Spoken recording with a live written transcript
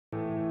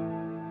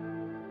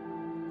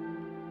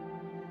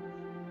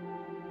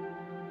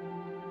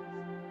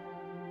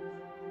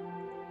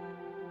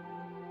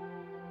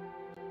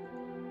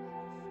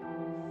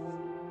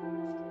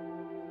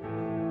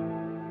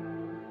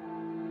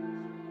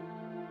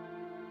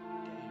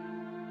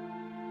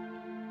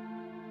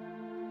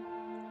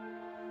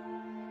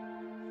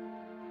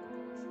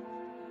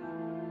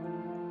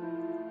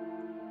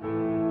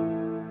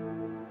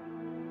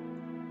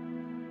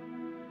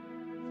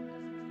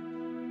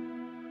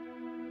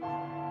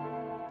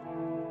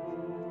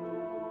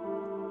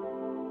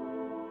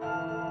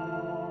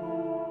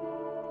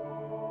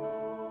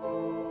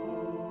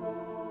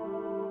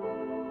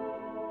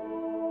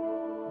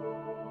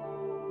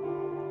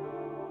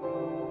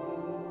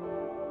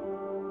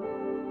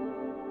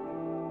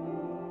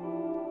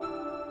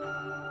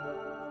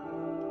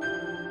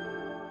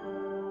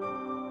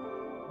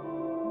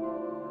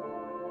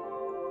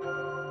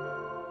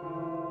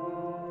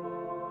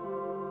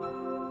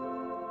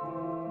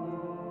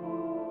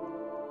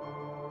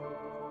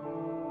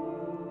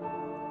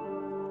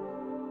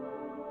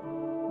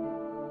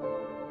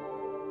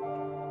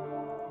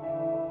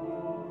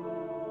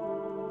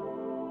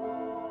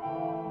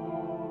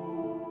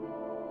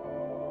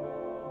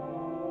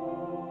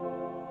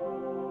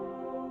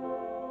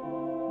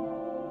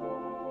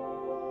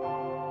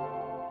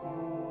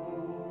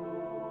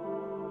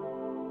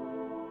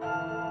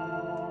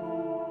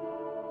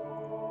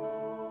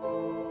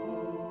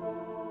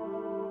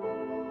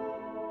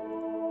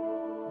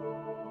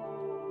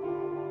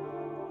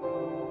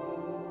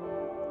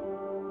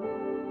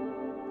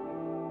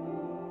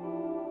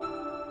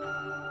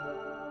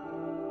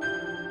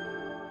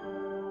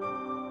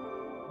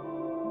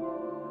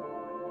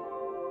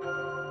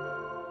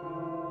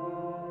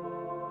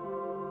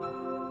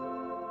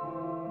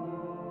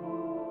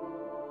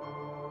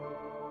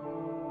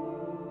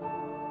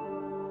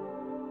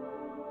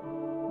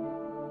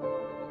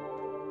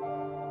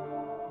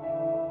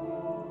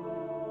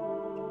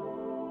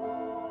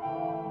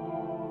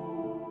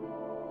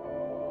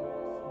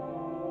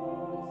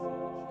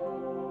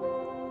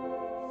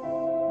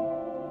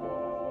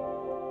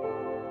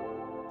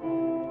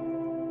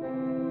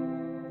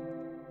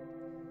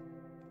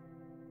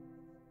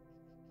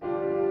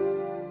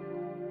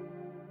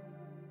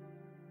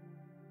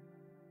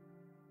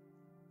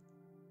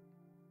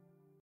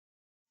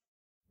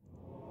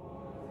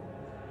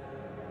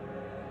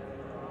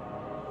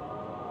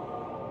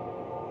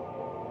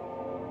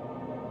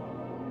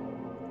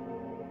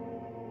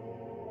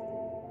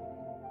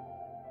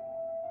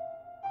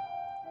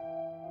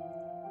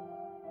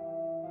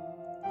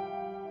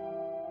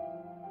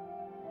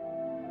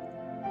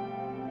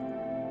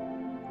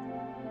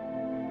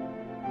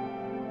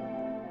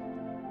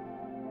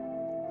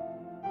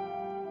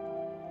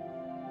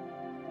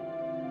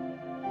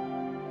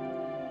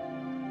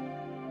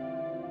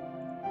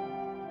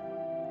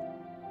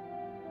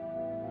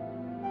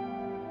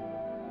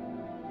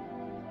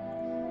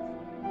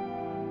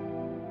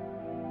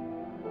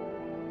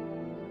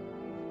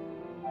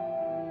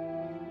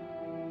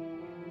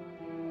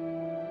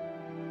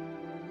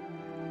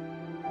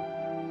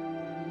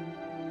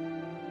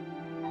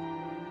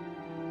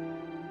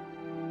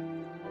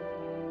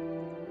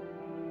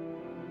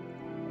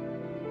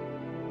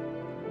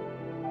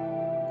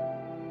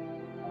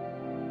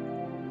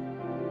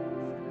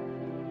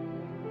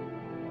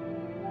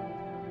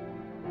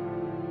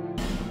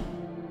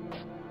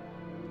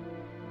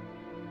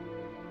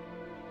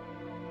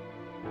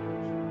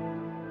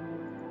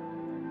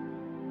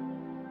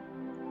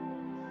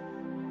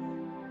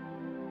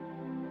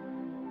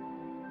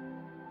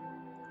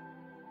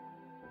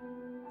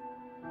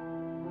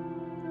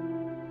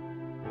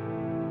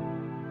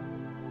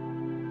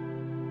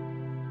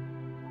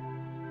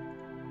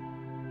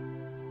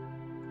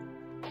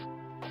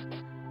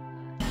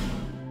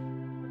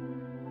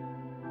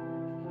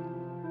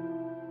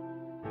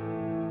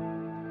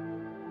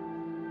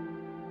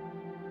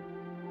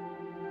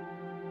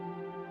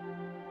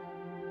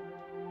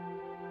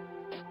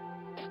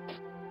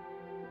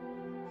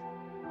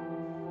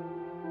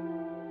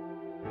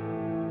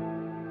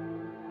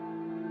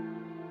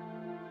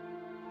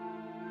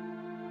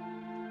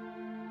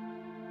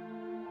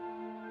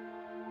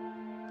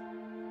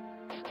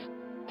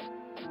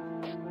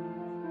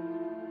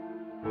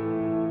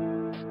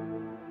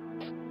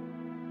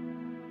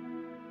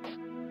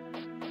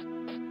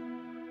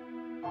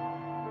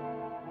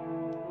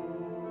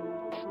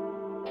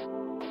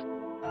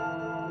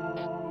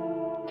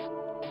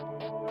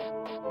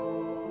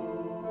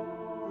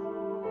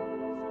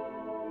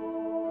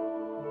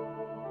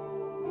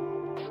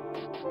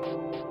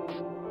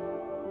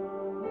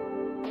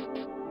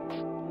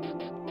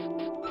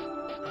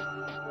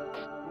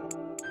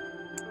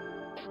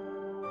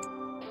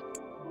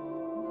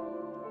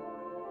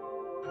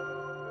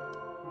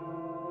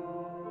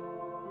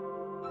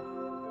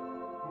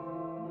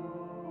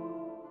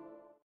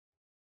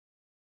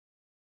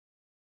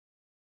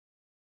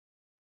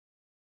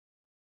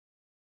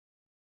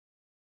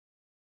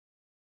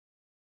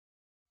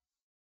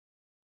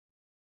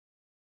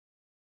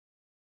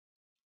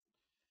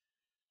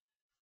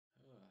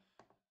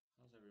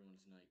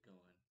man's night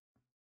going?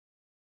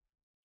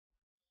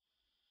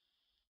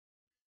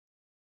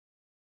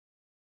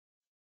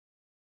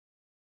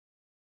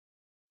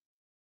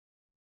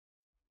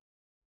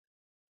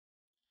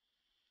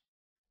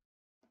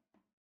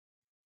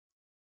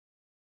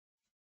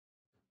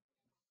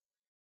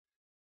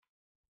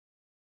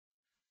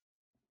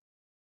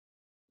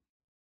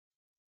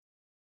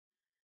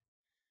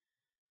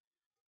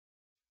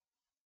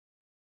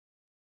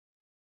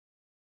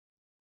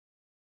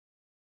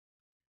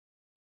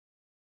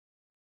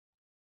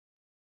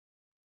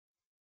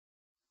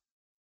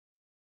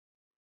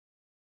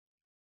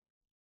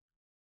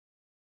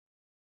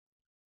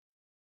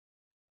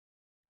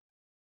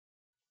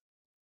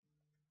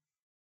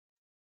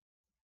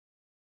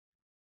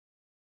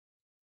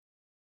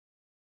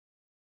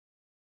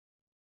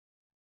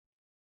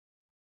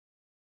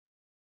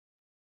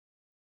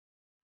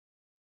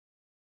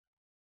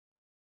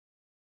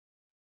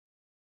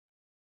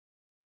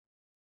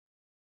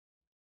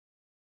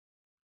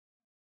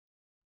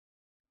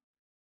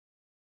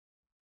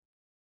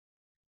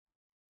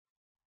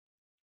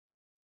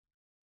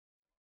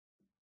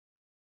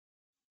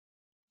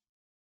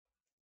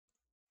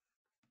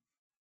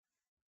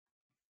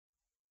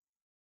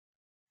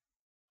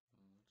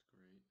 Oh, that's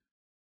great.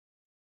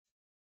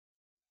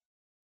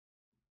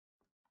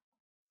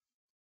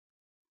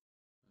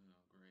 Oh,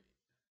 great.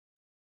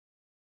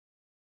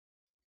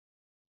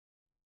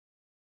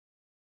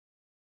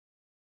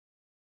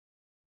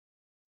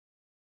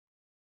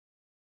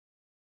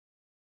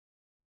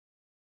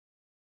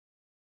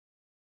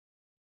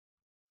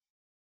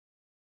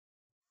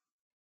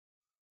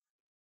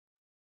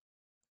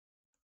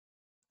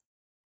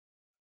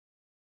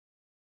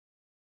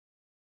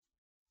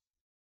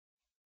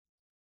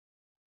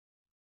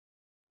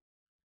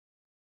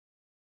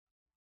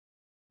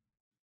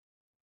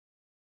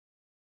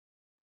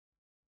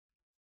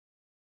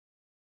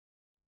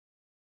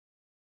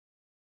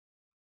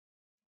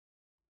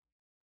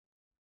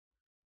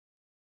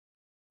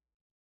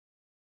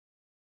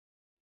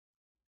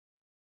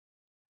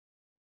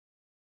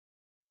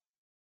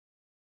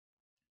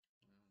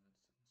 Well, that sounds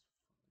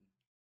fun.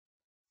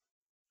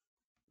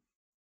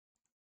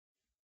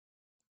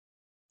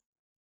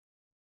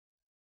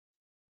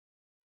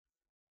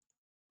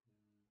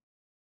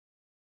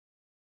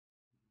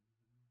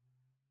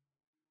 Mm.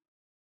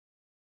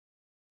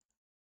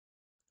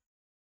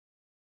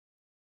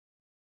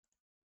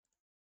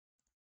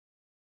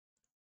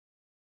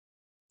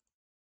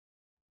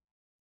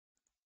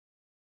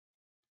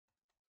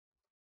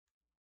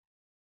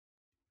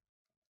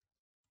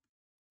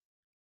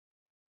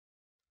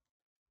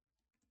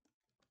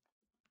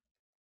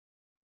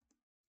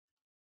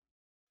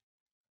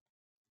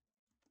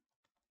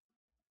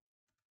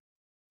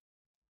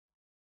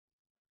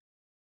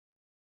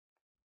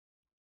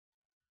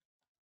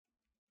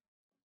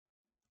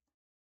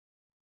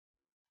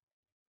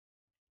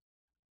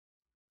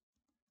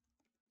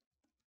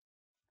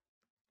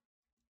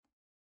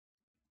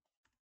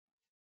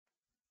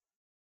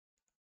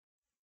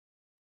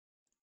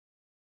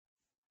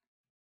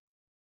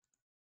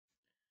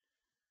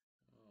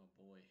 Oh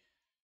boy.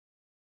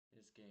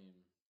 This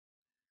game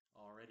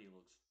already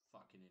looks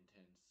fucking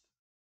intense.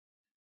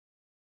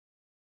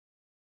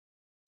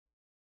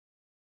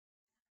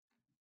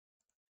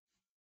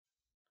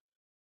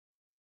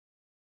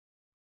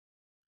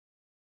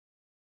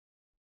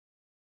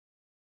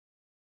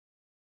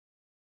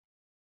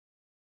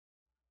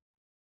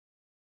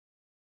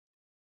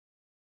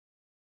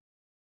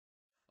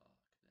 Fuck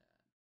that.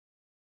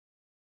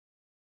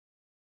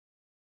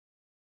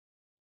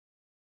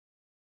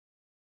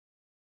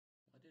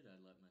 Why did I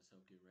let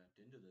myself get wrapped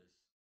into this?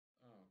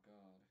 Oh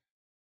god.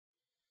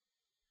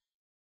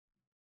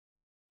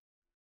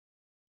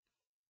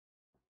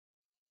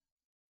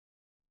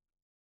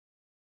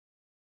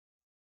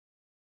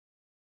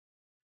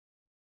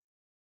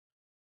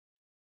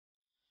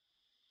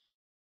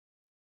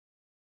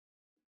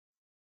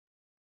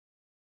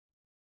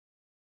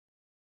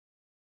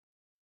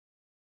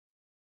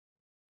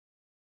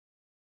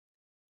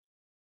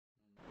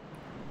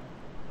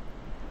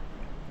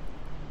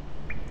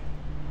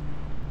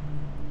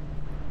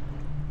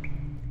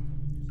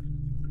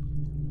 Just gonna throw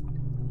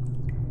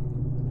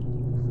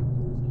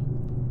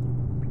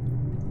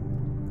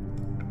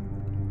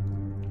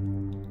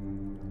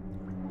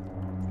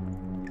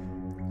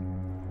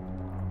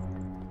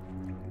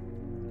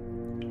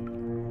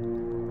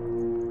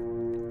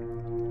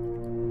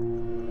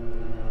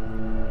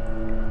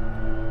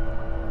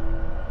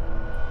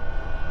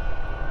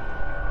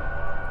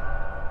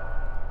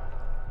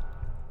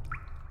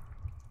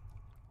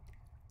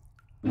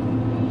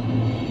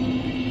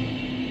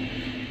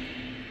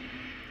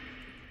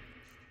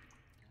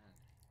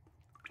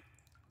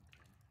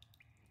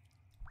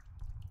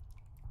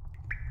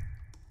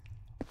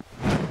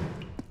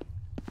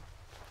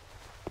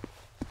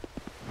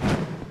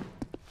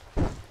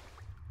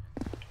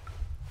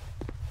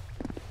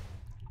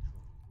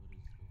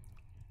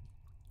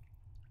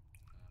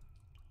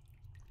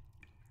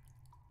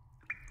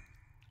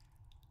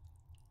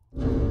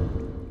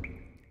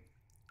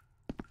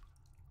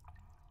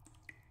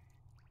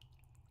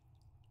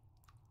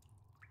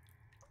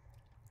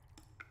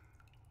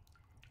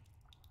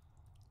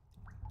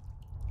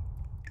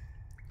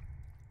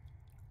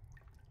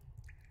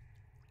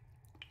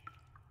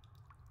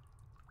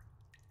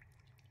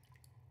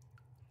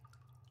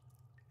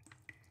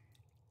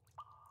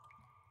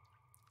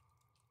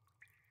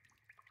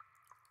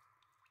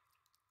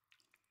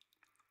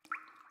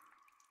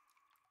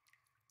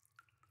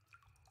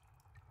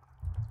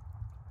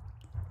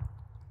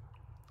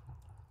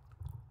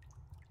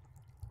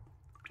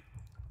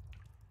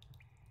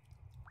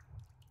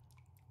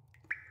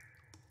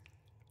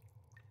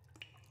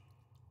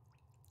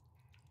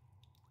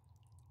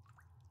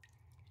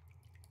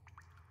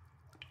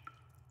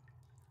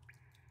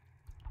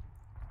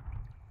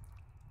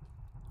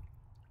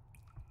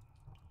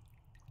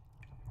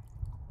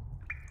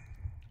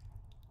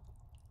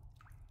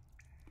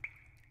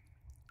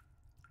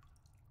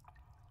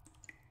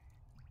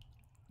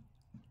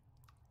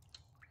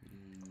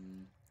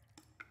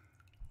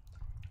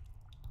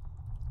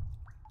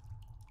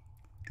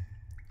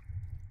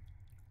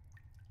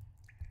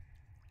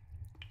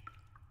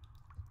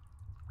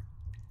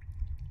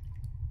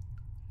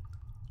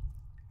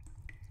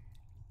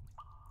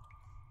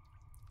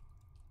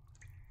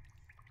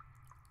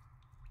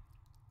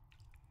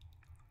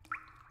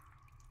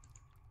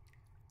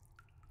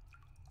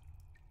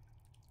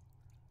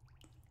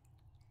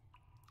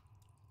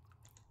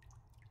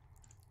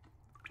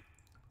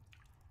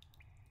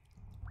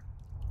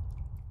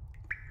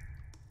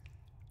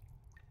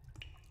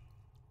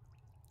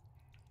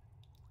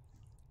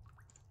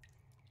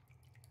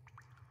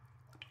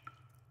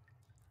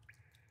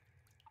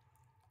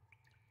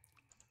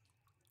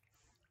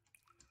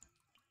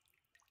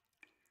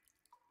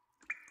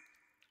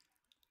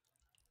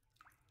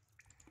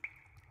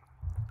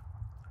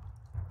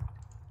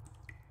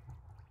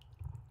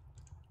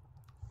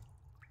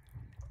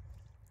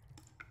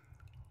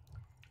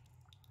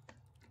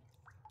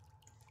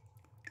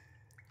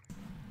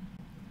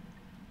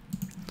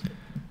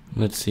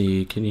Let's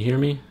see, can you hear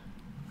me?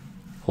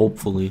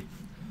 Hopefully.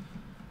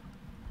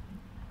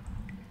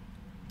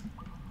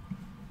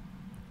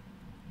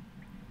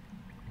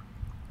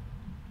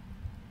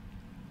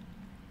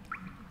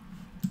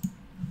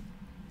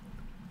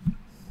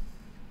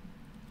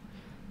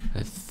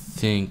 I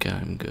think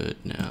I'm good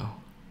now.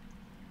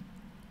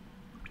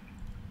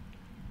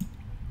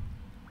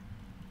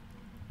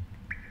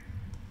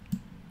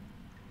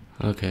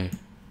 Okay.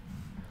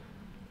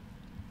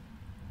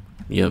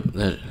 Yep,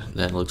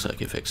 that looks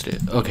like it fixed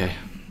it. Okay,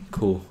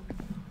 cool.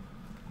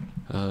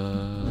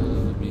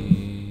 Let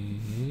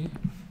me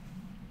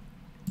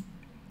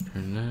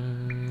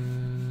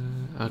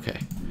turn that. Okay,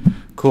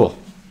 cool.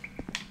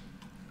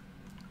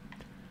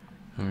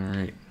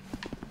 Alright.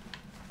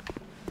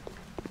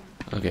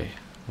 Okay,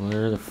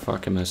 where the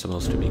fuck am I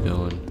supposed to be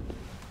going?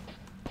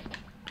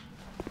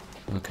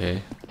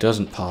 Okay,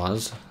 doesn't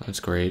pause. That's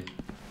great.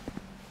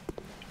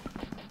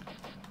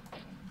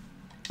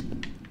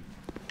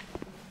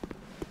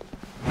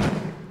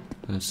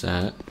 That's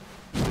that.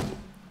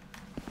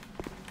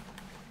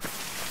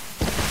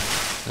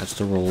 That's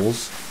the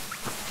rolls.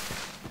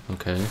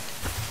 Okay. Okay.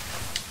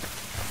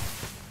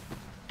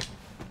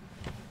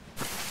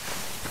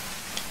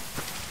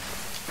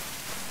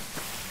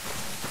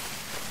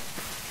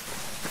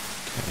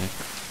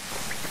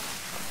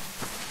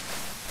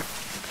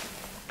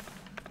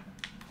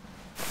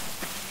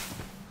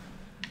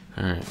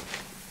 Alright.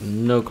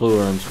 No clue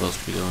where I'm supposed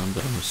to be going,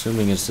 but I'm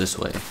assuming it's this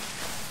way.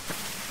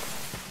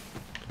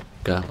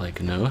 Got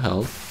like no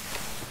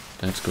health.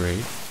 That's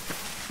great.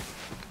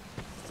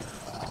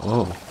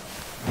 Oh.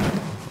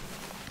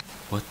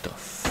 What the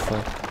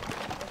fuck?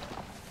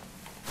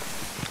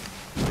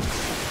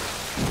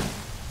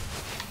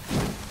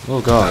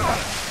 Oh god.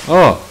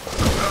 Oh!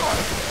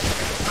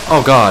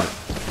 Oh god.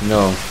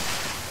 No.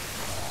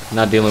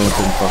 Not dealing with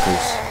them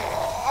fuckers.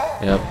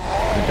 Yep.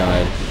 I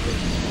died.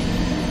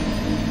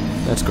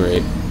 That's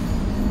great.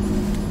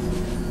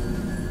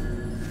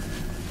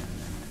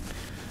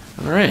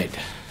 Alright.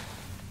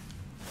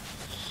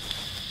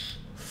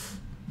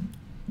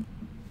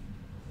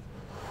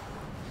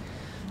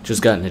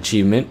 Just got an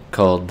achievement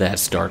called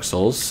That's Dark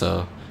Souls,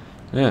 so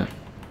yeah.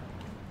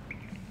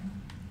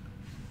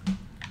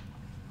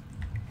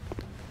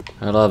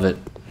 I love it.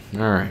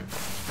 Alright.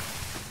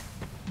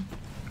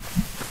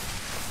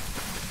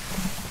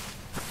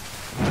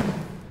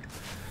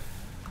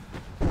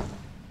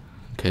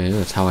 Okay,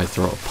 that's how I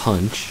throw a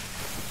punch.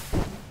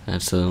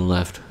 That's a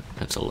left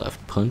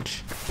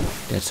punch.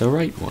 That's a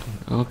right one.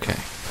 Okay.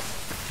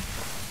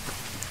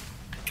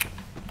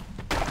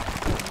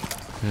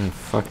 Oh,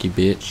 fuck you,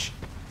 bitch.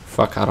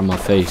 Fuck out of my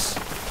face.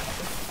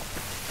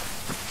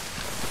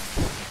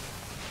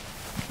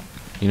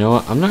 You know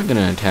what? I'm not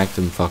gonna attack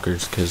them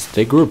fuckers because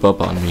they group up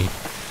on me.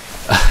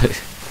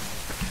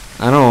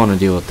 I don't want to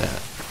deal with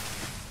that.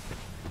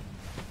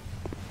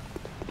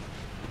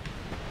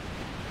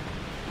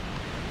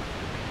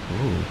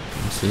 Ooh,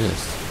 what's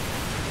this?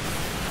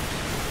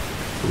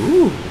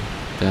 Ooh,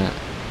 that.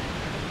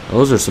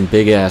 Those are some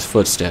big ass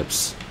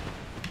footsteps.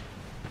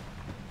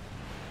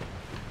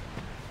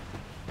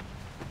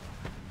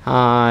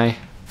 Hi,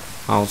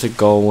 how's it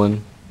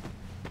going?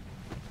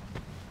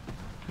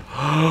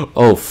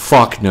 Oh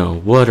fuck no,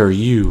 what are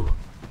you?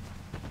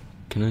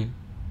 Can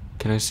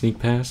I sneak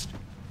past?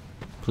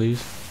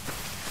 Please?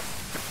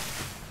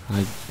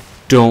 I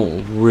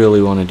don't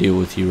really want to deal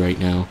with you right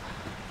now.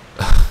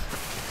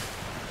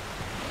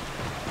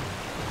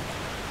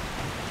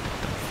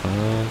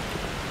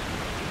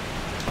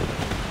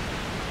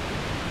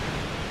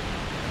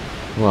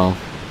 Well,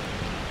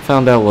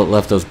 found out what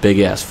left those big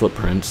ass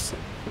footprints.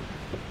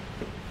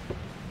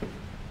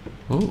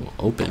 Oh,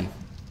 open.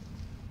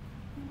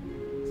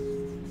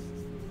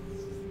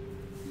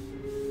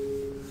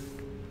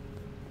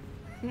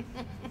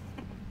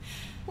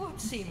 What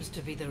seems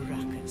to be the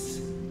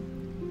ruckus?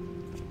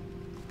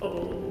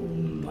 Oh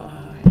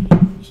my,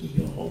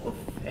 your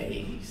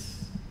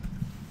face.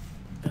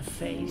 The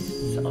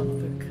face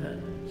of the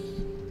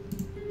curse.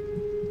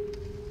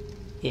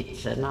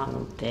 It's an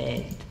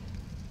undead.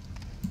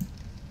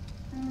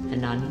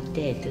 An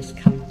undead has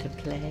come to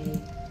play.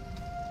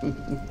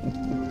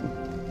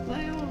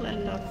 They all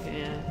end up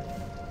here.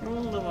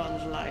 All the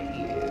ones like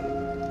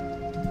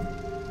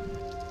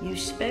you. You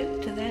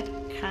spoke to that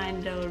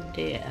kind old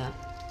dear,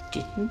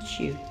 didn't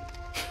you?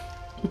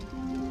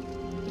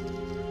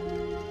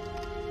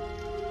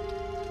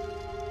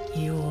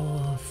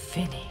 You're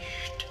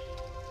finished.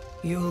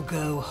 You'll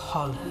go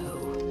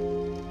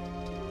hollow.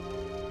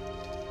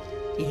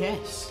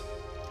 Yes,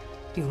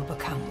 you'll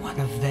become one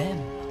of them.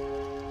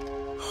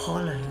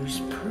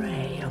 Hollows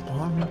prey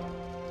upon.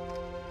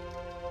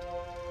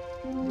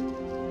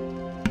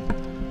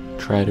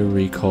 Try to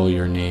recall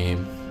your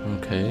name.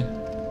 Okay.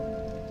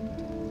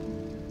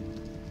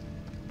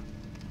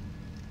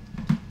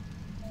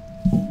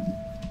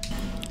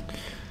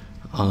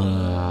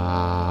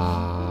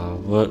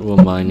 What will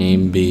my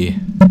name be?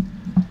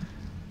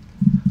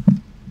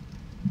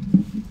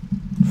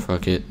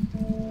 Fuck it.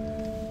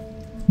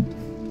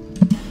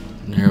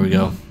 There we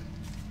go.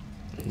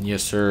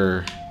 Yes,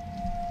 sir.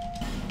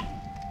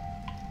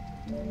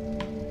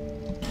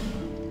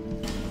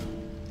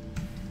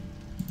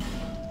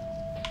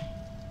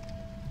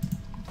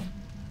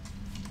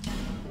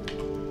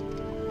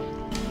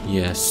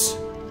 Yes.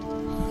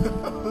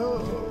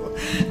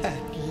 At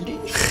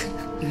least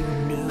you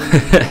know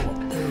your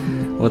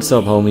own. What's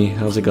up, homie?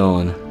 How's it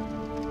going?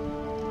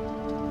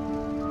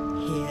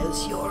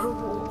 Here's your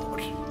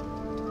reward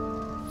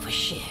for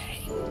sharing.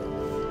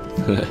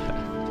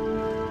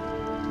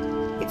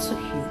 It's a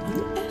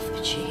human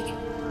effigy.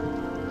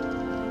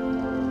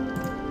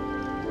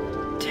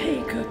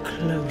 Take a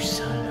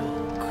closer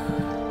look.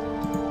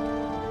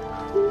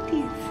 Who do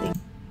you think?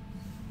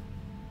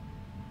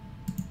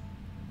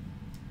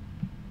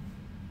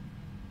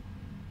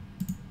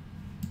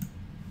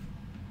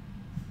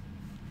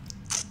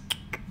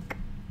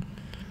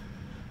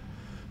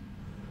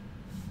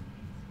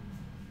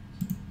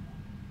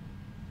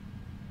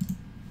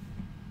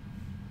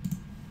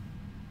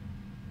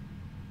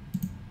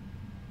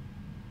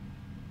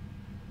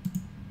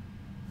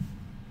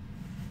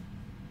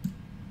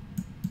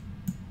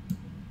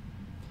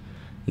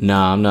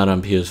 Nah, I'm not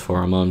on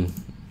PS4.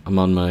 I'm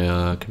on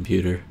my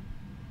computer.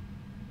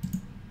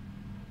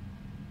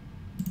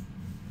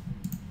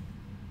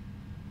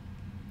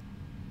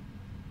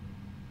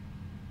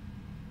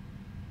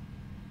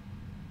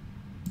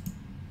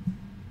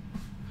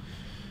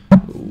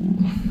 Ooh,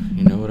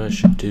 you know what I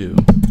should do?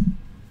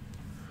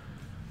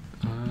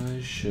 I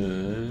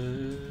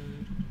should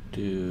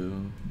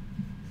do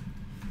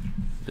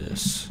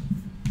this.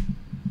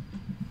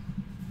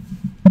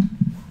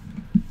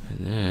 And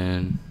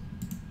then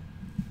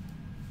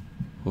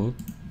whoop.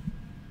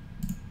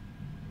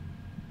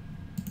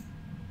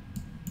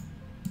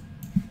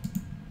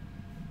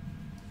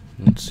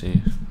 Let's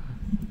see.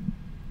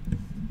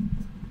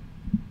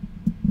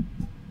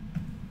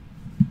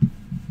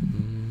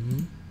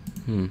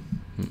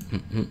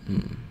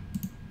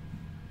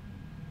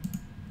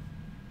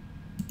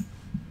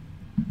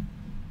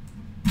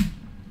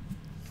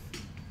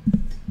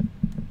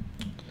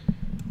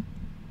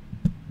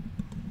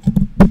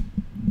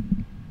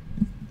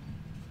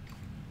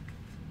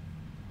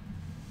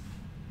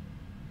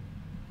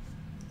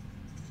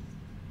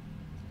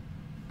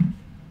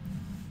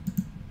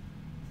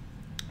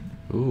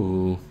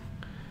 Ooh,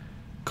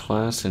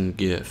 class and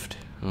gift.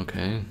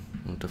 Okay,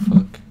 what the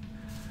fuck?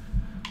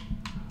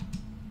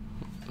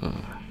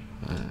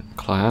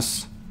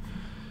 Class,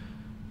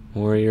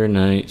 warrior,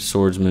 knight,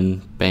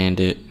 swordsman,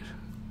 bandit,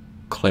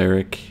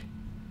 cleric,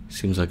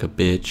 seems like a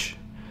bitch,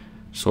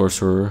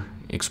 sorcerer,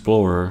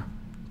 explorer,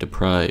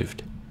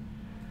 deprived.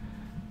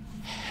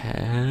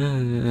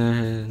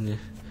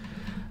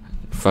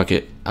 Fuck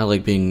it. I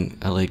like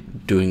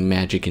doing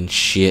magic and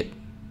shit.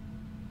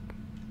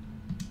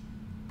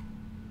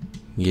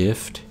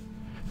 Gift,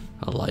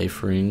 a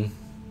life ring,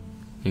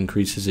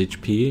 increases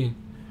HP,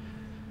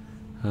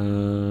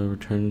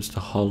 returns the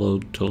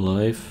hollowed to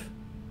life,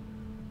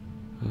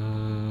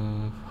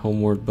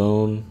 homeward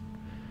bone,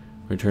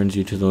 returns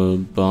you to the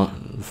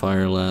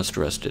bonfire last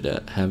rested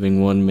at.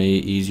 Having one may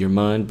ease your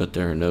mind, but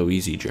there are no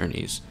easy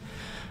journeys.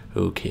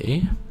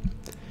 Okay.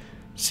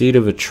 Seed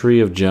of a tree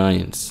of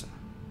giants.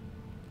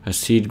 A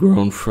seed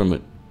grown from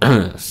a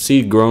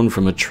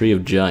tree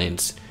of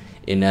giants,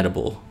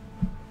 inedible.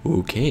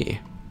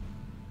 Okay.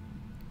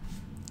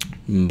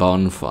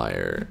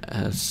 Bonfire,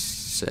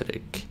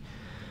 ascetic.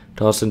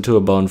 Toss into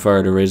a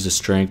bonfire to raise the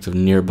strength of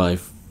nearby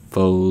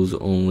foes,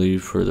 only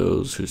for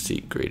those who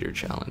seek greater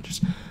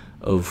challenges.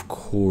 Of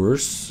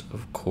course.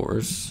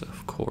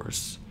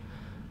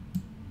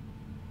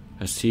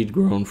 A seed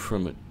grown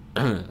from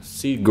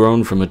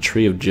a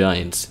tree of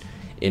giants,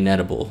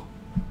 inedible.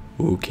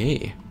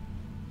 Okay.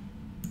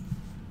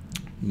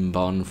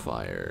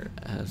 Bonfire,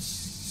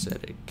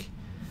 ascetic.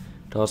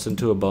 Toss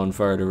into a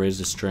bonfire to raise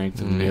the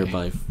strength of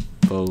nearby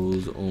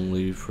foes,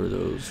 only for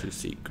those who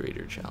seek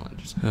greater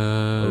challenges.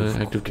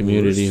 Active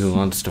community who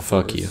wants to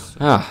fuck you.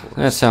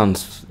 That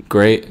sounds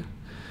great.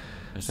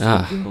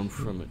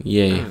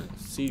 Yay.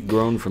 Seed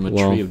grown from a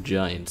tree of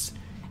giants,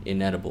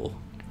 inedible.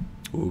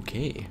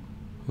 Okay.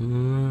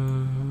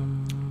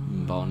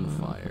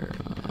 Bonfire,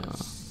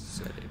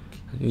 ascetic.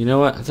 You know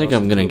what? I think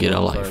I'm gonna get a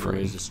life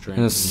ring.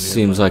 This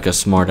seems like a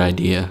smart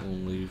idea.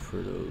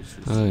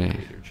 Okay.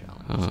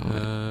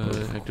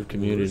 Active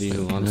community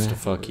who wants to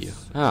fuck you.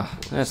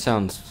 That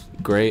sounds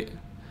great.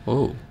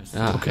 Oh,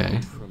 okay.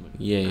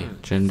 Yay.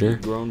 Gender.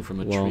 Grown from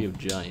a tree of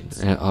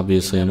giants.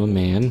 Obviously, I'm a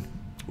man.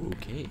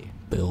 Okay.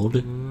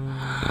 Build.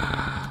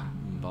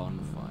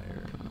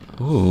 Bonfire.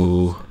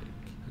 Ooh.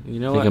 You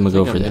know what? I think I'm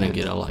gonna go for that.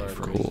 Get a life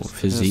ring. Cool.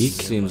 Physique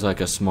seems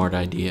like a smart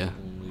idea.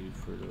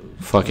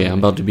 Fuck it, I'm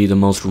about to be the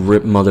most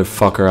ripped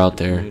motherfucker out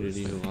there.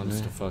 Who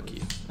wants to fuck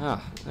you.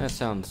 That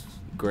sounds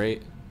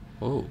great.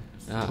 Oh,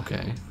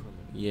 okay.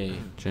 Yay.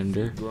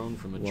 Gender. Grown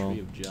from a tree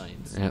of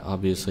giants.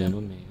 Obviously, I'm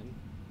a man.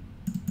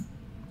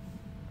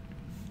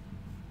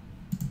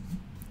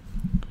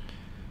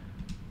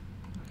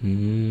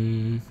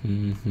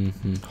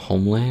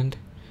 Homeland?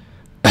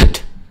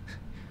 What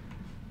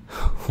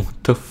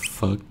the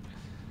fuck?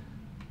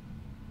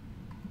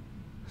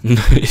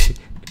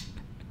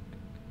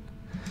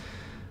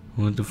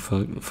 What the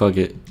fuck? Fuck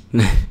it.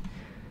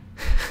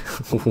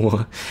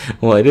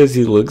 Why does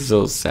he look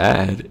so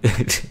sad?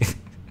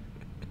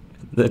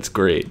 That's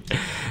great.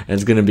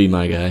 That's gonna be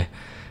my guy.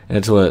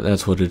 That's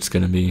what it's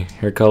gonna be.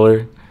 Hair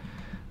color.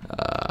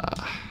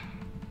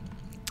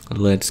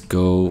 Let's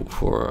go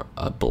for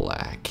a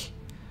black.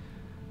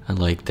 I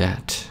like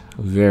that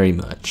very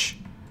much.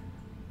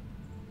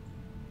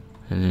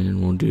 And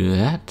then we'll do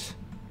that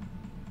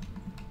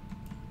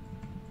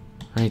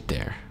right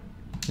there.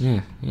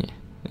 Yeah.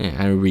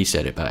 I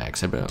reset it by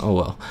accident. But oh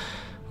well.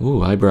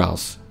 Ooh,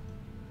 eyebrows.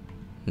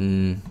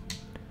 I'm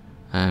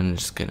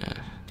just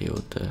gonna deal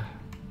with the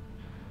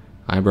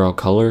eyebrow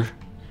color.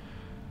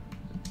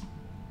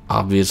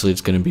 Obviously,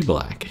 it's gonna be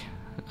black.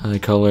 Eye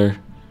color.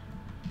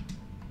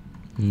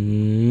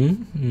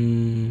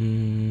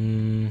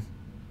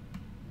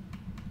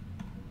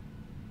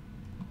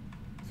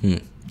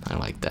 I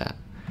like that.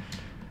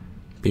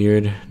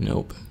 Beard.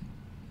 Nope.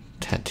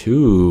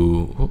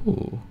 Tattoo.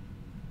 Ooh.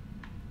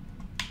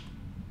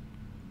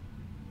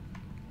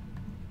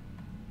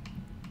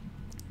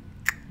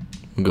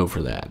 We'll go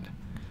for that.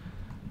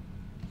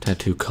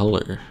 Tattoo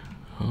color.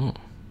 Oh.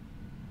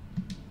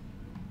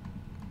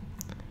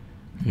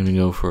 I'm gonna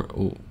go for.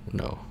 Oh,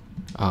 no.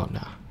 Oh,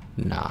 nah.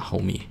 Nah,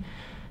 homie.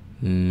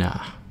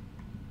 Nah.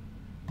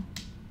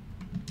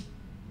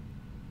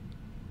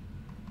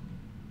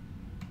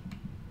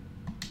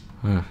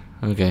 Huh.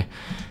 Okay.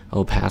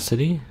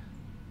 Opacity.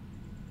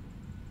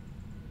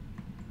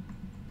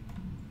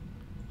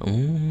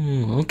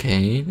 Oh,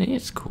 okay.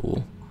 That's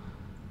cool.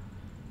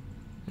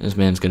 This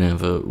man's gonna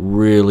have a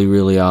really,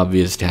 really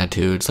obvious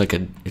tattoo. It's like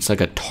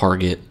a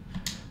target.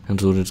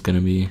 That's what it's gonna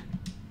be.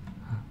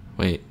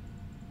 Wait.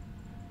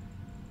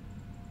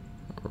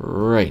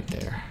 Right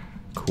there.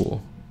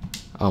 Cool.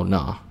 Oh,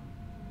 no.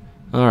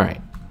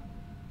 Alright.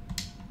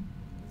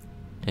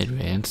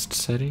 Advanced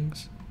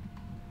settings?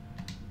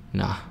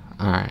 Nah.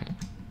 Alright.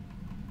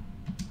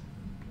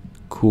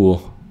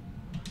 Cool.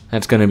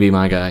 That's gonna be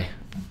my guy.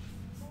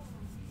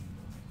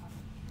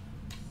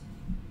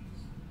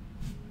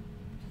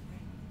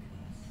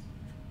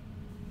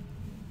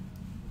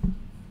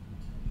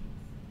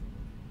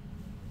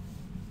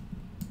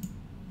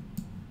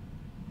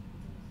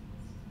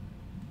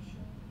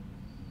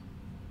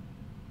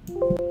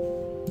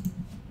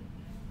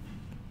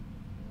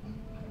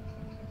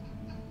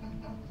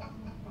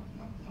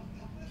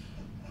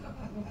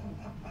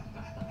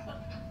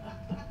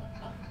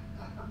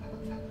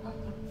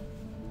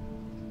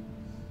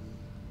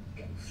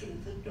 Go through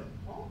the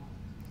door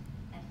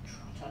and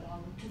trot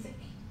along to the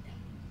kingdom.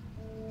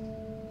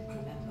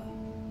 Remember,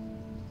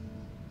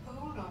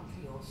 hold on for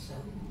your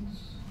souls.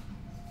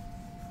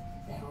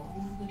 They're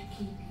all that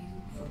keep you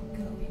from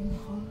going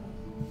hollow.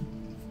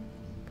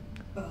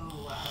 Oh,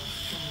 I'll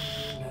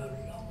summon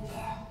you no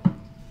longer.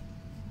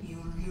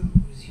 You'll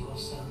lose your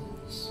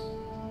souls.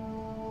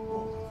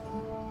 All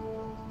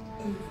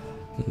of them.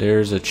 Over.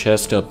 There's a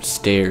chest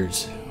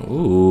upstairs.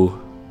 Ooh.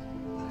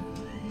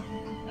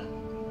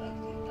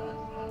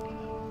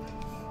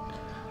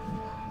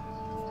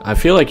 I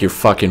feel like you're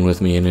fucking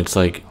with me and it's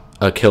like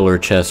a killer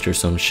chest or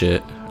some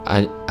shit.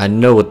 I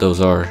know what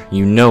those are.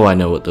 You know I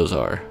know what those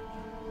are.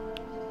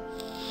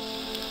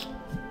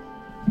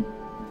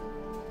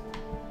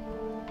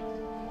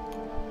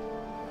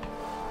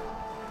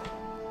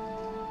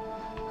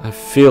 I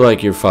feel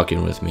like you're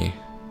fucking with me.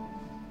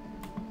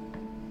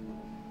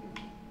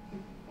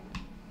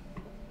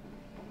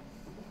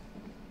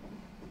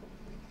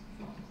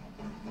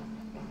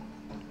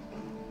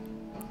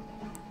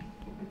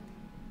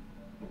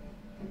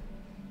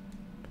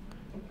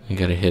 You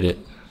gotta hit it.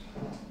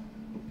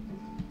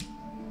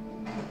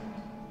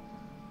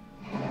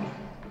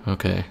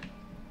 Okay.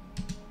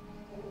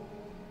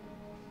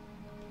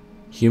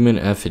 Human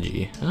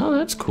effigy. Oh,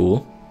 that's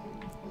cool.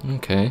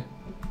 Okay.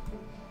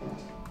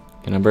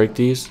 Can I break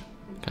these?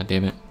 God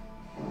damn it.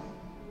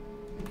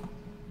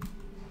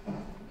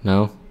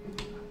 No?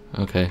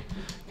 Okay.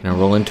 Can I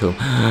roll into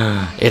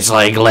them? It's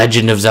like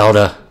Legend of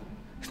Zelda.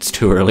 It's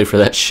too early for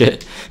that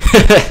shit.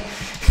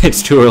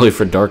 It's too early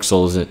for Dark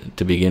Souls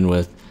to begin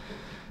with.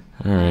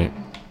 Alright.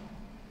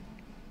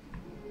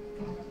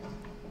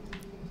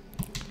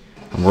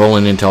 I'm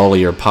rolling into all of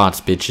your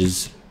pots,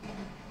 bitches.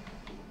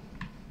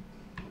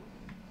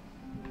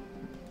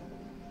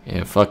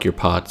 Yeah, fuck your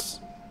pots.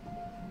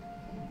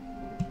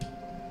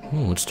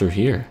 Oh, what's through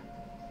here?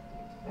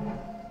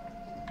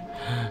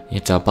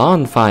 It's a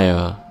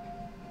bonfire.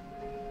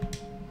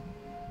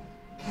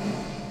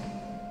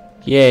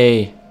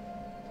 Yay.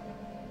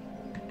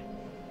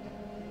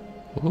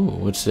 Ooh,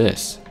 what's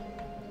this?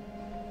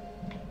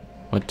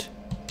 What?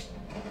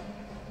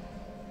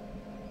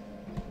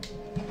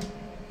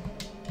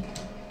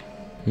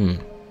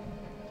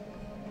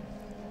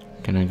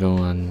 Can I go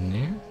on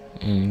there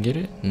and get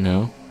it?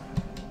 No.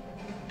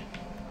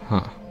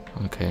 Huh.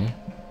 Okay.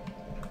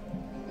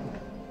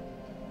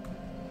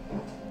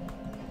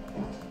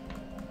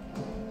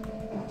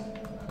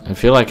 I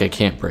feel like I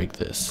can't break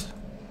this.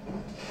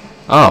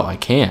 Oh, I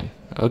can.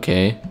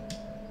 Okay.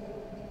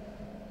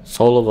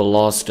 Soul of a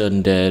lost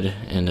undead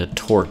and a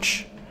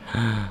torch.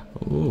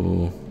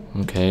 Ooh,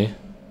 okay.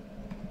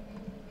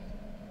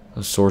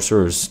 A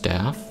sorcerer's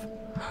staff?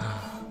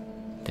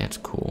 That's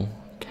cool.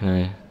 Can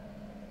I...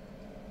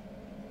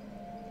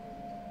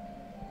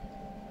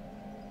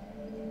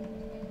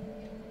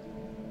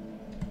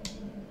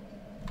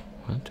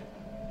 What?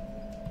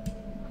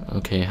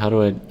 Okay, how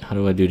do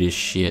I do this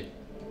shit?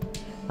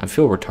 I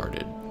feel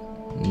retarded.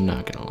 I'm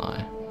not gonna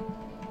lie.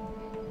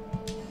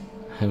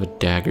 I have a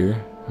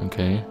dagger,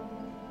 okay.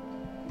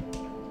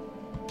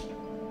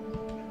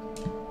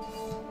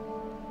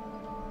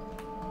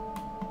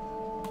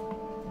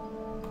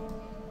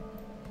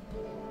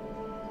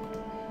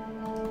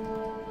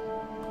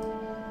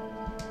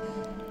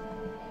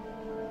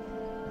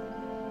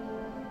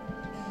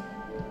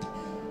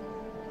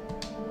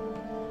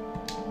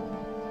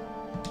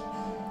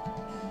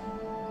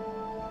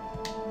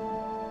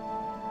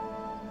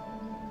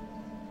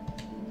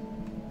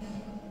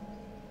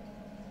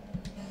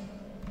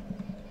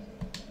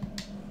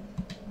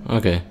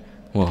 Okay,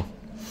 well,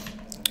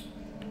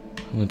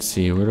 let's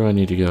see, where do I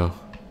need to go?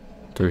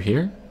 Through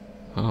here?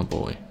 Oh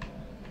boy.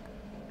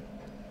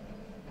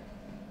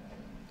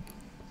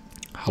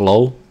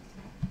 Hello?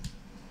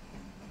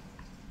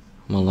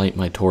 I'm gonna light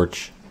my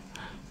torch.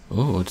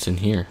 Oh, what's in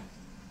here?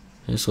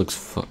 This looks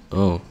fun.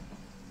 Oh.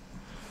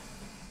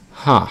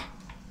 Huh.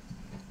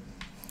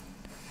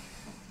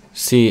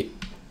 See.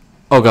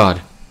 Oh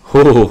god.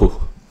 Oh.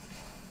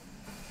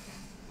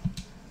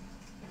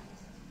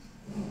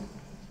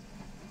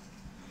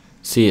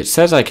 See, it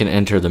says I can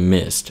enter the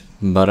mist,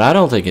 but I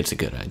don't think it's a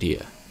good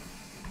idea.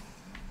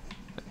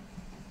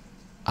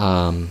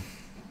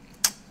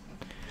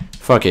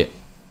 Fuck it.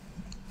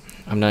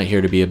 I'm not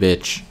here to be a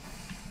bitch.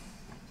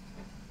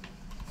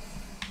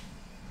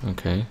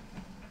 Okay.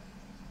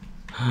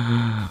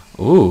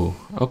 Ooh,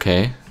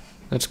 okay.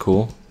 That's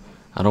cool.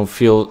 I don't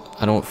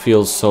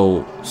feel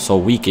so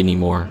weak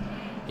anymore.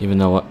 Even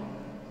though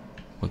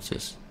what's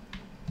this?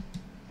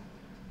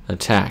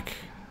 Attack.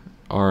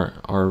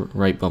 Our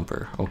right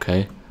bumper.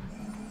 Okay.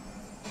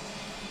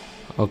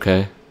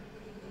 Okay.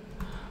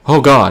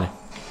 Oh god.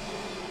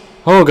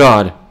 Oh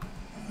god.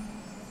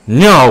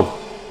 No.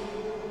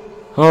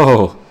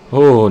 Oh.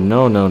 Oh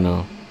no no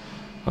no.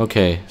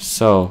 Okay,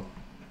 so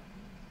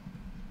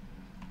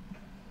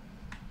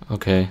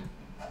okay.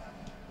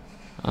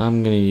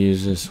 I'm gonna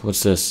use this.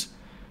 What's this?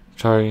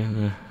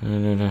 Target.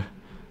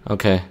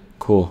 Okay,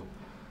 cool.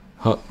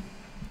 Oh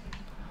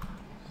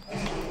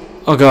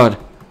god.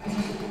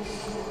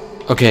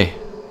 Okay,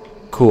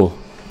 cool.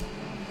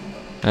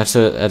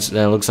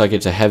 That looks like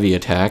it's a heavy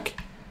attack.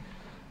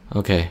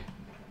 Okay.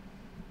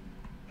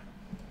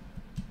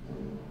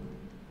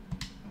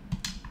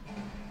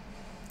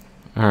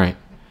 All right.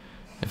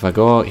 If I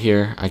go out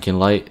here, I can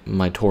light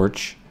my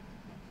torch.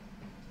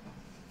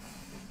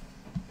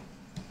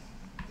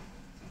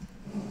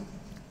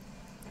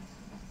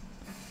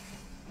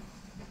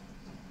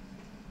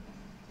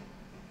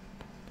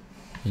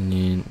 And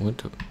then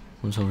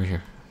what's over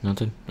here?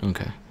 Nothing?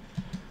 Okay.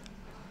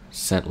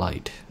 Set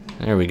light.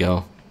 There we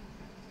go.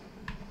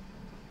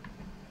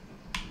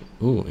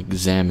 Ooh,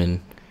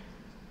 examine.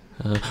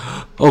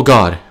 Oh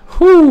god.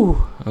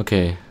 Whoo.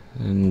 Okay.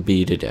 And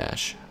B to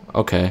dash.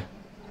 Okay.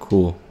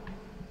 Cool.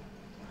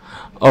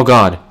 Oh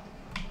god.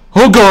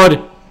 Oh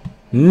god.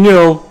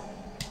 No.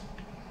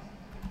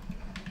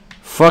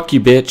 Fuck you,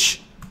 bitch.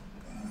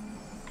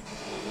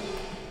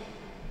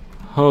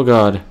 Oh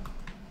god.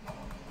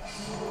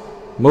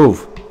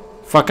 Move.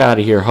 Fuck out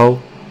of here,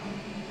 ho.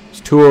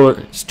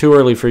 It's too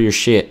early for your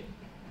shit.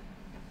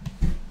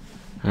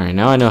 Alright,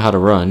 now I know how to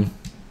run.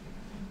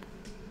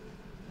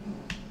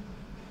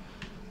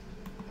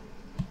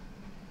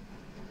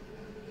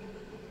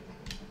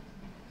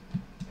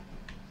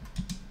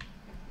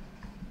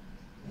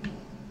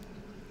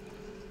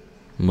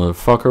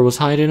 Motherfucker was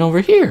hiding over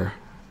here.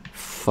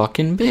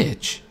 Fucking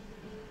bitch.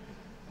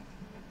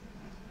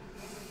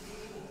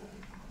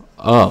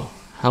 Oh,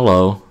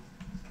 hello.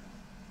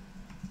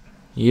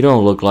 You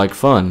don't look like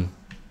fun.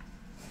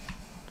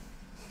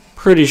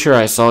 Pretty sure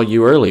I saw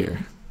you earlier.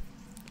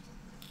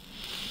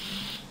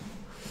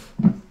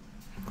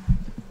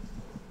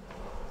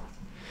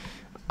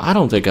 I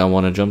don't think I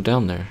want to jump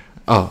down there.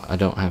 Oh, I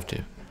don't have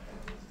to.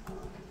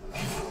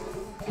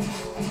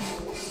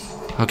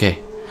 Okay,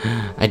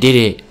 I did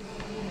it.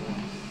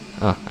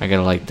 Oh, I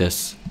gotta like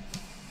this.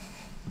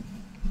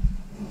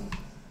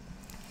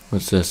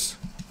 What's this?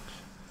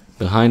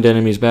 Behind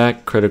enemy's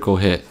back, critical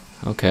hit.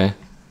 Okay,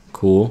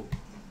 cool.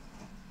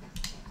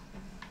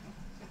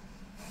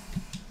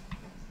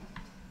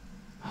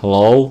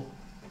 Hello?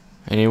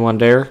 Anyone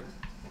there?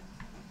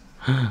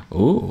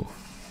 Ooh.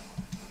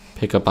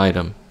 Pick up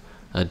item.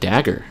 A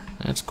dagger.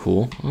 That's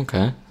cool.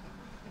 Okay.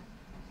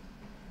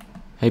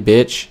 Hey,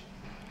 bitch.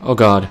 Oh,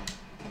 God.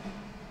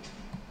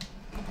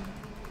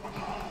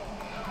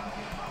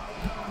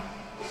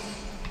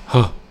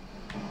 Huh.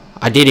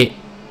 I did it.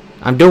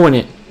 I'm doing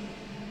it.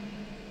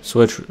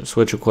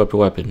 Switch equipped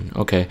weapon.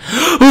 Okay.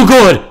 Oh,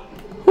 God!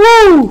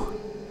 Woo!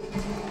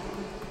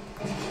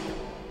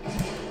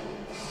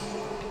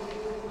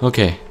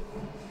 Okay.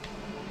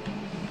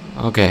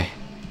 Okay.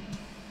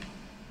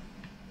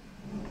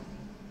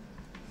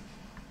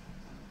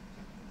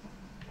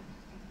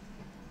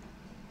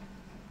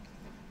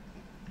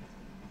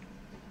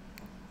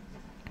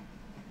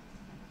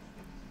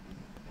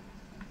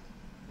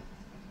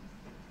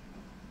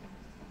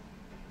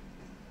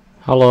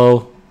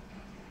 Hello?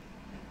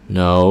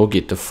 No,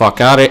 get the fuck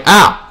out of here.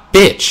 Ah!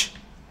 Bitch!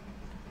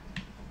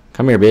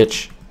 Come here,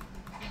 bitch.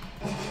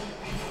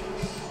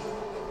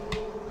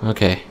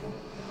 Okay.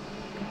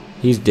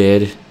 He's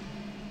dead.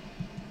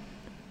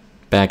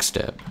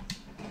 Backstep.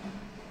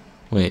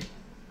 Wait.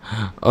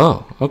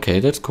 Oh, okay,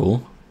 that's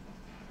cool.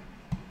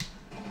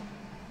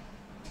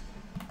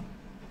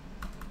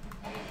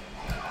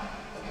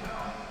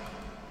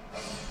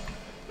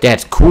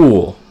 That's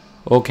cool.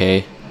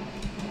 Okay.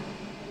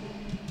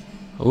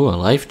 Oh, a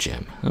life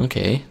gem.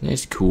 Okay,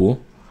 that's cool.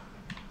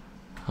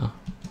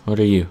 What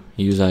are you?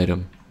 Use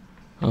item.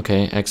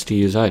 Okay, X to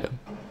use item.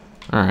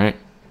 Alright.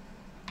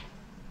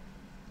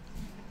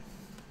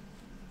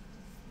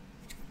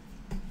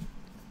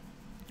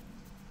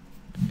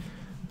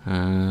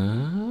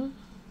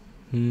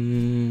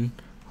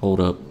 Hold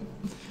up.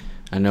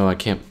 I know I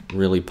can't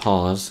really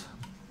pause,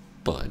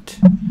 but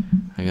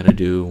I gotta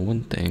do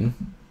one thing.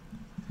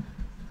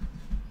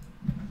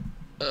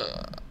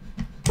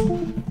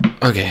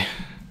 Okay.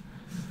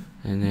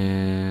 And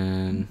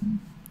then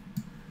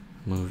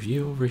move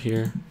you over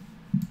here.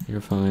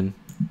 You're fine.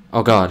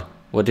 Oh god,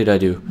 what did I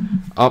do?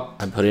 Oh,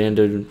 I put it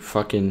into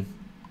fucking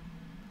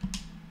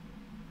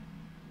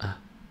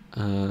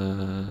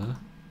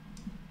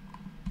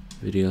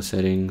video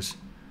settings,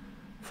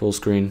 full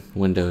screen,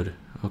 windowed.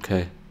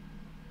 Okay.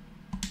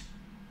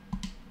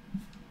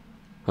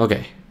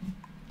 Okay.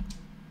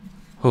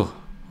 Oh,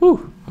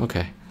 whew.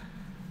 Okay.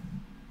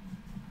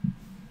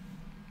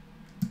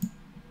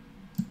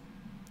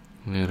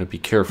 I gotta be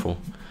careful.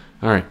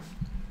 All right.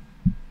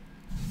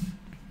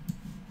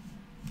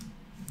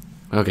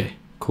 Okay.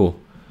 Cool.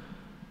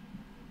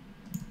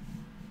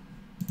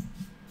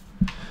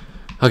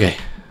 Okay.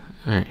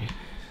 All right.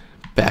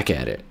 Back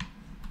at it.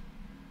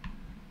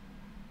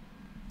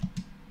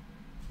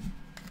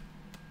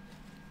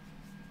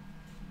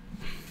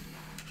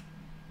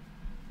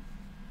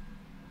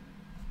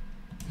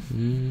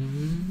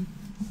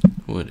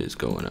 What is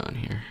going on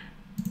here?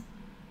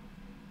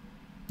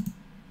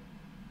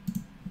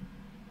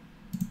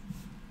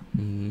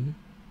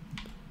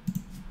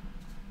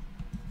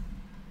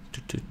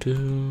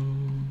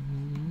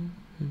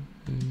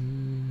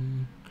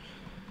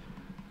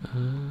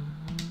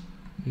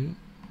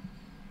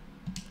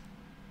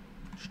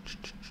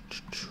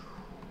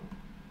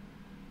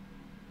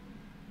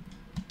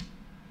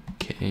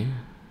 Okay.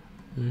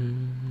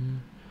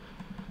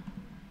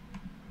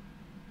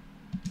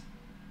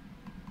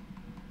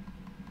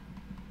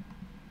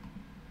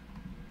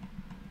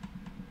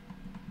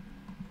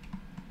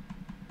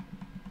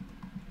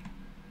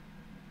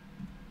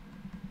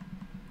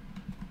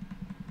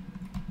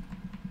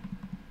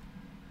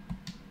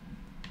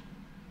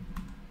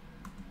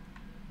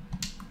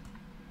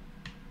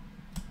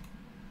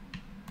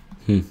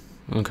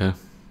 Okay.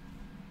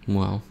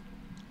 Well.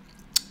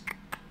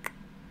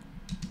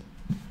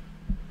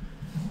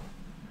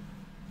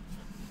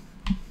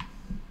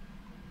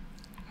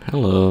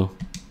 Hello.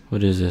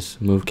 What is this?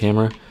 Move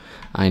camera?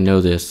 I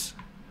know this.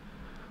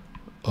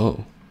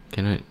 Oh.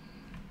 Can I?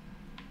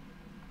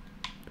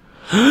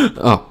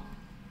 Oh.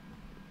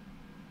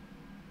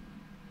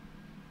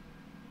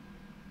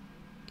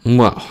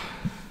 Well.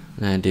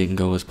 That didn't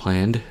go as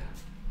planned.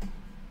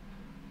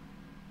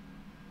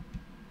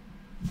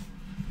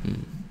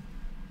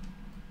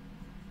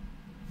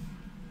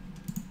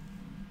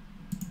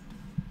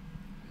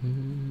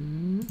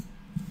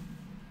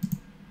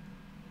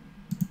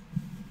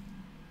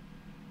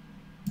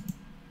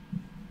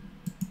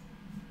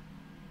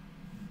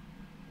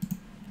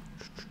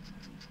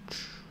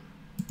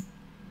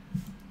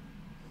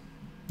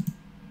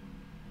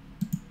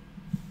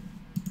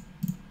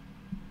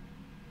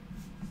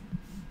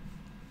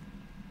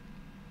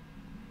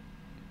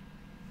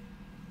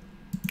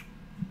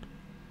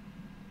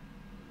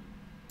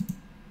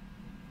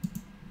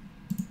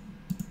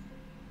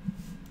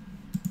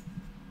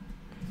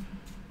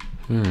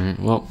 Alright,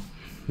 well,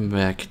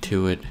 back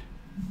to it.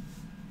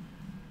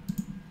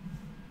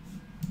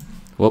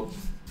 Whoop.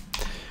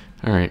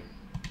 Alright.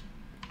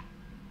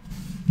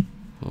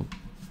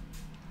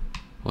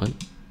 What?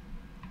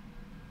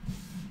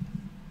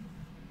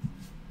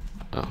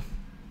 Oh.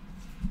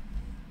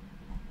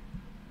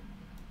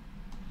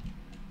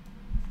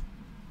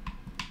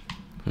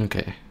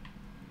 Okay.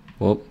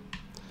 Well,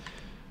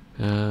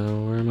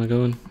 where am I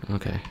going?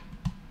 Okay.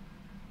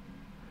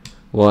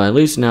 Well, at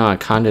least now I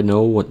kind of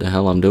know what the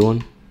hell I'm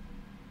doing.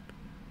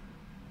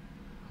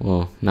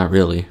 Well, not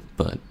really,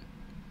 but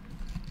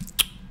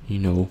you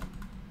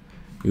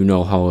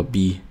know how it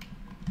be.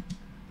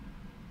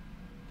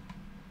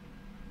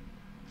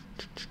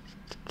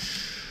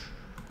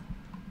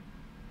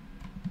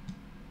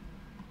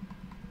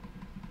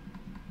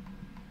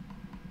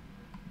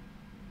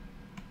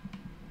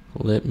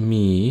 let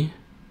me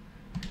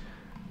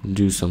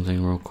do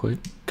something real quick,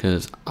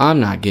 because I'm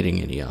not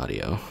getting any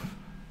audio.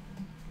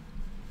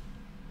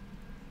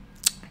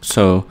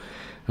 So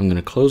I'm going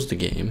to close the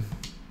game,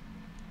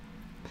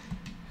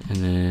 and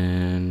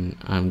then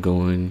I'm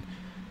going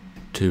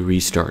to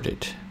restart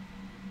it.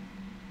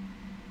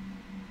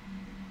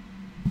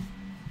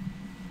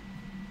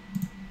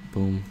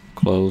 Boom,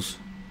 close.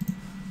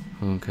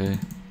 Okay,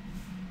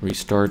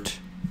 restart.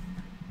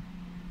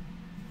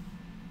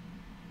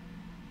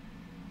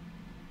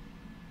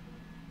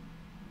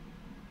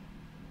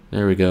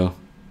 There we go.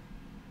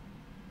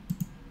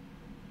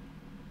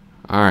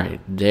 Alright,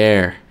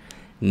 there.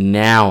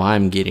 Now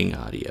I'm getting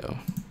audio.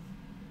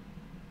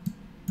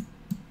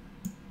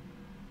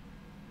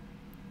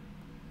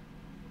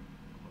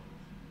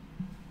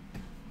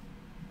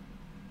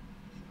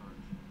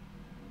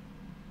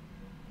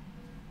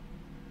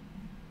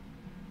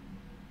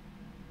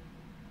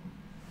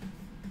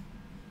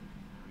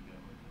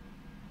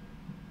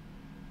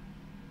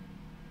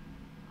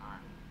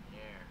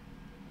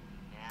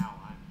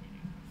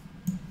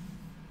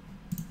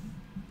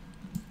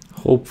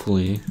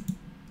 Hopefully.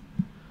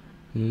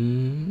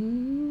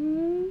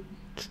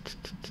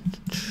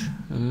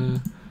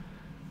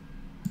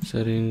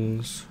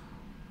 Settings.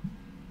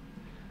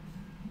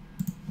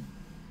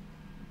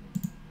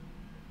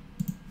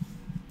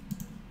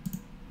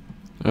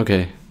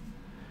 Okay.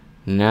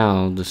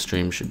 Now the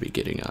stream should be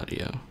getting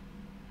audio.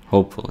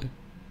 Hopefully.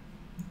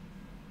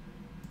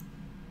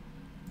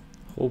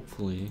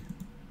 Hopefully.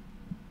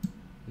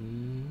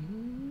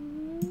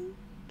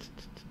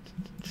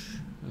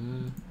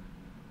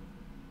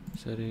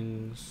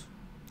 Settings.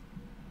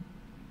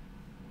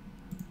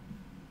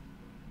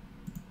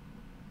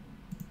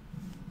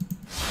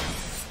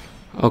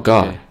 Oh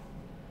god. Okay.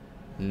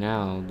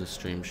 Now the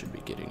stream should be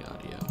getting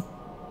audio.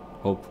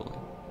 Hopefully.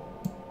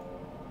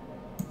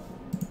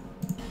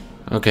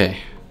 Okay.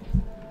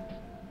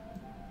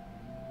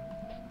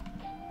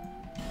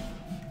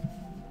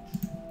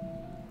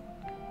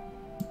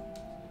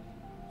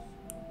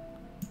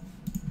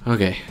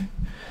 Okay.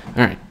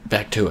 Alright,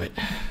 back to it.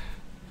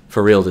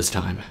 For real this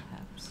time.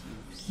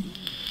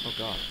 Oh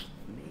god.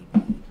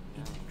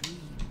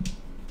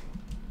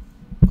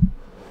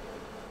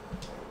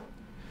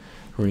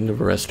 Ring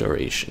of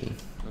Restoration.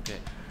 Okay.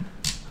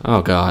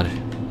 Oh god.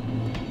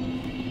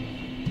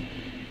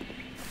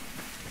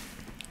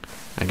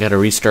 I gotta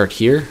restart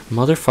here?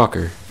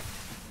 Motherfucker.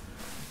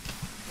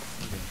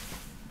 Okay.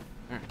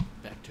 Alright,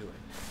 back to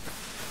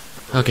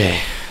it.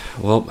 Okay.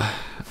 Well,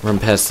 run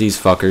past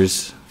these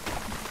fuckers.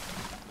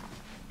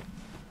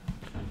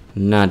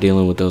 Not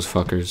dealing with those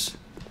fuckers.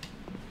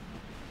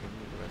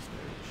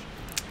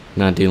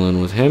 Not dealing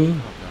with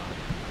him.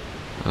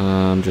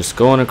 Just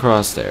going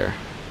across there.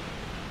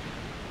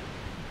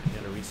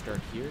 Gotta restart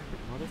here,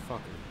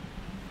 motherfucker.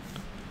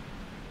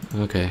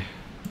 Okay.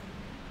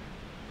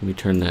 Let me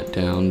turn that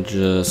down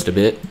just a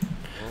bit.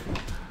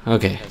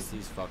 Okay.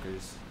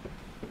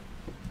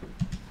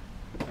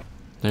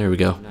 There we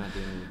go.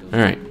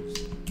 Alright.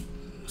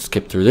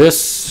 Skip through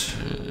this.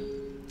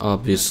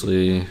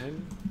 Obviously.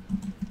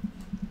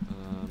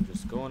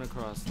 Just going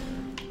across there.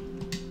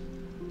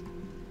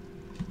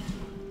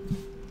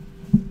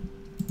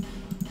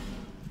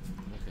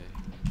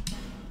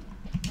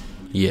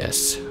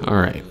 Yes.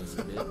 Alright.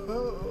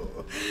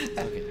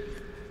 Okay.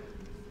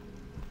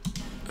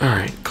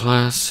 Alright,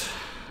 class.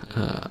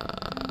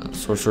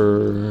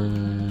 Sorcerer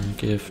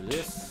gift.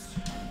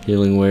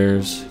 Healing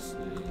wares.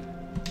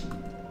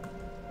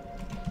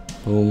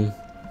 Boom.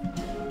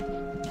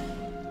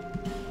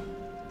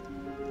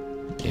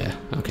 Yeah,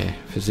 okay.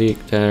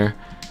 Physique there.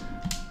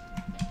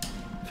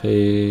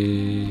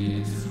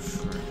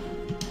 Phase.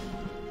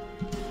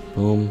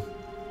 Boom.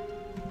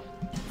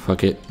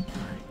 Fuck it.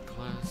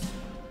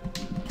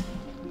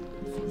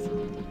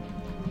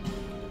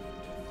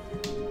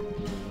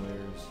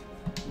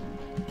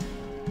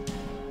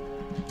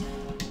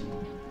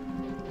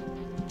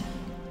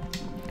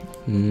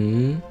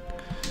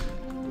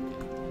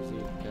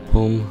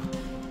 Boom.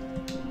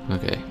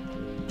 Okay.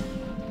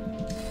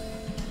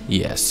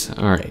 Yes.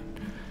 Alright.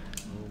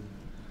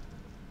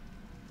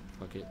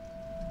 Fuck it.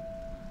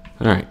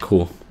 Alright,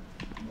 cool.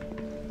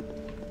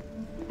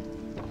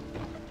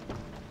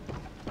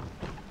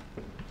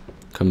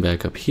 Come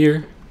back up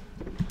here.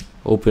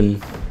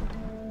 Open.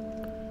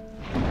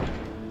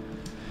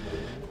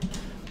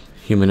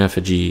 Human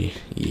effigy.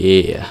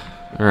 Yeah.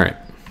 Alright.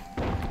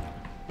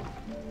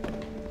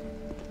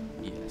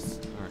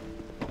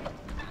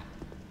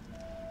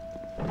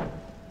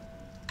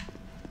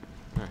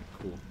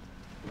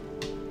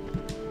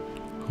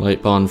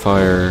 Light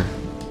bonfire.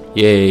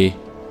 Yay.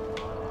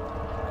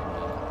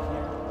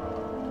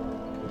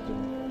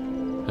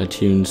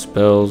 Attune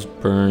spells,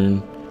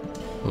 burn.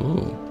 Oh,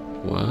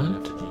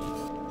 what?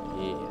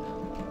 Yeah.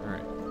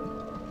 Alright.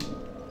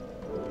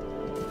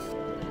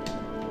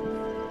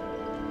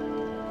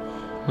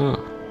 Huh.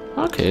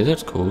 Okay,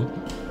 that's cool.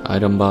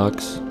 Item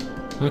box.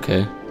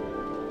 Okay.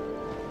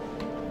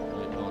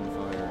 Light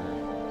bonfire.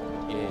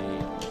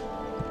 Yay.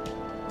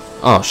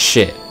 Oh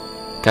shit.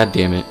 God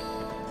damn it.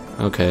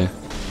 Okay.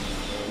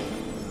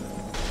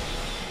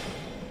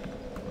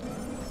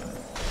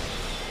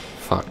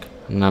 Fuck.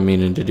 I'm not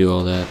meaning to do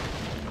all that.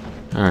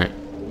 Alright.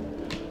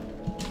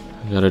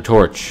 I got a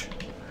torch.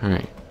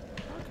 Alright. Okay,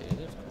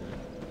 that's cool.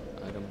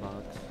 Item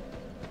box.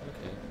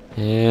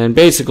 Okay. And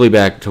basically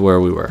back to where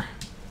we were.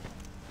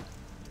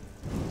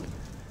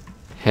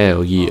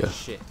 Hell yeah. Oh,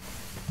 shit.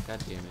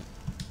 God damn it.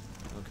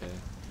 Okay.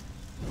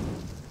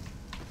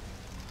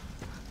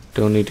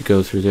 Don't need to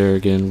go through there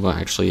again. Well,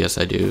 actually, yes,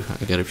 I do.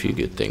 I got a few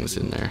good things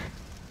in there.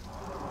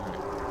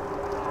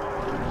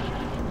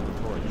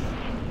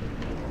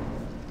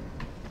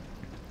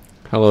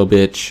 Hello,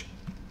 bitch.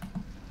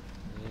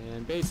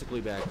 And basically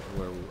back to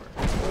where we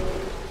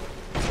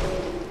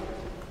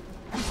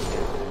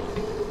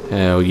were.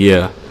 Hell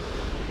yeah.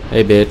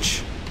 Hey,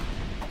 bitch.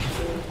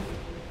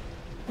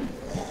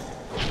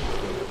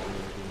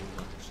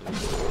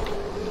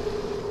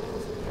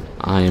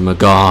 I am a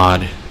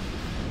god.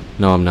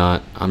 No, I'm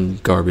not. I'm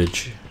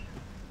garbage.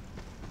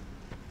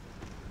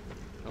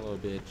 Hello,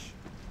 bitch.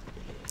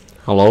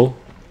 Hello?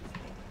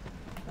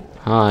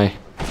 Hi.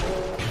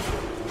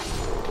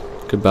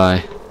 Goodbye.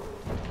 Hey,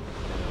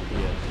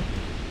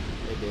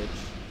 bitch.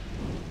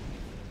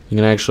 You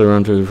can actually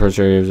run through the first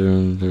area of the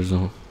room. There's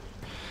no...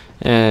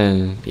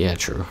 And, yeah,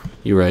 true.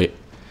 You're right.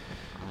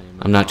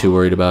 I'm not too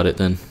worried about it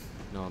then.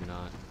 No, I'm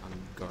not. I'm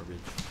garbage.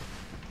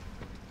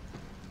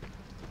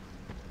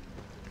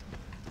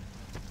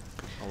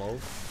 Hello?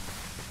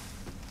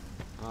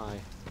 Hi.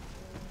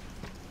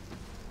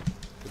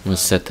 I'm gonna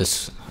set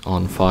this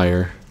on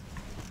fire.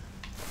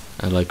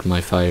 I like my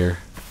fire.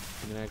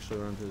 You can actually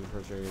run through the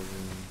first area of the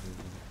room.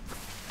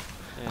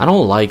 I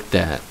don't like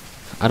that.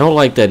 I don't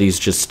like that he's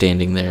just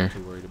standing there.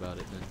 Too worried about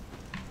it then.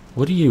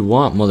 What do you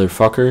want,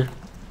 motherfucker?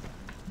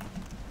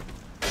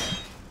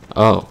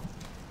 Oh.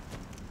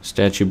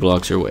 Statue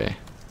blocks your way.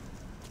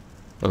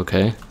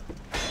 Okay.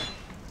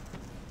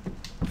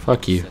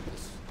 Fuck you. Set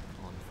this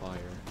on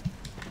fire.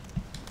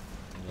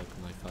 I like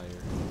my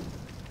fire.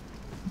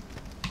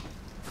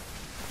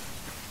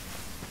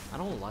 I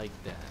don't like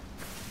that.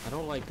 I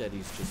don't like that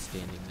he's just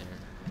standing there.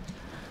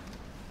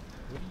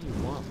 What do you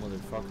want,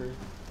 motherfucker?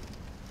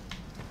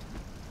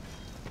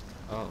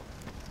 Oh.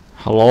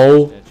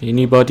 Hello?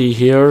 Anybody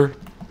here?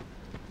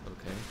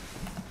 Okay.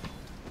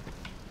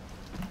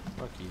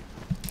 Fuck you.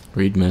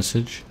 Read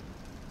message.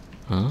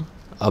 Huh?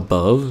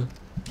 Above?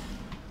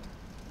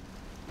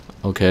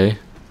 Okay.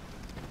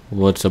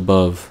 What's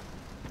above?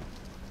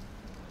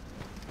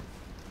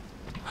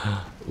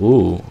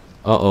 Ooh.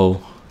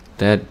 Uh-oh.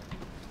 That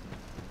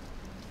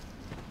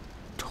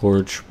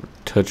torch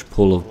touch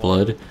pool of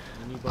blood.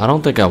 I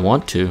don't think I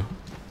want to.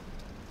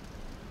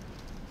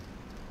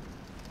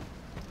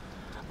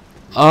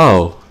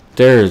 Oh,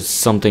 there's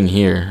something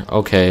here.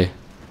 Okay.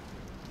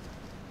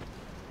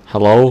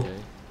 Hello? Okay.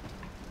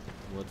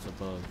 What's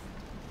above?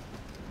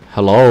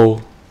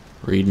 Hello?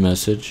 Read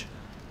message.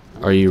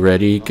 Are you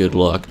ready? Good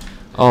luck.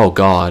 Oh,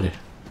 God.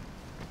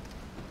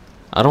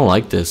 I don't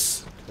like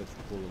this.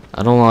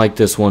 I don't like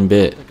this one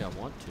bit. I think I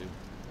want to.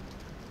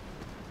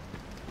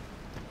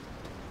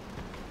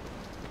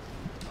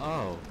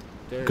 Oh.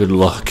 Good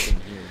luck.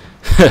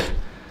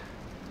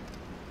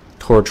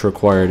 Torch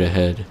required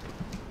ahead.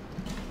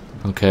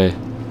 Okay.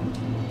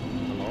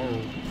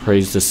 Hello.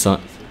 Praise the sun.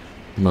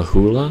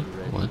 Mahula?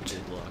 What?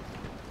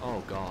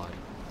 Oh God.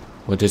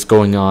 What is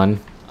going on?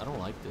 I don't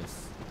like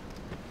this.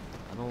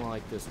 I don't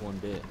like this one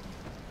bit.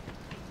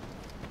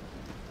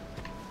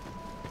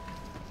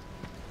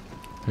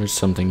 There's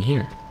something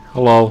here.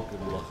 Hello.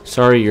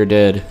 Sorry you're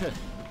dead.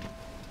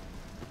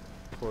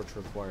 Torch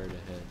required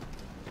ahead.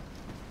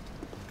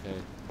 Okay.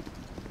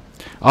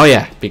 Oh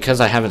yeah,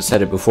 because I haven't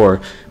said it before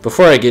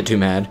I get too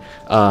mad,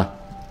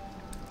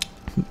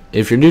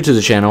 if you're new to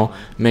the channel,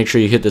 make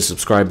sure you hit the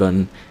subscribe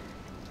button.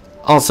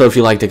 Also, if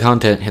you like the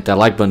content, hit that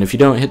like button. If you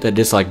don't, hit that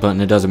dislike button.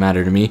 It doesn't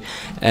matter to me.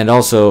 And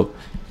also,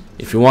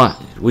 if you want,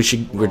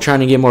 we're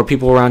trying to get more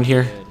people around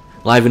here,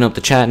 liven up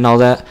the chat and all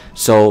that.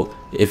 So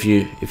if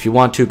you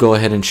want to, go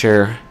ahead and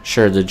share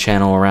the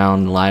channel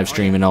around, live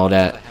stream and all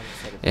that,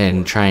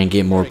 and try and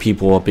get more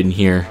people up in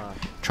here.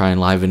 Try and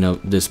liven up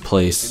this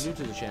place. If you're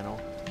new to the channel,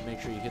 make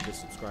sure you hit the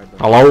subscribe button.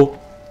 Hello?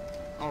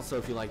 Also,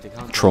 if you like the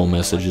content, troll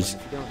messages.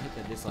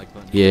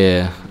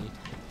 Yeah.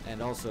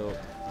 And also,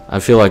 I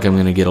feel like I'm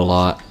gonna get a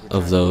lot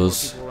of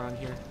those.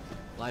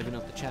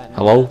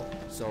 Hello?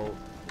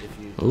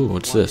 Ooh,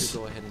 what's this?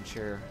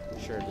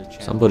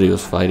 Somebody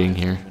was fighting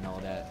here.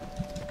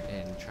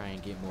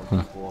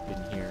 Huh.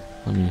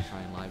 Let me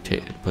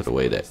put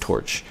away that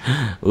torch.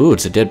 Ooh,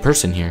 it's a dead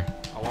person here.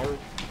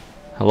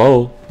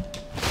 Hello?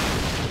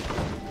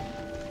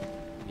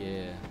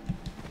 Yeah.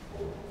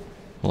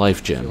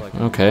 Life gem.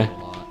 Okay.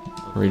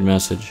 Read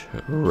message.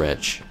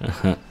 Wretch.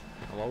 Hello?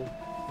 Ooh,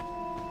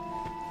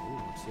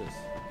 what's this?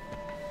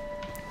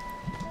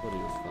 Somebody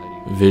was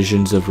fighting.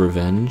 Visions of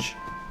revenge?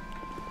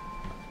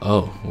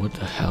 Oh, what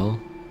the hell?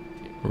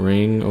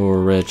 Ring or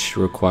wretch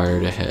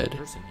required ahead.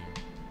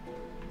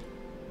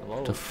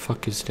 What the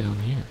fuck is down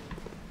here?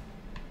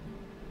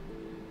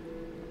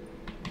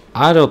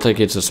 I don't think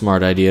it's a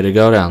smart idea to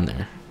go down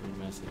there.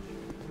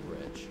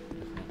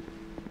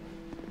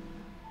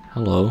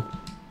 Hello?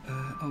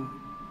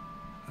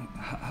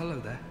 Hello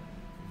there.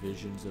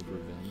 Visions of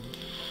revenge.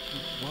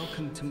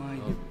 Welcome to my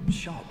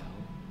shop.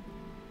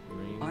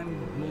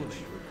 I'm Morley,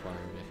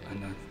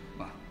 and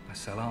I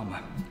sell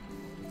armor.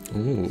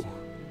 Ooh.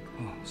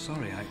 Oh,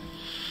 sorry,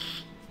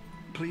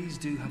 Please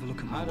do have a look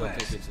at my I don't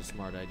wares. think it's a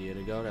smart idea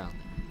to go down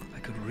I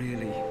could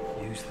really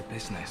use the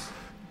business.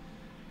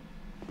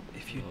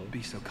 If you'd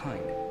be so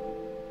kind.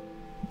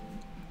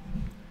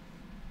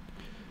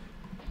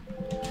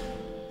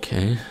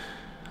 Okay.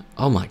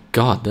 Oh my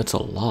god, that's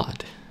a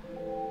lot.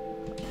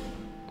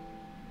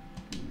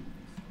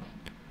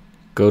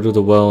 Go to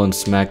the well and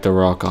smack the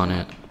rock on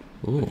it.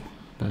 Ooh.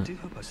 I do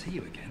hope I see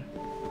you again.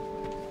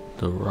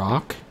 The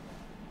rock?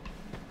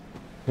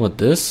 What,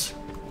 this?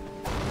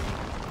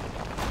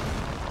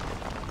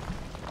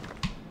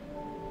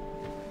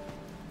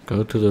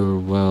 Go to the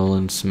well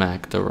and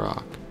smack the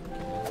rock.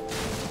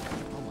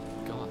 Oh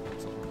my god,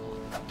 that's a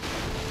lot.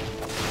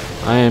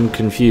 I am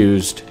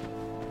confused.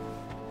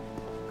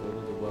 Go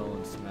to the well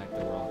and smack the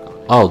rock on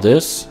it. Oh,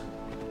 this?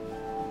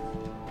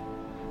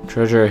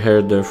 Treasure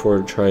ahead,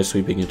 therefore try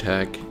sweeping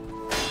attack.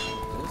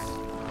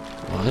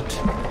 What?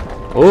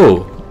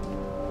 Oh!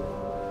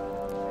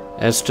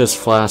 Estus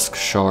Flask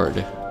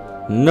Shard.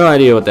 No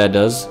idea what that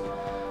does.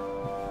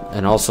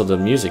 And also the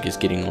music is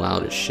getting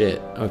loud as shit.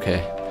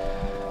 Okay.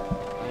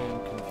 I am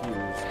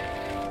confused.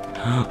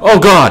 Oh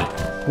god!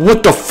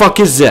 What the fuck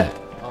is that?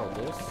 Oh,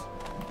 this?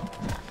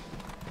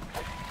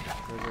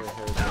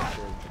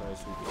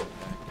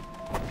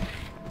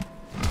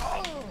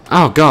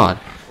 Oh god.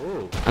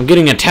 I'm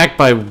getting attacked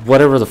by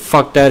whatever the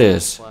fuck that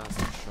is. No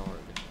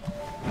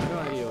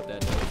idea what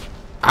that is.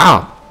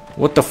 Ow!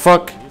 What the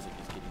fuck?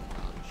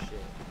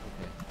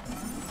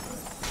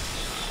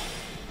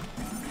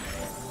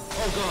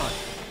 Oh god!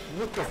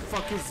 What the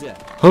fuck is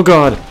that? Oh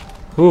god!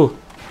 Ooh!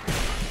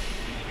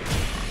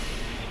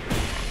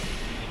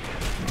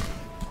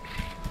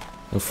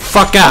 The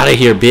fuck out of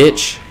here,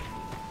 bitch!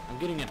 I'm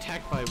getting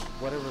attacked by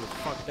whatever the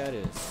fuck that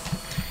is.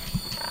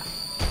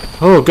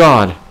 Oh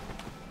god!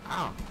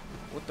 Ow!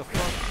 What the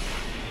fuck?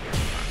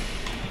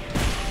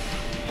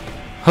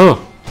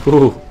 Oh!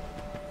 Ooh!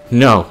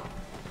 No!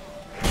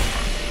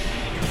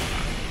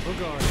 Oh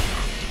god!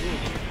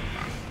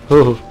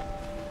 Oh!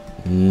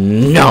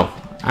 No!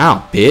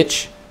 Ow,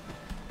 bitch!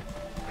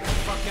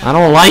 I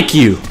don't like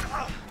you!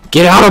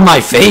 Get out of my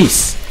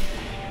face!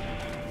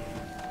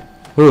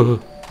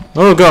 Oh,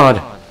 oh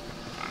god!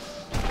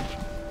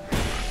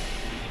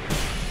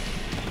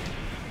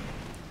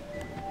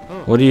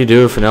 What do you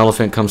do if an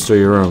elephant comes through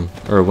your room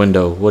or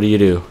window? What do you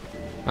do?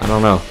 I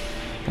don't know.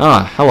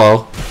 Ah,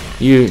 hello.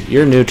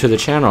 You're new to the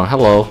channel.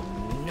 Hello.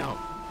 No.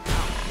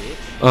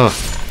 Ugh.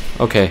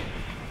 Okay.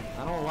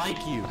 I don't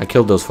like you. I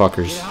killed those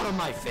fuckers. Get out of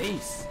my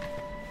face.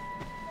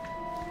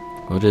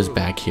 What is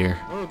back here?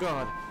 Oh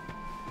god.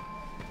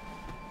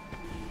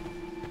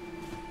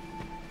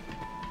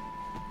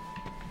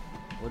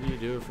 What do you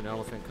do if an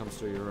elephant comes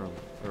through your room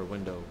or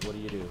window? What do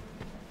you do?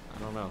 I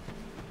don't know.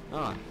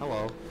 Ah,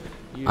 hello.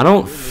 I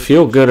don't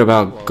feel good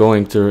about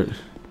going through it.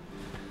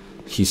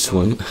 He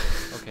swim.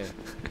 Okay.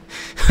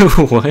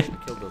 What?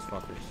 Killed those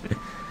fuckers.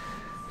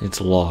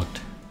 It's locked.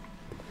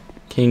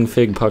 King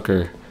Fig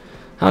Pucker.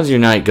 How's your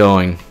night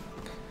going?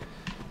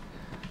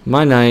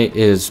 My night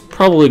is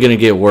probably going to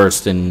get worse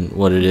than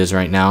what it is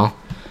right now.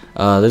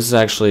 This is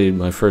actually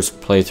my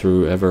first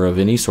playthrough ever of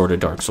any sort of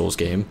Dark Souls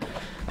game.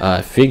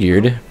 I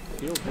figured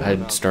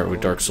I'd start with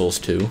Dark Souls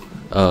 2.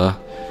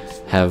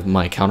 Have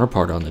my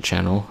counterpart on the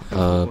channel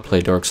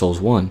play Dark Souls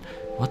 1.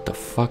 What the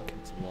fuck?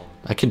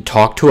 I can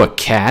talk to a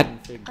cat?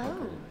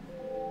 Oh,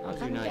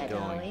 how's your night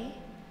going?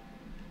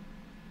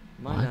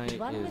 My What? night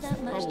is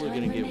probably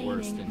going to get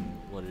worse than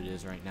what it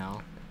is right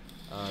now.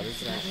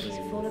 This is actually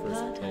the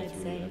first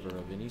playthrough ever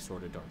of any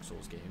sort of Dark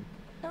Souls game.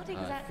 not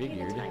exactly the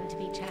figured time to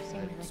be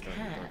chatting I'd with a start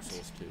with Dark cat.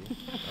 Souls 2.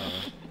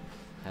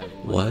 Have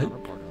my What?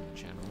 counterpart on the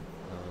channel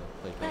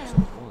play Dark Well.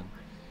 Souls 1.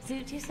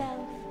 Suit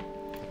yourself.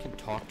 I can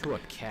talk to a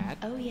cat?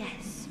 Oh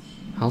yes.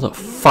 How the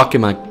fuck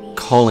am I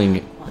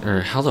calling,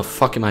 or how the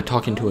fuck am I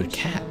talking to a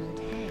cat?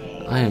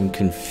 I am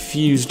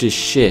confused as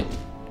shit.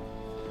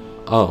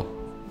 Oh.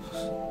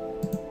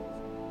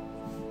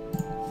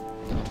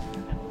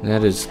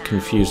 That is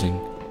confusing.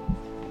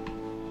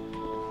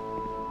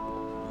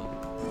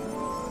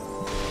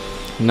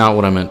 Not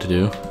what I meant to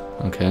do.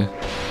 Okay. How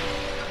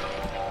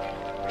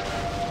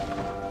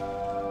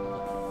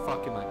the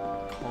fuck am I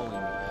calling?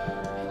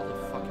 How the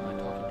fuck am I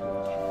talking to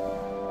a cat?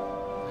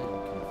 I am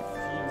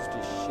confused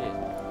as shit.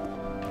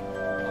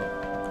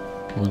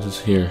 Oh. What is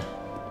here?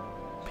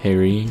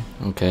 Parrying.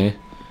 Okay.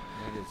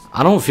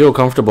 I don't feel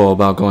comfortable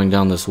about going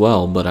down this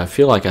well, but I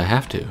feel like I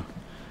have to.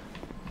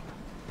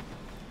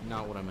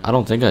 Not what I meant. I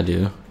don't think I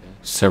do. Okay.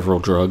 Several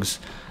drugs.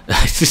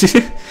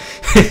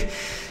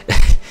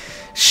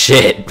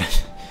 Shit.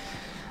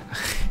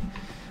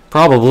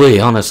 Probably,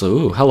 honestly.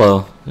 Ooh,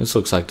 hello. This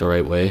looks like the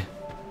right way.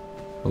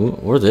 Ooh,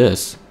 or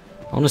this.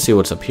 I want to see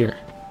what's up here.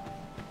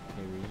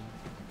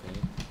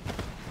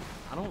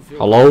 I don't feel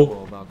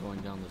comfortable about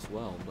going down this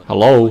well, but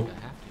hello. I feel like I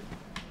have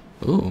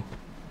to. Ooh.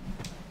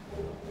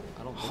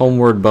 I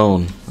Homeward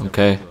bone.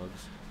 Okay.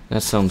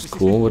 That sounds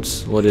cool.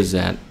 What is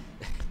that?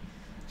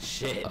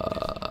 Shit.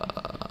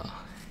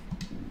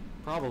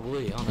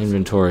 Probably. Honestly.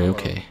 Inventory.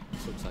 Okay.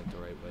 This looks like the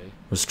right way.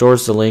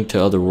 Restores the link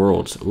to other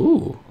worlds.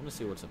 Ooh. I wanna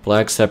see what's up.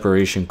 Black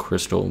separation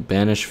crystal.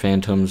 Banish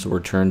phantoms.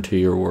 Return to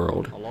your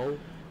world. Hello?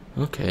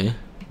 Okay.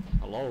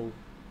 Hello?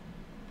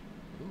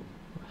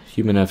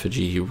 Human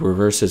effigy.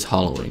 Reverses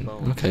hollowing.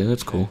 Okay,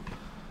 that's cool.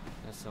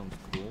 That sounds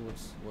cool.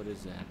 What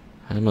is that?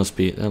 That must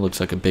be. That looks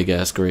like a big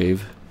ass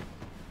grave.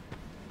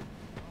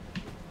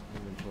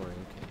 Inventory,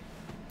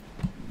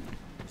 okay.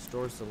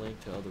 Restores the link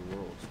to other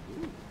worlds.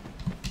 Ooh.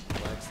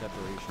 Black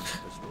separation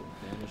crystal.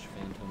 Banish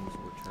phantoms.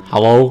 Return.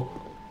 Hello? Okay.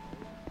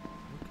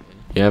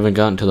 You haven't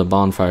gotten to the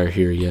bonfire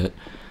here yet.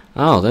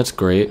 Oh, that's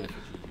great. Effigy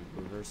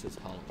reverses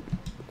hollow.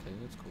 Okay,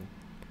 that's cool.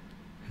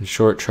 In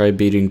short, try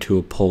beating to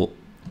a pulp.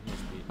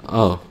 Must be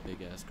Oh. a big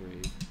ass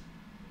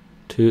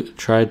grave.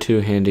 Try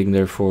two-handing,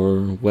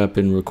 therefore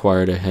weapon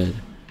required ahead.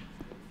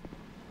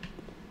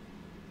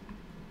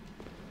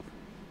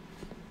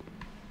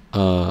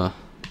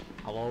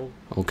 Hello?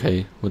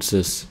 Okay, what's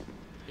this?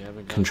 You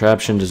haven't got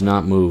Contraption does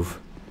not move.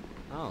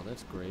 Oh,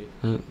 that's great.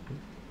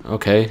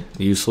 Okay,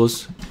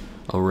 useless.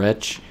 A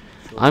wretch.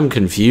 I'm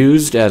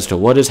confused as to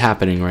what is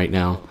happening right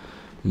now,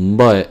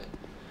 but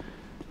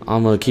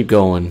I'm gonna keep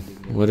going.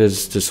 What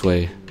is this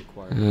way?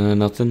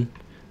 Nothing?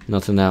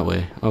 Nothing that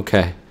way.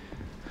 Okay.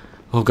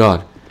 Oh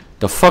god.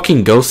 The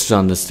fucking ghosts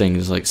on this thing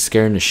is like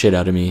scaring the shit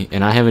out of me,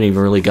 and I haven't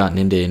even really gotten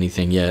into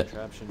anything yet.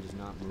 Contraption does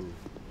not move.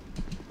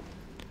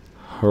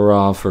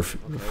 Hurrah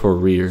for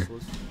rear.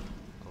 Useless.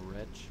 A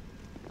wretch.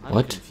 I'm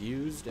What?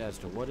 confused as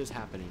to what is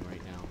happening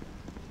right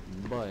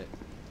now, but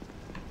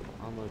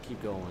I'm gonna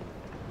keep going.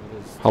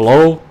 What is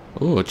Hello?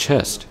 Ooh, a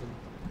chest.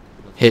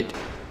 Nothing? Hit.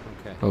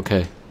 Okay.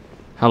 Okay.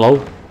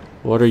 Hello?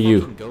 What are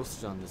you? Fucking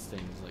ghosts on this thing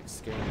is like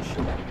scaring the shit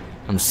out of me.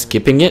 I'm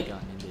skipping it?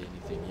 Gotten into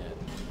anything yet.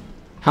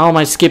 How am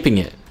I skipping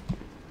it?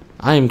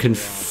 I am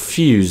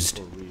confused.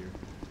 For rear.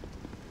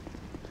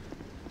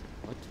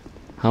 What?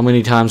 How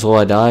many times will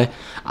I die?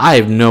 I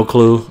have no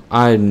clue.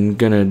 I'm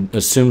gonna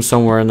assume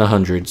somewhere in the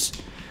hundreds.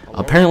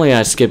 Apparently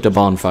I skipped a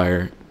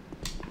bonfire.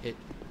 Hit.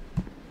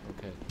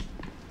 Okay.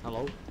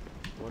 Hello?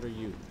 What are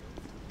you?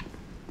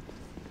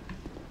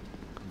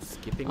 I'm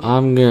skipping it.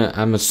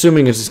 I'm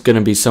assuming it's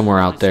gonna be somewhere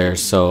out there,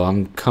 so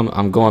I'm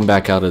going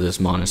back out of this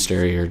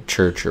monastery or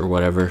church or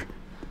whatever.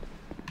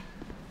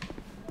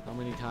 How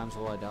many times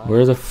will I die?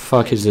 Where the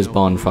fuck is this No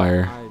clue.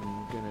 bonfire? I'm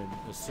gonna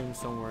assume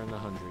somewhere in the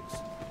hundreds.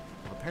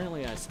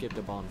 Apparently I skipped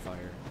a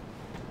bonfire.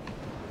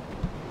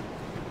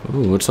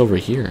 Ooh, what's over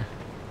here?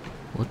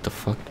 What the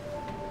fuck?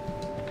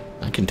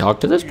 I can talk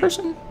to this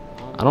person?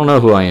 I don't know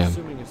who I am.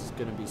 Assuming it's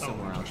gonna be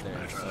somewhere out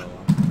there, so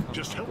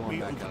Just help going me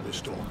back open out this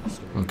of the door.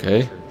 monastery Okay.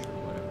 or church or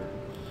whatever.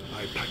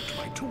 I packed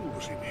my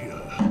tools in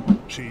here,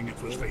 seeing it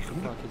was Where the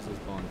vacant, fuck is this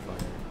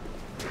bonfire?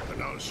 and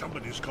now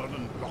somebody's gone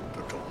and locked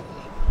the door.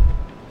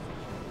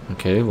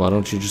 Okay, why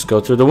don't you just go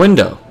through the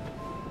window? Ooh,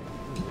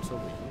 what's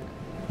over here?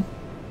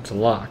 It's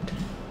locked.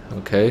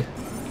 Okay. I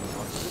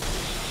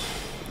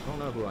don't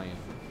know who I am.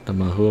 The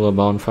Mahula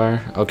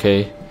bonfire.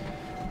 Okay.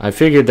 I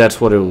figured that's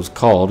what it was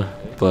called,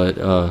 but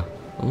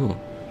ooh.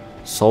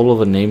 Soul of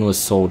a nameless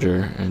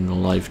soldier and a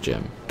life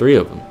gem. 3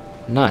 of them.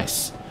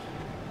 Nice.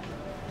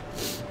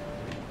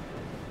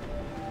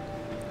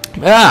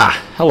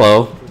 Ah,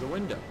 hello. Through the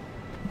window.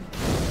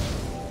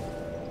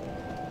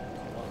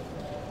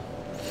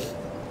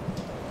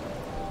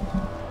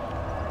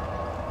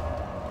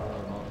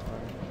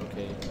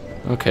 Okay.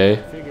 Okay. I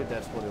figured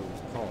that's what it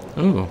was called.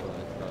 Ooh.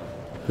 But,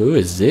 Who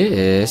is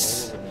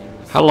this? the name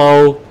is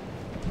Hello.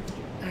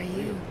 Are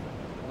you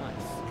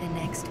nice. the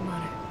next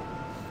monarch?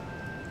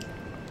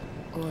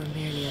 Or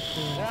merely a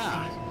pawn of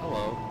Ah, fate?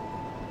 hello.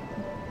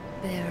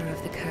 Bearer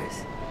of the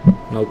curse,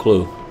 No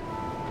clue.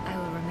 I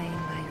will remain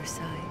by your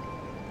side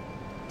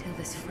till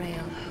this frail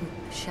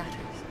hope shatters.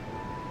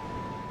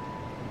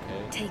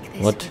 Okay. Take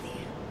this What? with you.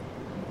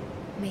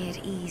 May it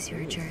ease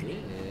your journey.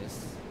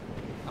 Yes.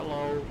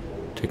 Hello.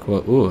 Take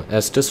what? Ooh,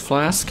 Estus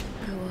flask?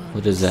 Go on.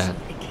 What is to that?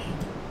 see the king.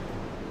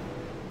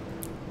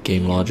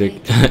 Game He who logic.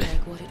 made it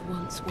like what it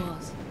once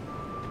was.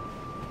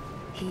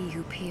 He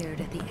who peered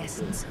at the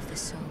essence of the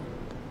soul.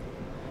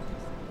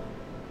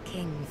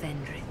 King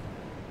Vendrick.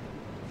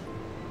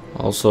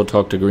 Also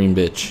talk to green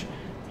bitch.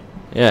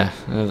 Yeah,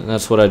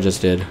 that's what I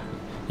just did.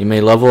 You may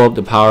level up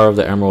the power of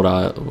the Emerald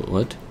Eye.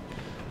 What?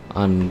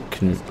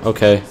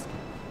 Okay.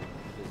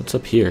 What's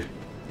up here? Game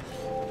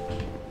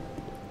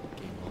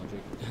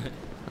logic.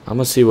 I'm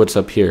gonna see what's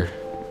up here.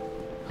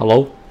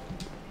 Hello?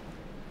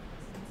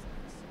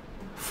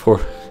 For...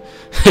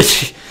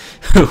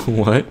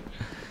 what?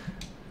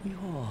 You're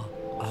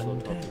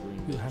undead.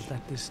 You have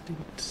that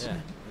distinct Yeah,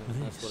 scent.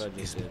 that's what I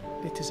just did.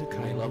 It is a You may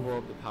kind level of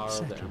up the power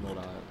of the Emerald settlement.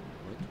 Eye.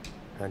 What?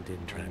 And in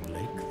Tran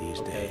Lake these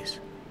Okay. days.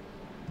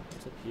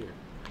 What's up here?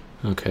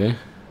 Okay.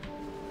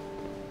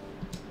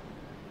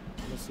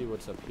 Let's see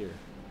what's up here.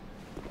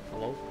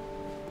 Hello?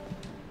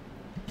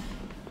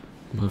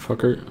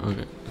 Motherfucker.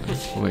 Okay.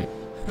 Wait.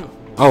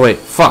 Oh, wait.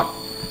 Fuck.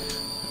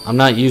 I'm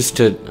not used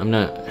to... I'm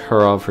not...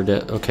 Hurrah for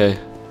death. Okay.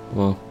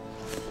 Well,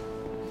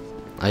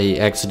 I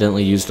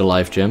accidentally used a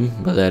life gem,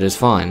 but that is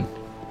fine.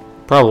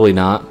 Probably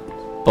not,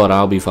 but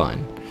I'll be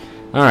fine.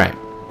 Alright.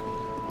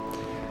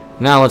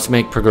 Now let's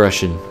make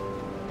progression.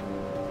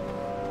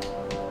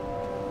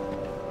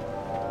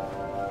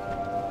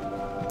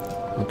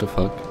 What the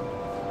fuck?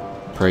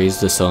 Praise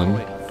the sun.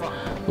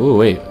 Ooh,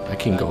 wait. I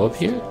can go up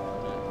here?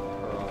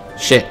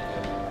 Shit.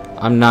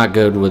 I'm not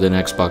good with an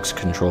Xbox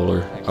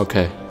controller.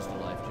 Okay.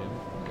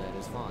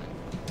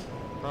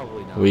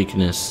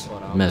 Weakness.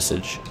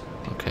 Message.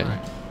 Okay.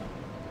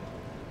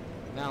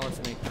 Now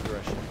let's make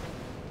progression.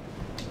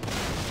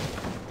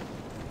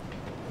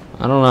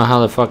 I don't know how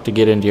the fuck to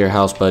get into your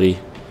house, buddy.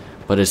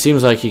 But it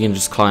seems like you can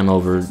just climb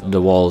over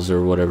the walls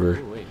or whatever.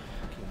 Ooh, wait,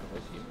 I can go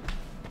up here.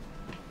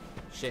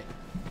 Shit.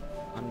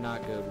 I'm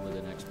not good with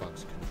an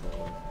Xbox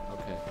controller.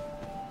 Okay.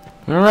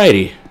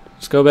 Alrighty.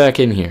 Let's go back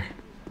in here.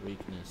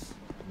 Weakness.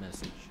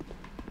 Message.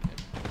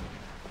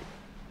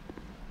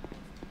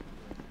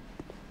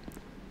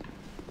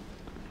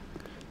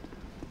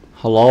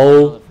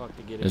 Hello?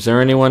 Is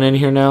there anyone in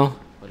here now?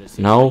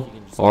 No?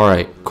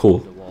 Alright,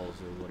 cool.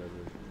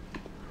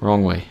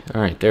 Wrong way.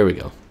 Alright, there we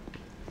go.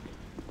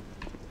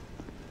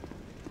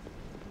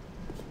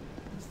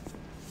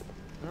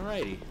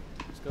 Alrighty.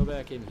 Let's go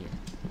back in here.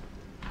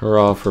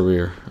 Hurrah for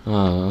rear.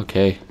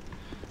 Okay.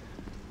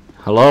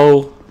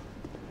 Hello?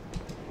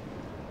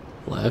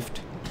 Left?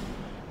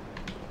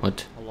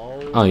 What?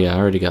 Hello? Oh yeah, I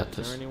already got Is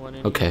there this. anyone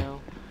in Okay. here now?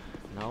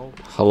 No?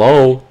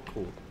 Hello?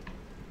 Cool.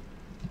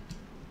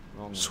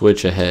 Wrong one.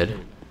 Switch ahead.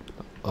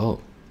 Oh,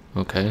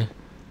 okay.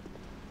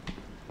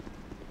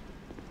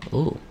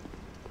 Oh.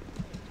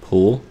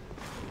 Pool.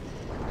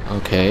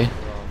 Okay.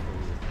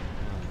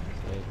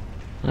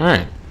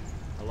 Alright.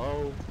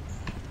 Hello?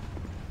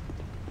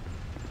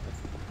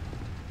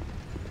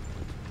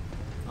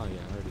 Oh yeah,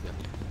 I already got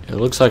it. It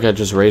looks like I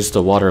just raised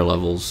the water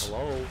levels.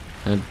 Hello?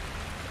 And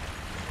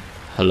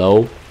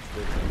hello?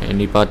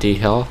 Anybody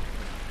here?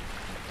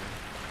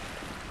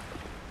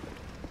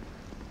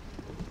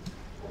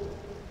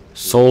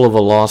 Soul of a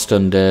lost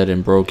undead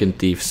and broken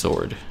thief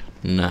sword.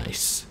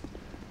 Nice.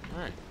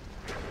 Alright.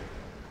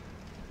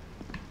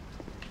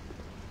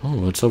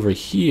 Oh, it's over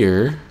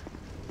here.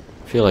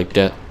 I feel like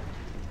that.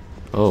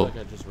 Oh, Looks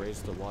like I just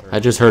raised the water. I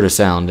just heard a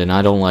sound and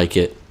I don't like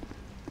it.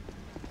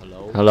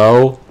 Hello?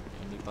 Hello?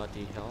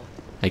 Anybody help?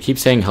 I keep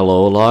saying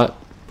hello a lot,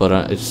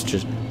 but it's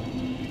just.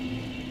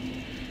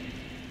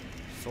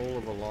 Soul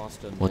of a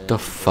lost undead. What the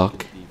and broken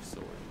fuck? thief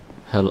sword.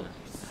 Hello?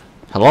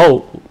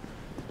 Hello?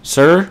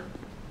 Sir?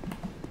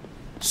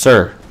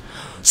 Sir?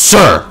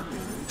 Sir!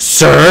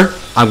 Sir!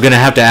 I'm gonna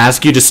have to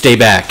ask you to stay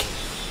back.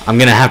 I'm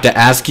gonna have to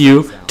ask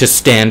you to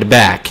stand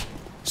back.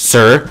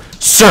 Sir?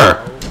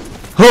 Sir!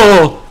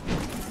 Oh!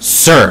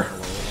 Sir!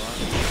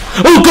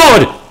 Oh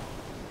god!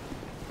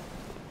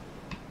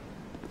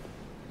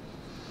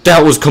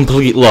 That was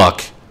complete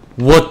luck.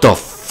 What the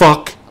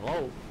fuck?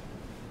 Hello?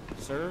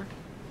 Sir?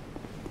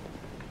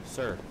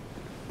 Sir?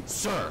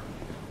 Sir?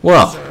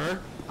 Well, Sir?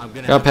 I'm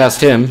gonna got have to past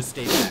ask you him. to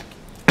stay back.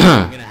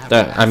 I'm gonna have to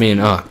That, I ask mean,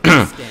 you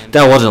to stand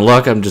that wasn't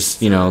luck. I'm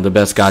just, you know, the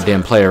best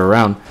goddamn player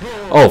around.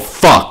 Oh,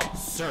 fuck.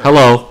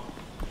 Hello.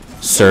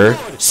 Sir,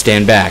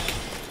 stand back.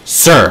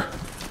 Sir.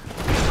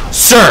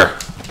 Sir.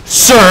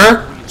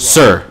 Sir.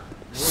 Sir.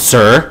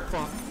 Sir.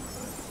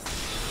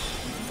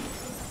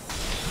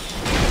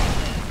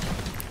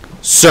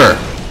 Sir.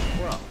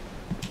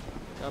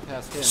 Got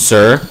past him.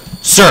 Sir.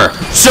 Sir.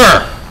 Sir.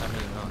 I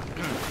mean,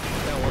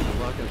 that wasn't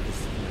luck. I'm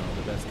just, you know,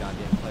 the best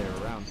goddamn player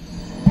around.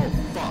 Oh,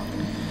 fuck.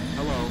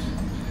 Hello?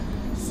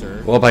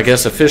 Sir? Well, I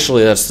guess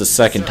officially that's the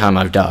second time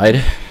I've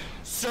died.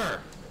 Sir!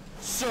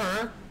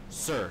 Sir!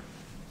 Sir!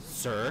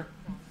 Sir!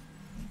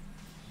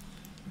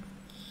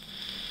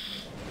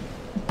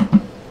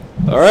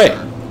 Alright.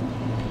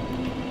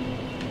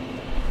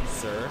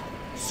 Sir!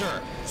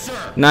 Sir!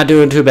 Sir! Not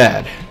doing too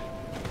bad.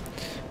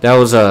 That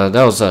was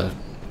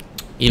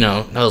you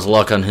know, that was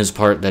luck on his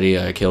part that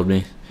he killed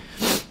me.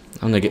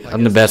 I'm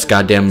the best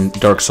goddamn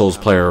Dark Souls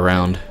player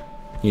around.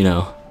 You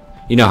know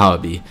how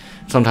it be.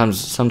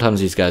 Sometimes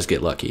these guys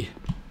get lucky.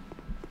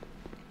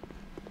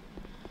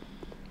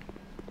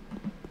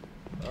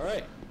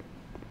 Alright.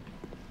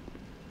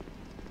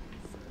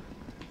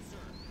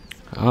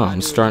 Oh,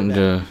 I'm starting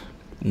to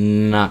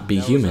not be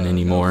human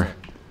anymore.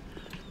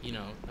 You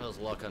know, that was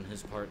luck on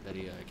his part that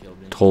he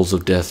killed me. Tolls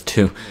of death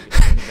too.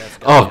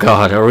 Oh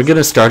god, are we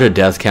gonna start a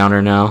death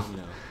counter now? You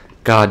know,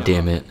 God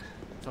damn it.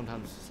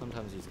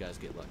 sometimes these guys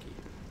get lucky.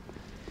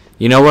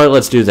 You know what?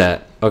 Let's do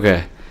that.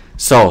 Okay.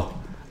 So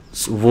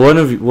one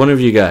of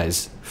you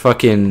guys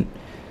fucking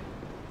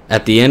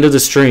at the end of the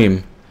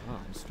stream Oh,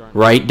 I'm starting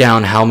write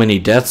down how many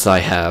deaths I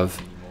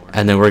have,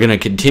 and then we're gonna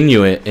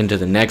continue it into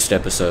the next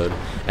episode,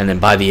 and then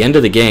by the end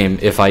of the game,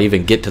 if I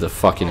even get to the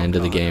fucking end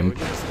of the game,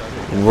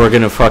 we're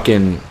gonna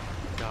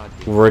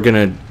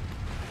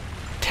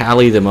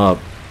tally them up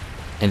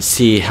and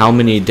see how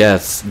many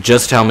deaths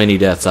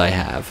I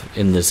have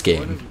in this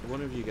game.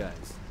 one of you guys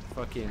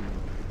fucking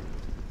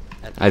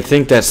I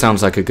think that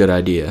sounds like a good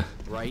idea,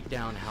 write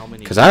down how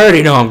many because I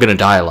already know I'm gonna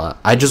die a lot.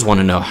 I just want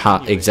to know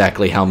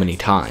exactly how many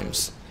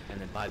times.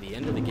 by the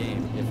end of the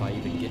game, if I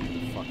even get to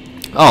the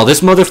fucking... Oh,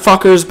 this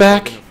motherfucker is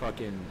back?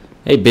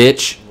 Hey,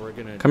 bitch. We're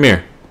gonna Come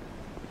here.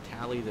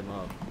 tally them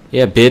up.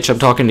 Yeah, bitch, I'm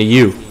talking to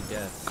you. Need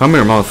deaths. Come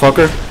here,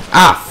 motherfucker.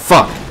 Ah,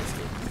 fuck. I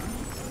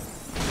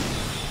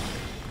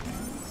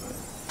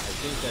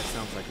think that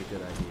sounds like a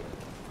good idea.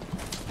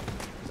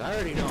 Because I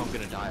already know I'm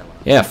gonna die a lot.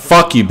 Yeah,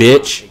 fuck you,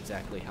 bitch.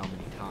 Exactly how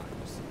many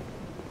times.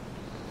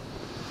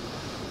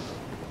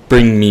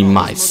 Bring me Oh,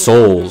 my this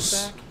motherfucker's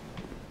souls. back?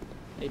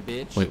 Hey,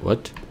 bitch. Wait,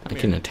 what? I Come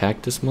can here.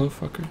 attack this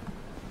motherfucker?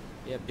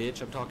 Yeah,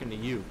 bitch, I'm talking to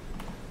you.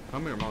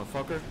 Come here,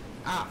 motherfucker.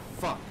 Ah,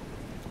 fuck.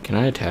 Can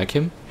I attack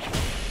him?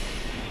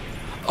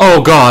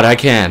 Oh god, I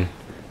can.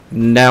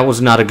 That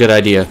was not a good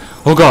idea.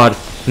 Oh god,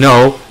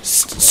 no.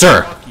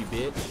 Sir. Fuck you,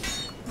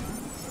 bitch.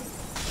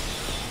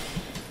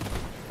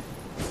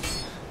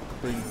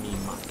 Bring me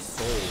my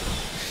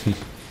soul.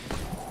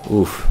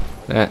 Oof.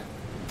 That.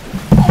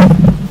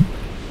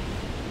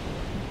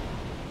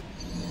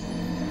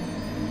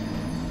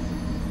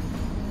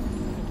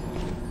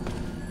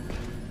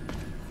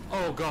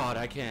 Oh god,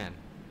 I can.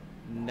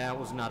 That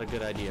was not a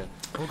good idea.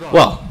 Oh god.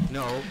 Well.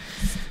 No.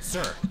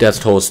 Sir. Death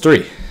toll is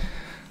 3.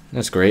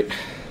 That's great.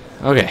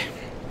 Okay.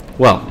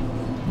 Well.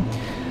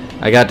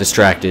 I got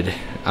distracted.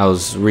 I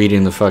was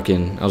reading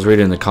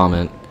the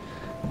comment.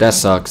 That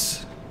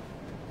sucks.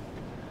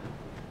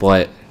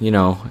 But, you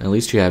know, at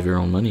least you have your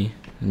own money.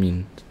 I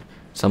mean,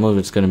 some of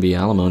it's going to be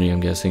alimony,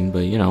 I'm guessing.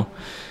 But, you know,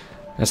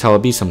 that's how it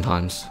be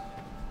sometimes.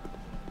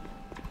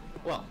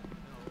 Well.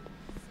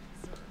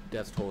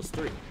 Death toll is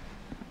 3.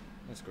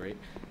 That's great.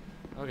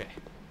 Okay.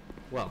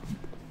 Well.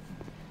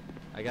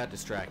 I got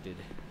distracted.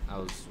 I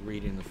was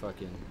reading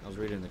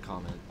the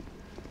comment.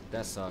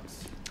 That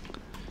sucks.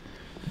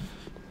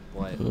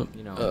 But,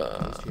 you know,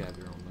 at least you have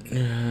your own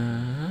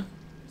money.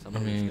 Some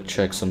Let of it's me gonna be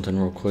check something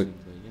real quick.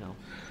 But, you know,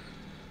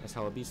 that's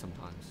how it be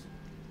sometimes.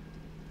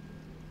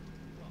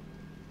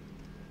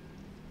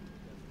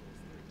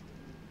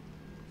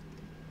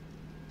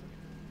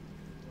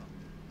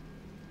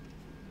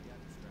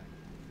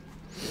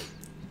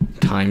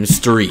 Times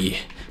 3.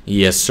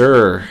 Yes,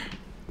 sir.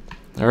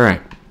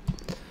 Alright.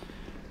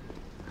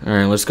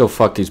 Alright, let's go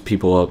fuck these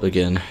people up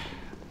again.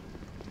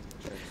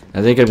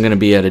 I think I'm gonna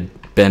be at a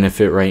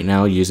benefit right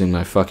now using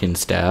my fucking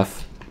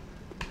staff.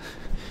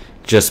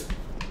 Just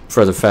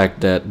for the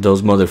fact that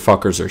those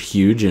motherfuckers are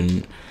huge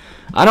and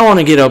I don't want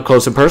to get up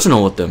close and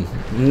personal with them.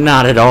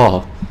 Not at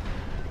all.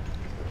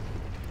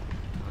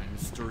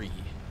 Times 3.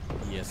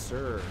 Yes,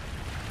 sir.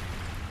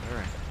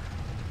 Alright.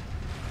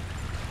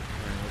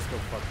 Alright, let's go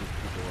fuck these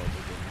people up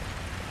again.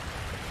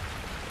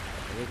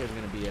 I think I'm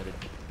gonna be at a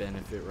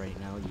benefit right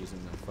now using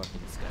my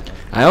fucking staff.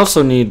 I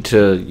also need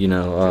to, you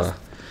know,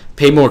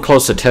 pay more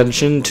close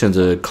attention to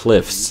the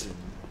cliffs.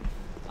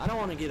 I don't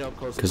want to get up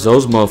close. Because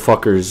those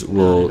motherfuckers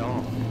will...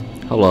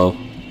 Hello.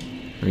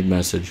 Read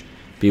message.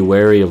 Be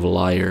wary of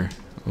liar.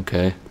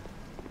 Okay.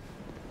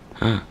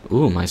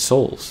 Ooh, my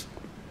souls.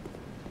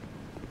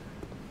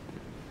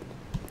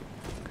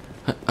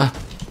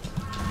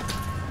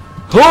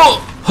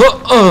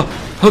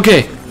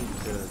 Okay.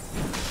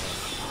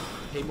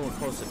 Pay more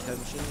close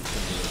attention to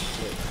the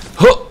clips.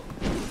 Huh.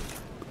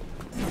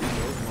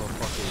 Those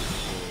motherfuckers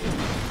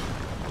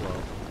will,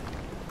 well,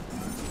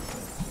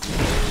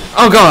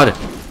 Oh god.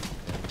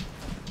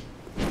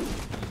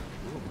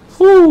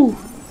 Woo.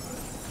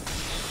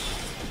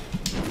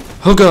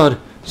 Oh god.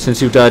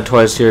 Since you've died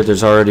twice here,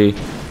 there's already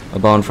a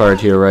bonfire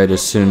to your right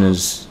as soon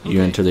as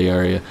you enter the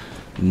area.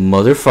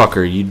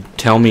 Motherfucker, you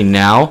tell me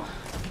now?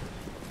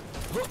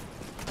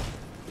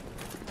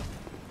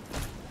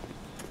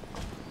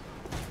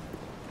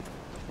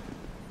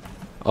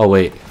 Oh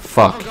wait,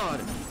 fuck. oh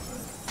god.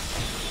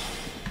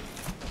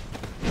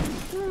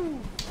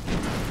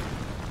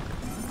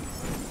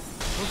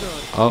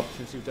 Oh,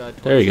 Since you've died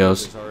twice, there he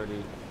goes. there's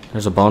already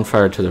There's a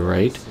bonfire to the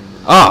right. as soon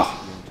as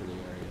Oh! you enter the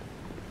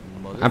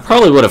area. I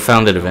probably would have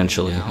found it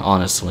eventually,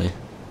 honestly.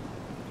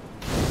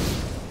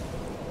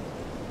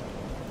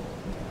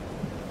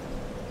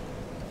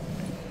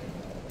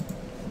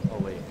 Oh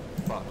wait,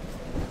 fuck.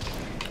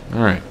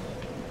 Alright.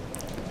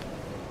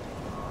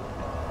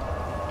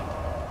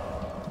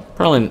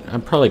 I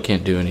probably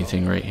can't do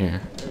anything right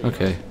here.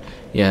 Okay.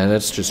 Yeah,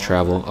 that's just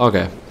travel.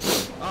 Okay.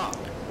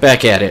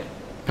 Back at it.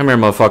 Come here,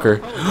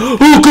 motherfucker.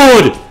 Oh,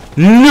 God!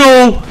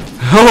 No!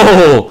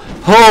 Oh!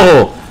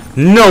 Oh!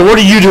 No, what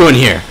are you doing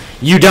here?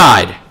 You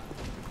died.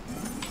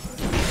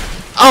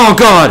 Oh,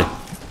 God!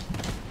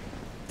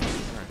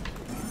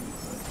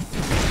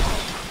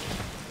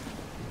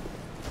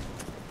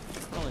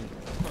 Probably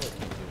can't do it.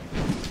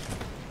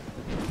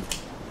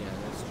 Yeah,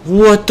 that's just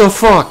What the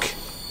fuck?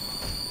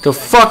 The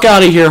fuck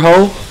out of here,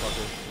 ho!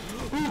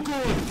 oh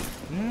god!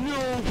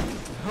 No!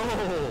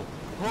 Oh!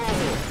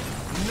 Oh!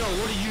 No,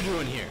 what are you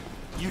doing here?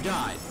 You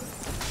died.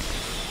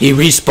 He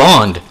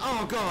respawned.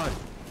 Oh god!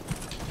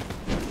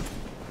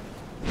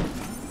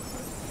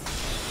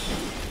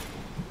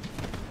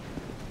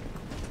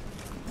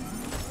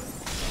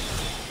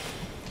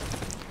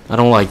 I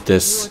don't like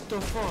this. What the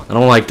fuck? I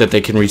don't like that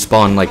they can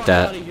respawn like Fuck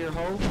that. outta here,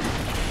 ho.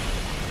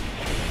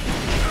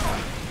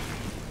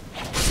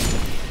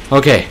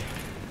 Okay.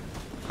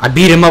 I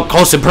beat him up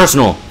close and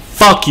personal.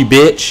 Fuck you,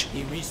 bitch.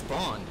 He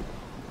respawned.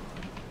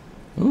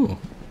 Ooh.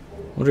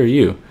 What are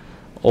you?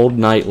 Old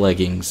night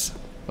leggings.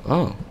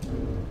 Oh.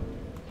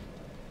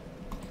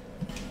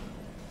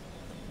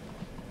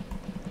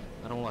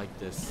 I don't like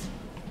this.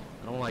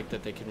 I don't like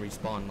that they can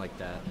respawn like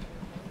that.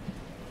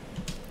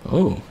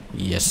 Oh.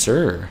 Yes,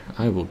 sir.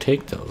 I will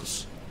take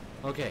those.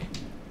 Okay.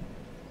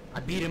 I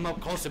beat him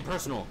up close and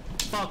personal.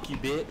 Fuck you,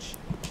 bitch.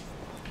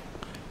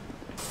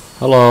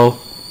 Hello.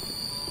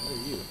 What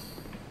are you?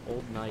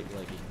 Old night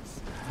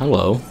leggings.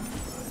 Hello.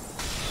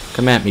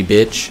 Come at me,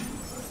 bitch.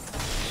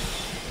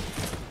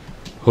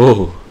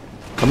 Oh.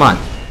 Come on.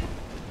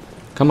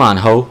 Come on,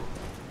 ho.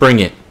 Bring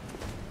it.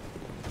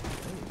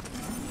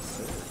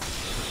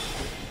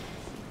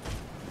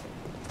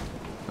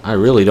 I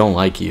really don't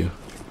like you.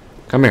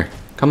 Come here.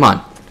 Come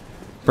on.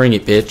 Bring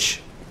it, bitch.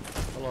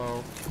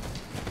 Hello.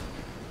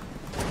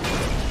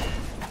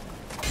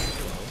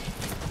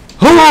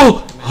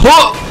 Oh!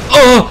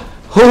 Oh!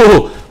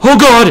 Oh! Oh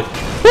God!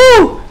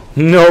 Woo!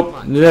 Nope.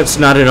 That's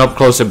not an up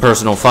close and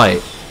personal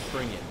fight.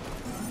 Bring it.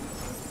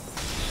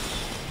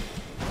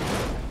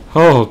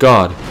 Oh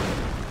God.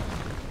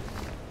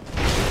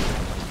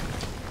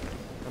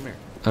 Come here.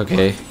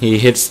 Okay, he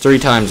hits 3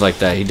 times like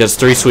that. He does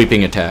 3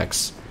 sweeping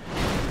attacks.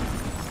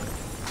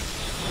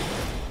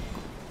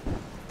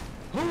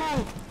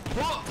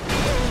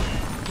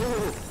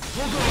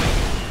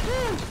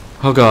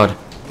 Oh God.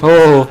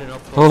 Oh.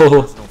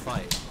 Oh. Personal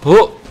fight.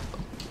 Oh.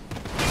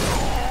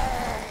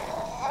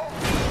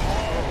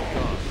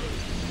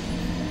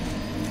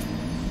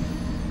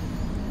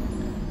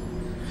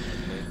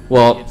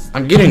 Well,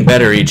 I'm getting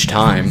better each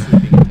time.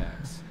 Sweeping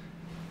attacks.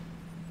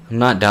 I'm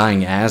not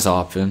dying as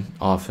often.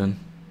 Oh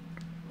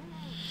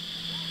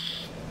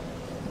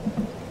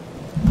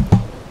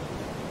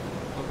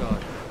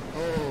God.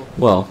 Oh.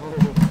 Well,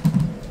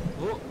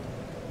 Oh.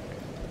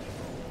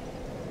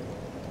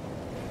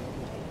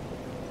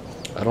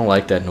 I don't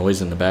like that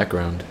noise in the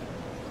background.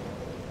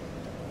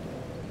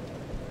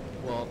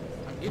 Well,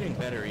 I'm getting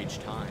better each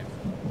time.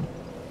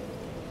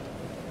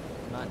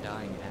 I'm not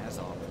dying as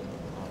often.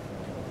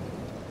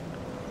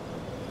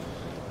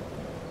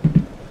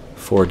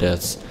 4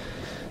 deaths.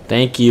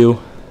 Thank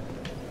you.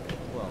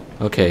 Well,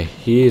 Okay,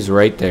 he's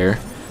right there.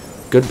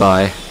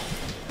 Goodbye.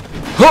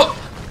 Huh!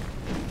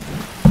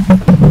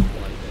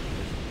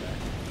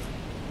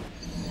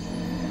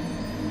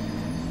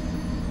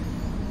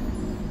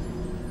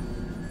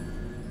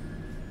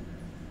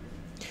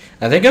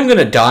 I think I'm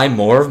gonna die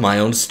more of my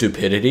own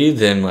stupidity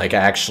than like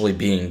actually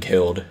being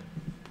killed.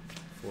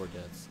 4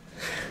 deaths.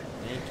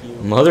 Thank you.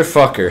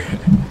 Motherfucker.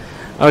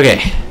 Okay,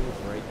 He was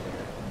right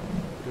there.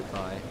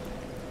 Goodbye.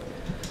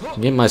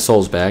 get my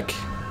souls back.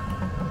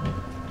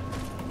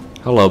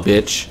 Hello,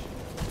 bitch.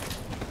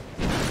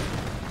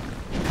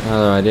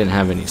 I didn't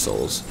have any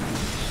souls.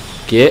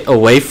 Get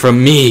away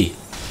from me.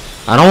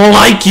 I don't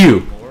like you.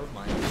 More of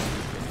my own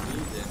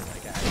stupidity than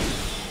like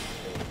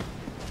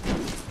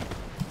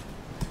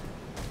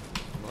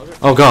Mother.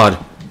 Oh God.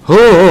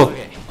 Oh.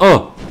 Okay.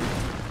 Oh.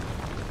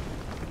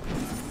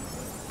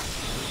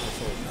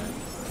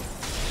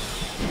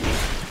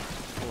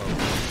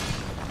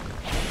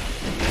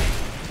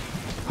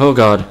 Oh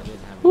God. I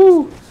didn't have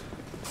Woo. any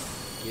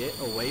souls. Get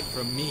away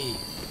from me.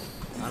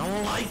 I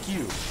don't like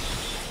you.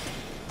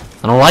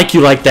 I don't like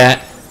you like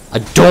that. I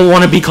don't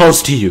want to be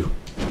close to you.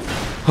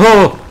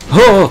 Oh.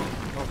 Oh.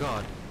 Oh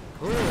God.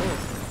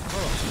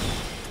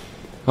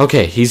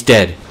 Okay, he's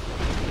dead.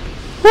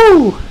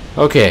 Woo.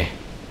 Okay.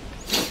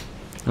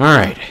 All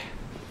right.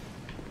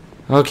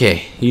 Okay,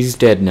 he's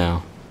dead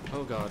now.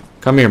 Oh God.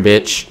 Come here,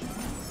 bitch.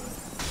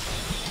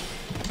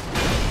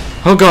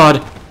 Oh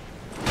God.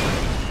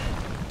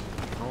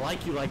 I don't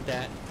like you like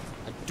that.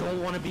 I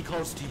don't want to be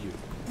close to you.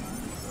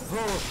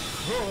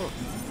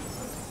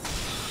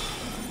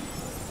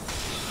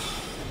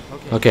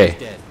 Okay. Okay. He's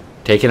dead.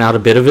 Taking out a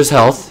bit of his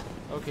health.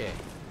 Okay.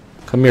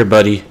 Come here,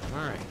 buddy.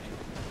 All right.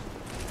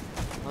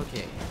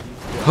 Okay.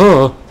 He's dead.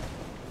 Oh.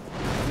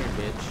 Come here,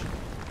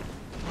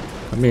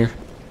 bitch. Come here.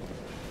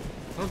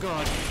 Oh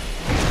God.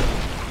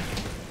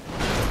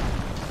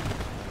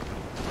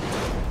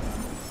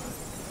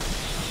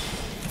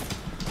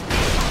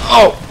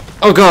 Oh.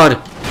 Oh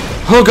God.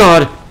 Oh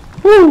God.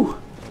 Woo.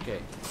 Okay.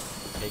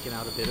 Taking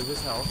out a bit of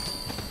his health.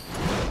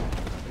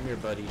 Come here,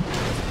 buddy.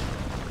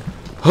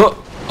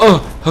 Oh.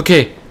 Oh.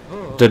 Okay.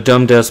 The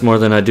dumb deaths more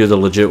than I do the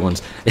legit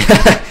ones.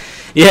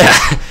 Yeah.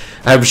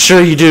 I'm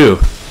sure you do.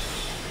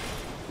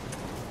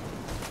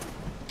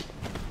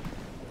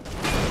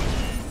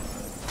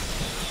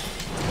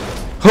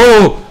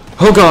 Oh.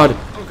 Oh God.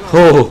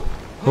 Oh.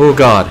 Oh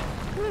God.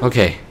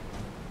 Okay.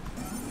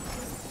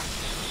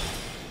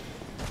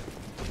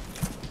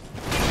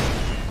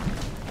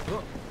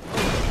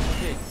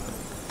 Okay.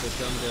 The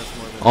dumb death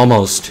more than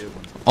Almost. the legit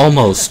ones.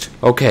 Almost.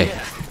 Okay.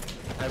 Yeah.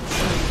 I'm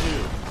sure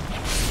you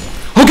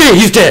do. Okay,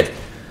 he's dead.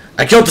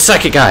 I killed the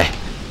second guy.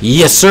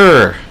 Yes,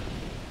 sir.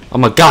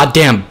 I'm a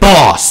goddamn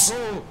boss.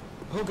 Oh.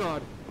 Oh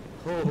God.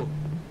 Oh.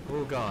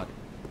 Oh God.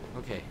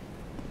 Okay.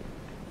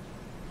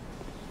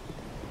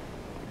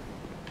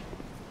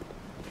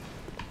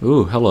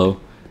 Ooh, hello.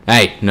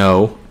 Hey,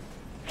 no.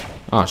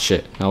 Oh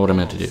shit, not what I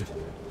meant to do.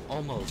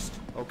 Almost.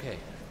 Okay.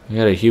 I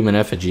got a human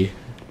effigy,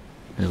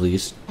 at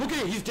least.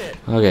 Okay, he's dead.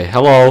 Okay,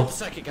 hello. The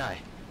second guy.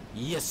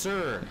 Yes,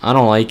 sir. I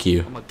don't like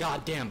you. I'm a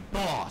goddamn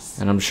boss.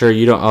 And I'm sure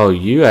you don't. Oh,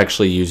 you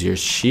actually use your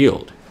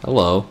shield.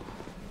 Hello.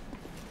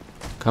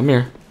 Come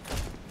here.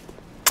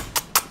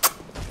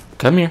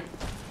 Come here.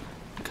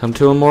 Come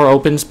to a more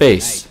open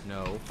space. Hey,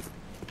 no.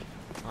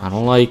 I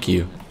don't like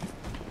you.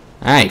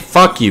 Hey,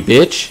 fuck you,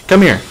 bitch.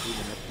 Come here.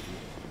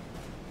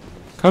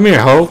 Come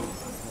here, ho. Okay,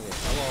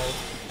 hello.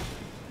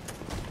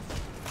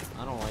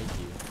 I don't like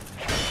you.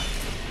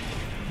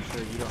 I'm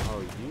sure you don't.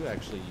 Oh, you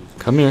actually use.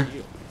 Come here.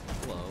 Shield.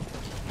 Hello.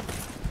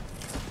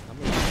 Come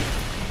here.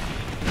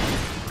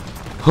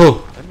 Ho.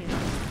 Come here.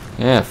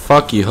 Yeah,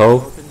 fuck you, ho.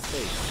 Open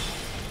space.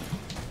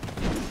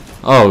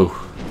 Oh.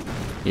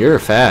 You're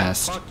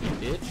fast. Fuck you,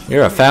 bitch.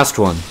 You're a fast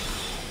one.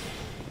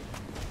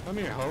 Come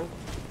here, ho.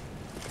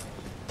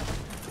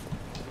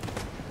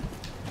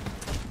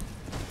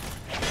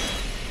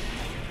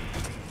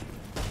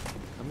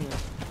 Come here.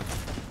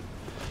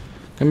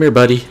 Come here,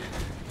 buddy.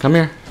 Come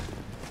here.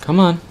 Come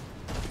on.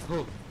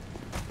 Oh.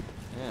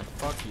 Yeah,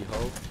 fuck you,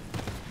 ho.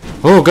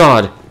 Oh,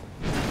 God.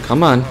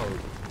 Come on. Oh,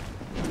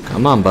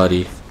 Come on,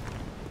 buddy.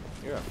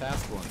 you're a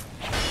fast one.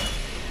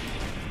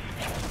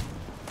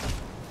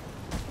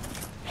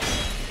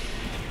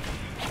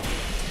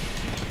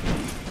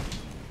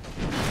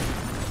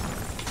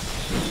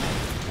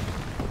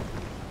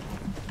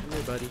 Come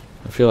here, buddy.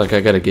 I feel like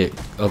I gotta get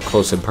up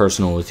close and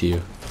personal with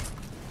you.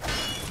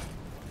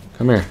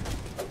 Come here.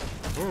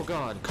 Oh,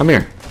 God. Come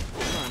here.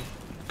 Come on.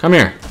 Come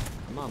here.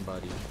 Come on,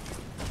 buddy.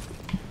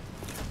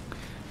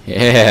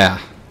 Yeah.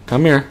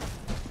 Come here.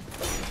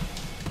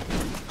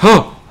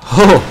 Ho!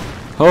 Ho!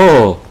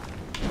 Ho!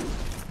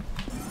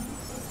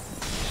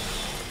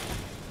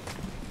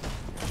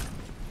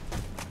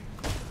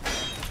 I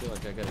feel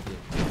like I gotta get.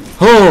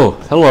 Ho!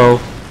 Hello.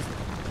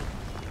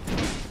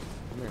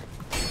 Come here.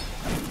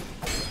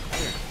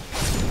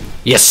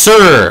 Yes,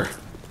 sir!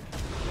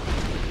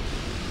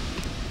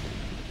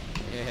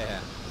 Yeah.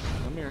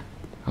 Come here.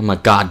 I'm a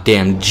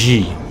goddamn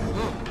G.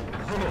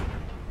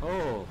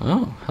 Oh.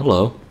 Oh,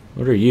 hello.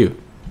 What are you?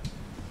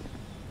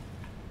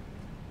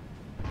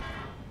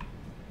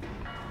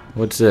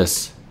 What's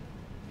this?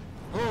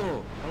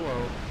 Oh.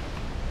 Hello.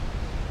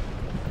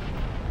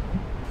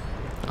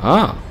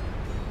 Ah.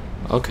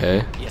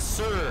 Okay. Yes,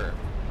 sir.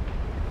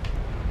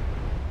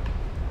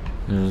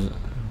 There's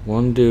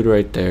one dude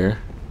right there.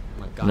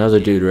 Oh my Another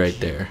goddamn dude right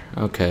shit. there.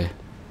 Okay.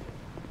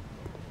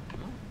 Oh,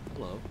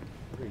 hello.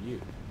 What are you?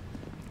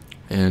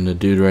 And a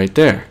dude right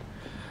there.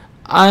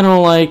 I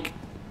don't like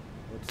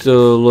the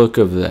look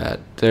of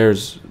that.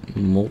 There's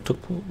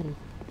multiple.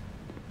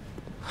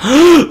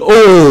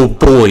 Oh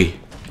boy.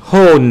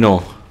 Oh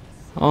no.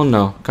 Oh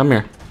no. Come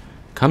here.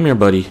 Come here,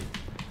 buddy.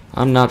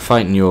 I'm not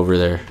fighting you over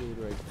there. Dude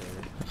right there.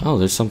 Oh,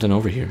 there's something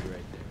over here. Dude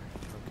right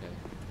there.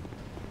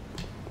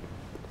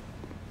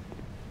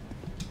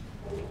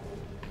 Okay.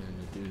 And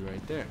the dude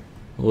right there.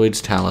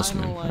 Lloyd's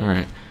talisman. I don't like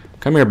Alright.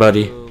 Come here,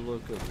 buddy. The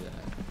look of that.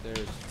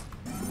 There's.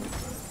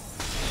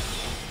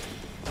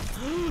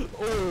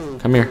 Oh,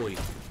 Come here. boy.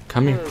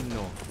 Come here. Oh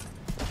no.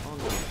 Oh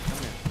no. Come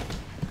here.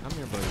 Come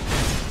here, buddy.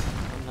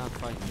 I'm not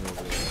fighting you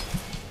over there.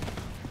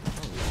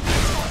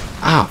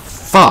 Ah,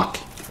 fuck.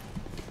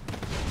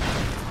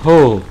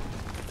 Oh.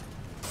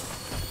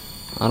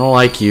 I don't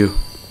like you.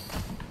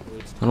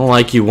 I don't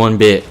like you one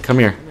bit. Come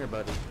here. Come here,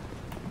 buddy.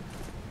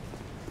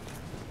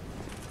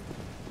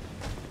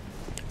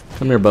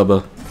 Come here,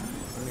 Bubba.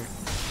 Come here.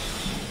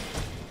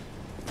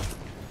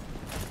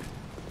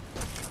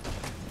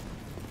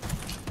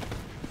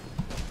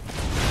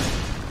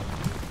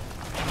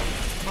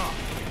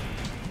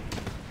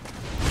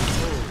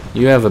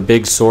 You have a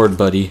big sword,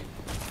 buddy.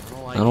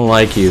 I don't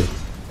like you.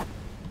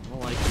 I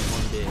don't like you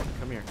one bit.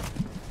 Come here.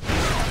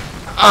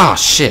 Ah,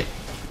 shit.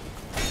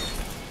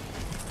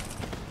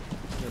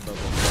 Come here,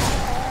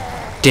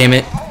 Bubba. Damn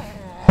it.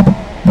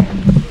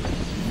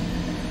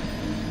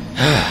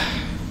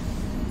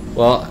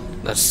 Well,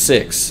 that's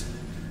 6.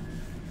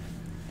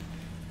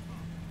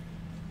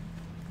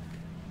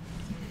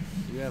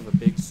 You have a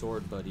big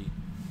sword, buddy.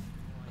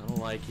 I don't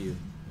like you.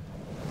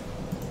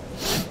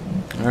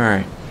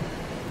 Alright.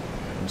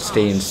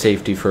 Stay in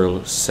safety for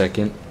a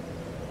second.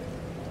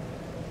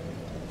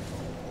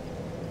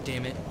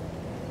 Damn it.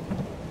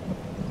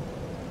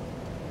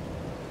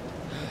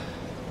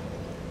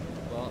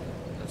 Well,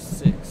 that's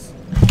 6.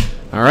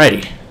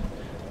 Alrighty.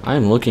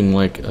 I'm looking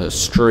like a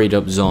straight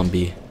up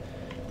zombie.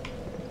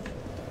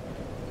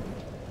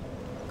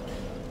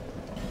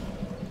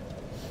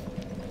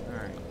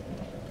 Alright.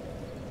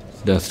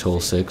 Death toll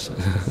 6.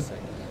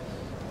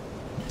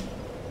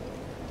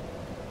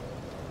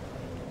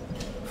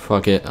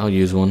 Fuck it, I'll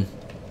use one.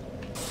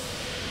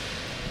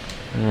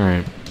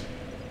 Alright.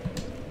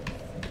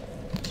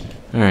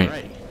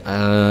 Alright.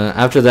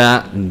 After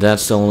that,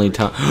 that's the only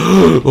time.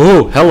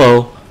 Oh,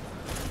 hello.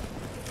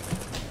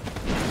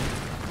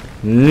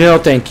 No,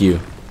 thank you.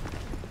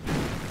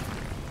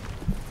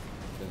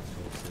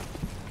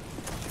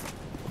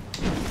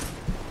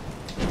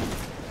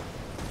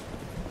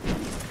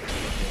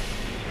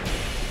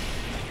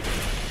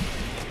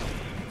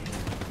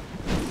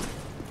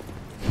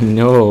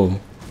 No. Alright.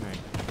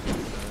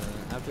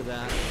 After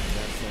that,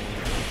 that's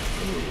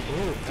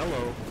oh,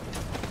 hello.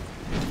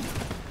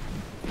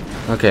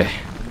 Okay.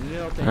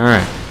 No, thank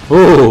Alright.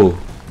 Ooh.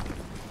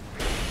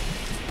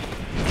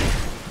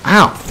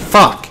 Ow.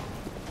 Fuck.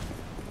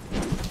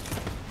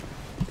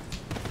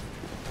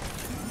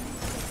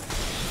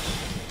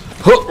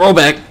 Hook. Roll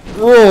back.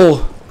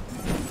 Roll.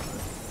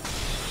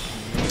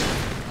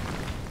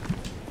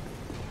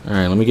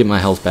 Alright, let me get my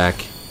health back.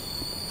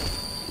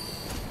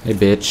 Hey,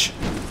 bitch.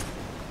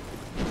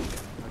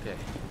 Okay.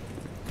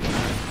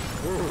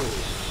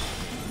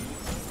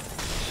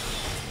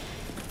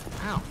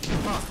 Ow,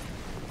 fuck.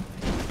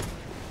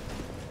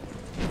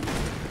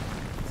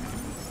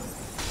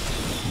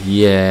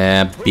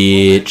 Yeah,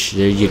 bitch.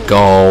 There you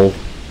go.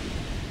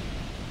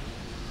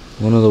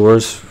 One of the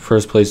worst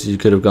first places you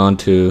could have gone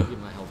to,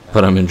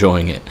 but I'm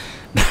enjoying it.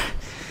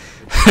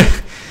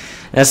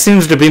 That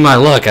seems to be my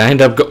luck. I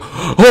end up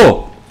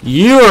Oh!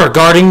 You are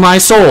guarding my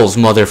souls,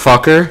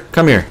 motherfucker.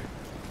 Come here.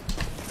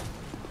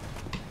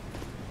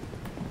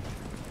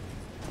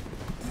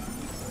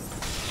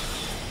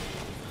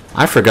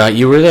 I forgot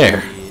you were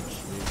there.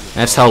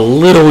 That's how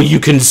little you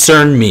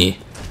concern me.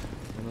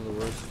 One of the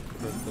worst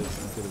first places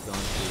I could have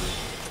gone to,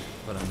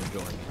 but I'm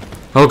enjoying it.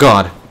 Oh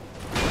god.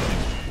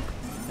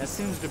 That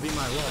seems to be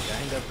my luck. I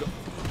end up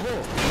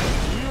Oh!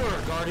 You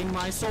are guarding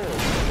my soul,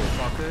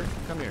 motherfucker.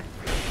 Come here.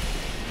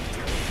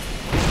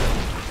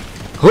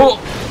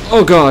 Oh!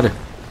 Oh god.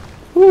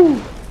 Woo. I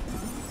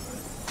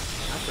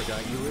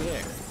forgot you were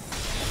there.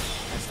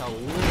 That's how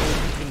little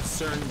you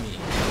concern me.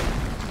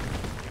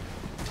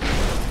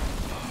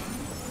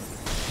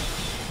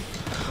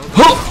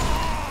 Oh!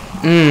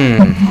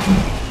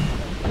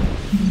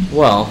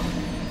 Well,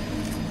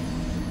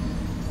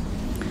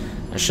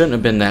 I shouldn't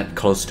have been that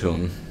close to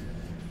him.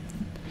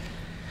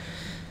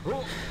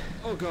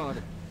 Oh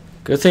god.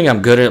 Good thing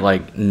I'm good at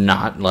like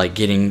not like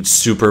getting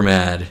super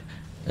mad.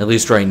 At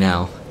least right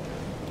now.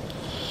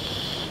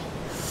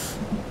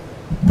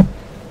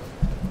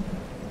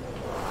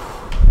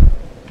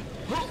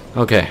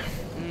 Okay.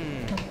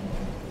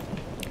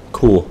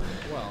 Cool.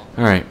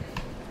 Alright.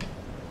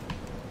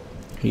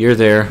 You're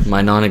there.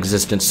 My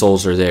non-existent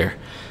souls are there.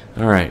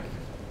 Alright.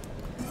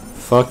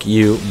 Fuck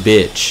you,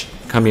 bitch.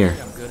 Come here.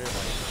 I'm good at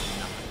like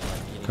not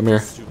like Come here.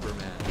 super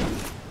mad.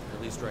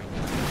 At least right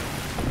now.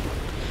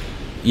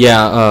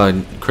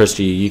 Yeah,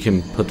 Christy, you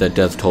can put that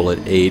death toll at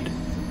 8.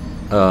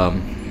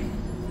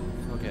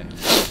 Okay.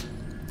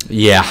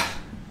 Yeah.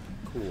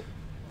 Cool.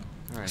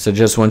 Alright. So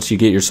just once you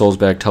get your souls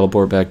back,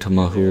 teleport back to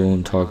Mahul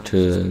and talk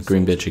to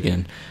Green Bitch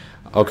again.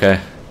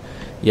 Okay.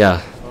 Yeah.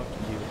 Fuck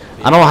you.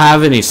 I don't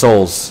have any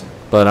souls,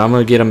 but I'm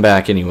gonna get them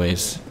back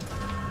anyways.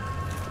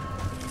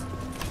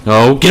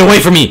 No, get away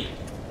from me!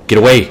 Get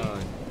away!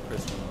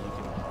 Christy, you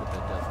can put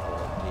that death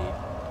toll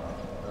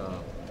at 8.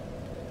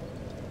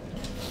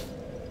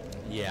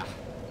 Yeah.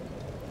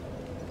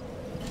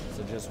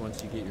 So just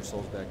once you get your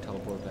souls back,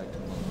 teleport back to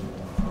the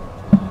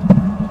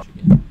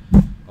bitch again.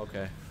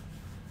 Okay.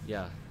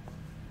 Yeah.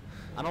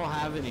 I don't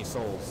have any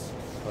souls,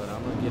 but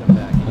I'm gonna get them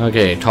back.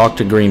 Okay, talk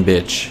to Green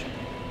Bitch.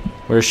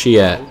 Where's she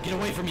at? Oh, get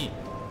away from me!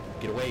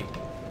 Get away!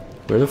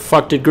 Where the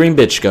fuck did Green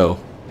Bitch go?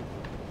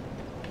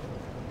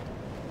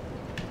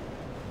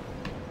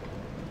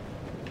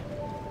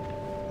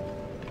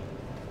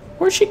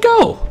 Where'd she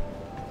go?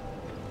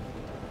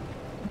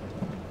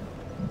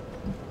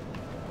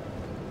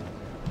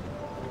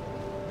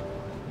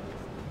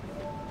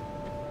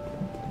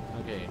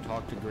 Okay,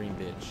 talk to Green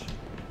Bitch.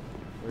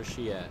 Where's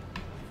she at?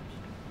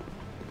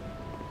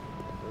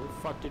 Where the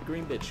fuck did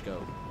Green Bitch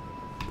go?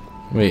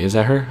 Wait, is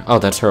that her? Oh,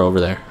 that's her over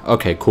there.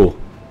 Okay, cool.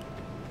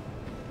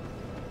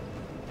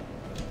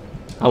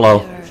 Hello.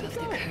 Bearer of the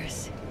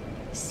curse,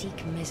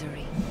 seek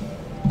misery.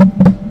 You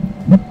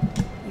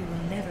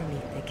will never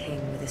meet the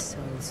king with a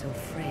soul so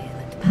frail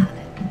and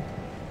pallid.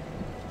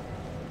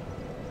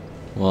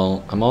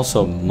 Well, I'm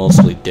also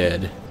mostly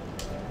dead.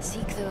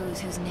 Seek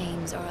those whose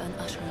names are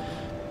unutterable.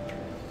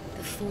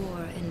 The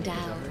four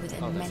endowed with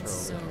Oh, immense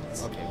that's her over there.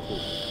 souls. Okay, cool.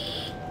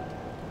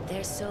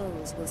 Their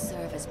souls will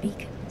serve as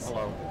beacons.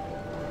 Hello.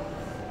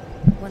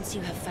 Once you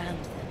have found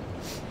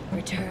them,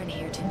 return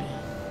here to me,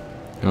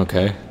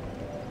 Okay.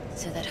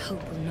 so that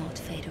hope will not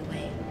fade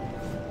away.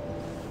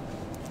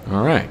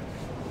 Alright.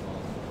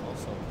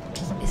 Also,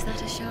 Is that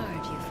a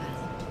shard you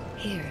found?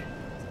 Here,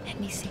 let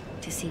me see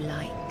to see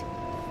light,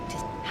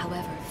 just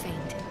however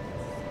faint.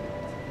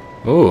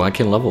 Oh, I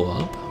can level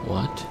up?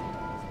 What?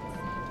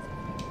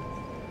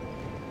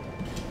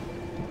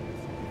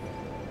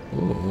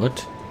 Oh,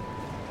 what?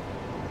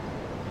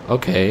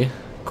 Okay,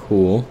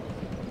 cool.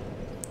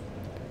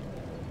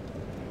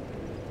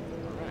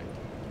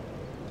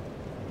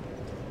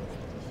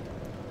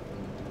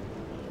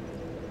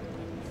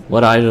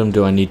 What item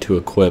do I need to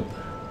equip?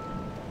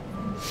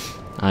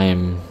 I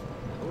am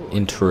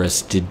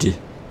interested.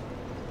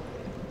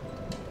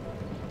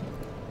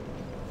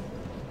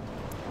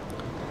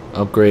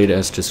 Upgrade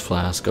Estus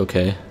Flask.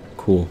 Okay,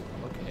 cool.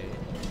 okay,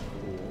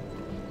 cool.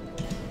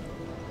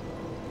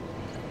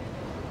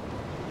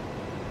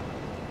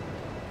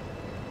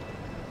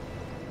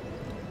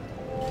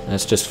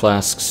 That's just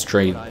flask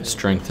straight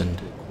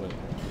strengthened.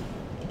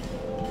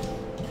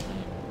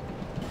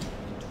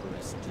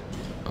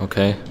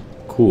 Okay,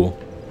 cool.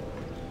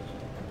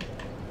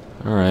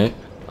 Alright.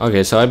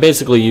 Okay, so I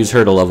basically use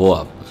her to level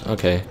up.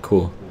 Okay,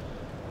 cool.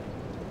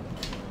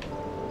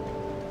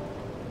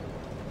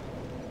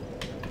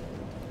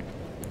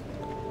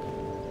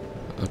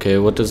 Okay,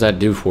 what does that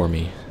do for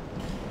me?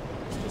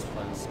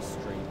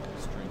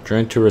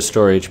 Drink to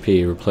restore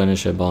HP,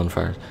 replenish at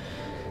bonfires.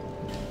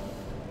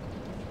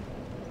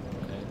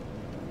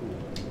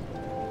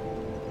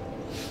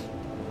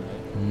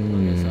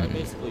 So I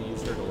basically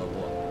used her to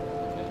level up.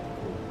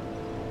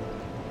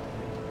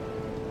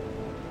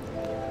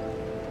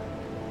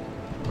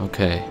 Okay, cool.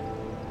 Okay.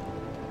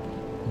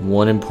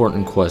 One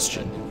important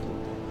question.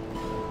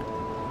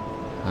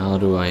 How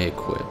do I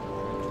equip?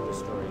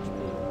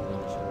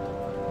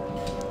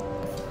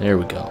 There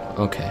we go.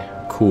 Okay,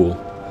 cool.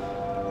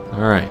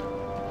 Alright.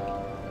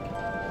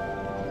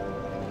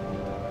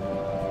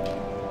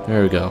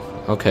 There we go.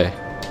 Okay.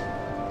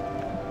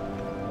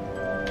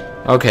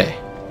 Okay,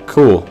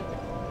 cool.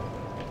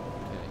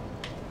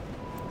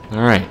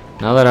 Alright,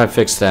 now that I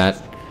fixed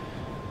that,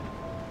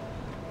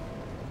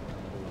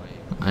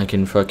 I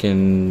can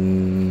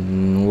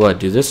fucking... What,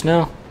 do this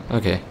now?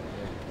 Okay.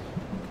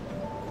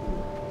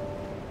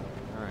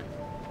 Alright.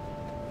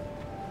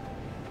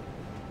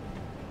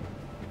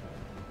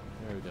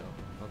 There we go.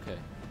 Okay.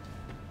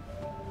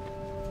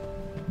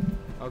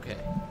 Okay,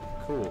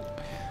 cool.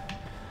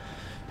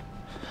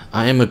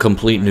 I am a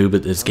complete noob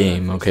at this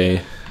game,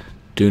 okay?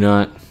 Do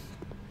not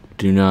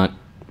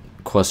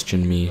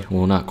question me.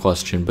 Well, not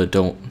question, but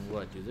don't...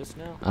 What, do this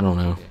now? I don't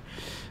know.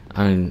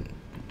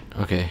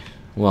 Okay,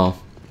 well,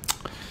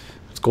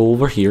 let's go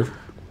over here.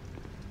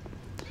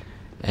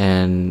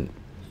 And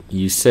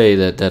you say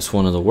that that's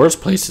one of the worst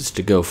places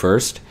to go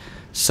first.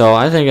 So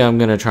I think I'm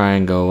going to try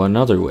and go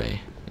another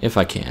way. If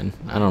I can.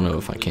 I don't know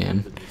if I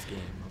can. This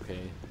game,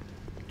 okay?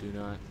 Do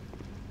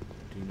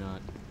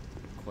not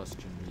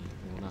question me.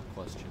 Well, not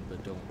question,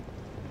 but don't.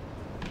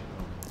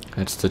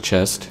 That's the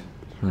chest.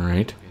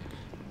 Alright. Okay,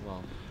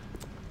 well,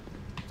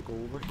 let's go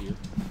over here.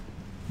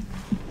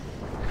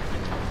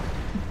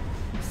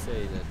 You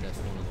say that that's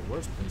one of the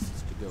worst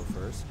places to go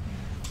first.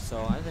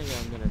 So I think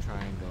I'm going to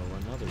try and go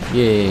another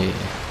way. Yeah.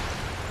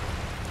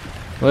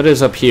 What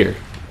is up here?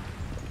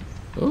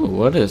 Oh,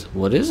 what is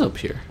up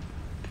here?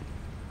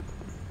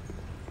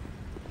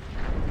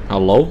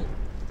 Hello?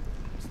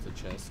 It's the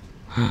chest.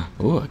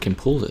 Oh, I can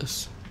pull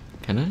this.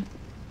 Can I?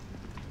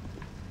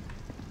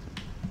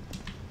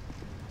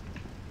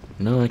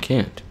 No, I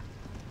can't.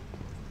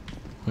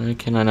 Why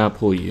can I not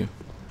pull you?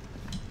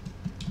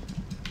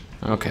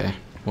 Okay,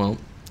 well,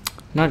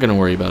 not gonna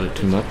worry about it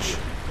too much.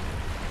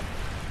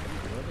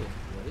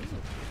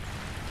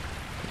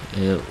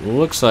 It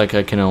looks like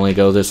I can only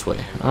go this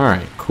way.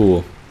 Alright,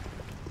 cool.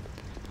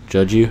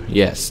 Judge you?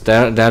 Yes,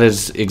 that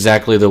is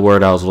exactly the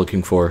word I was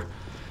looking for.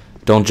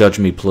 Don't judge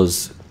me,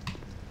 please.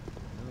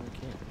 No, I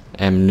can't.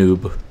 Am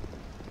noob. Why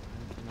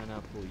can I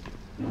not pull you?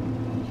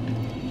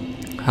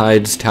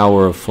 Hides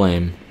Tower of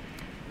Flame.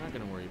 I'm not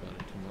going to worry about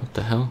it too much. What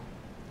the hell?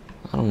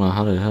 I don't know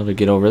how to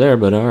get over there,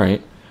 but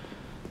alright.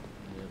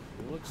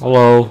 It looks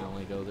Hello. like I can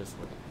only go this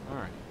way.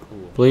 Alright,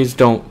 cool. Please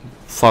don't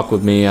fuck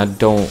with me. I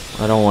don't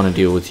want to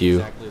deal with you.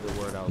 Exactly the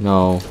word I was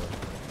No. looking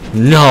for.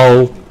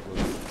 No.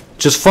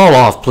 Just fall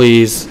off,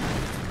 please.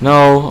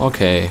 No.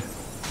 Okay.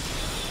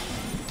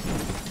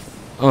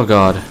 Oh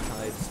god.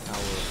 Hides Tower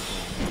of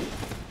Flame.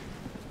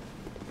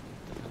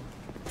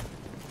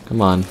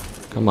 Come on.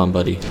 Come on,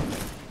 buddy.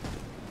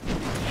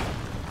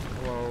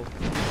 Hello.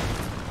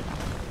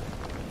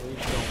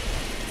 Please don't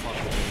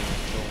fuck with me. Don't want to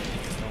deal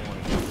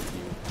with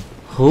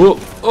you.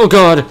 Oh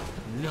god.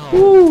 No.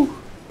 Woo.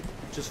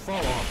 Just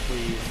fall off,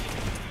 please.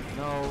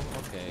 No.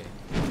 Okay.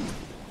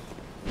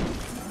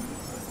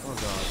 Oh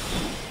god.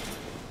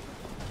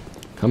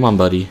 Come on,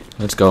 buddy.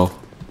 Let's go.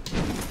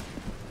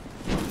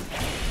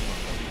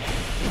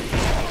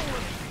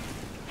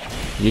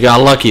 You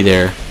got lucky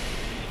there.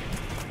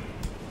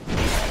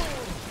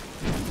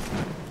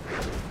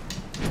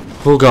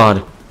 Oh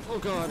god. Oh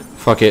god.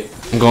 Fuck it.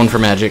 I'm going for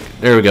magic.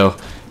 There we go.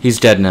 He's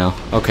dead now.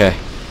 Okay.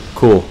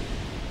 Cool.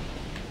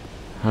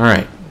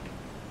 Alright.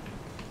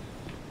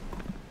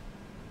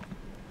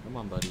 Come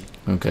on, buddy.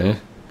 Okay.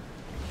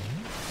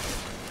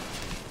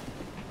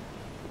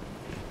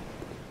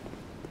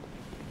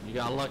 You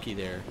got lucky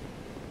there.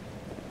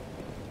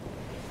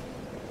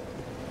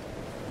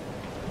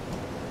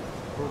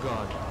 Oh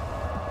god.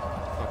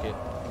 Fuck it.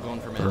 I'm going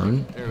for magic.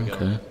 Burn? There we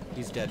Okay. go.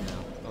 He's dead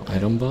now. Okay.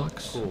 Item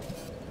box? Cool.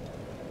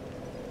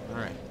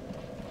 Alright.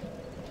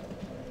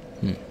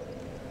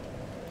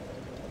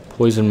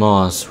 Poison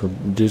moss.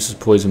 Reduces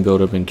poison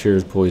buildup and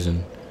cures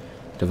poison.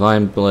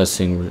 Divine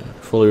blessing.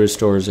 Fully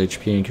restores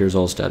HP and cures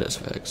all status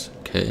effects.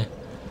 Okay.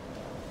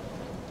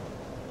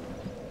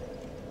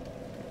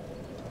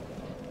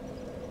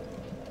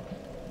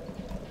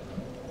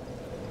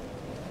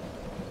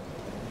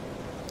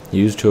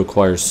 Used to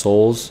acquire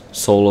souls.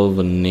 Soul of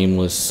a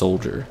nameless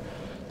soldier.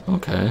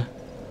 Okay.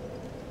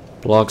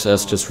 Blocks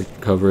Estus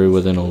recovery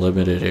within a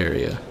limited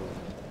area.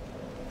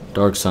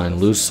 Dark sign.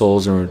 Lose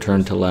souls and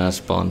return to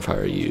last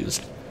bonfire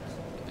used.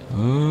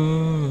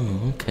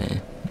 Oh,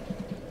 okay.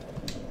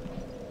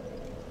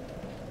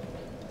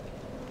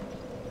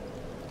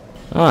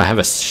 Oh, I have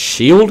a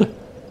shield?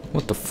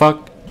 What the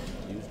fuck?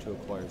 Used to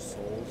acquire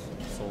souls.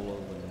 Solo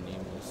and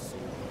nameless soul.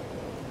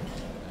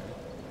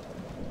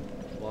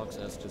 Okay. Blocks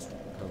Estus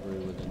recovery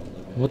within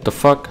 11. What the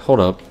fuck? Hold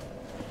up.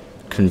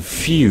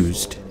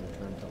 Confused.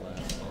 Return to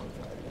last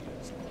bonfire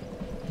used.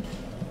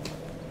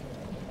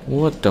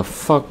 What the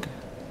fuck?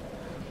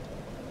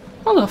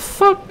 How the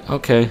fuck?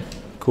 Okay,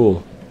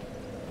 cool.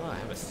 Oh, I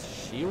have a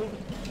shield? What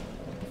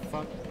the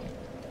fuck?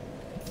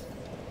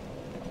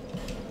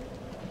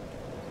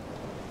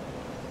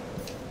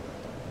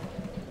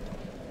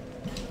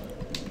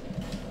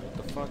 What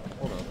the fuck?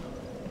 Hold up.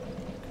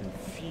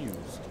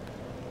 Confused.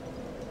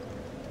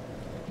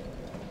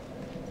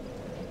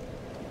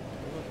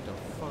 What the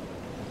fuck?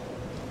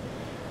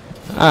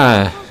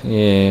 Ah,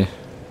 yeah.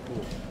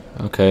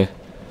 Okay.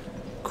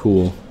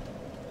 Cool.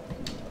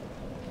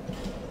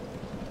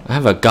 I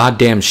have a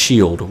goddamn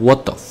shield.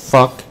 What the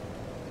fuck?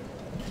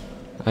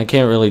 I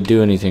can't really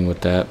do anything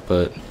with that,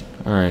 but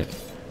alright.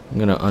 I'm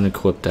gonna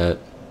unequip that.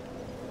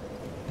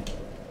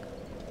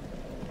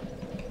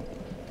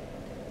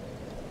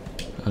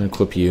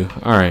 Unequip you.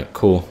 Alright,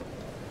 cool.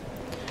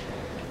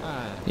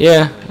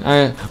 Yeah,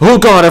 oh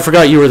god, I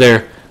forgot you were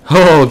there.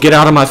 Oh, get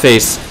out of my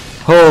face.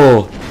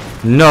 Oh,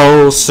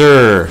 no,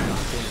 sir.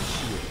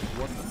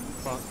 What the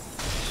fuck?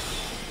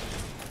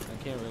 I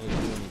can't really do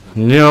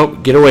anything.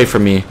 Nope, get away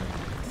from me.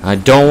 I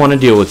don't want to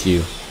deal with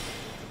you.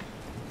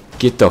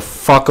 Get the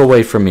fuck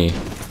away from me.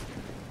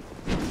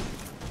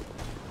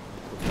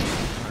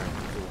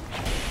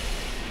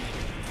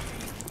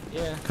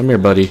 Yeah. Come here,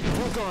 buddy.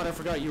 Oh god, I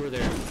forgot you were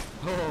there.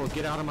 Oh,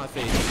 get out of my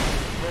face.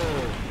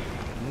 Oh,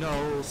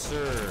 no,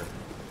 sir.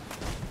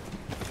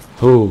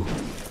 Ooh.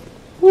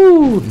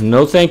 Ooh,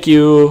 no thank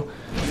you.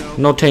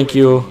 No thank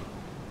you.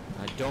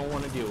 I don't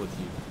want to deal with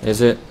you.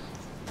 Is it?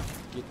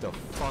 Get the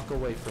fuck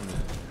away from me.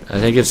 I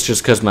think it's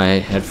just because my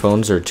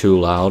headphones are too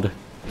loud.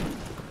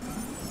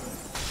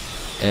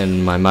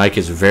 And my mic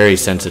is very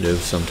sensitive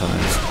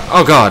sometimes.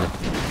 Oh god.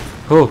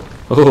 Oh,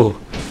 oh.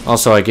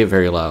 Also, I get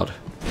very loud.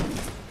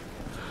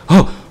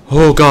 Oh,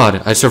 oh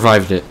god, I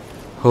survived it.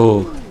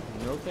 Oh.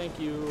 No thank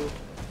you.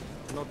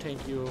 No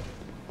thank you.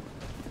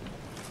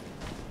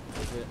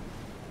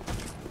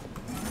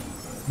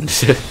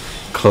 Is it?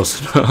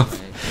 Close enough.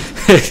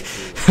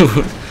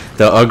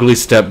 The ugly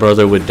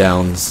stepbrother with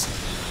downs.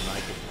 My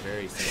mic is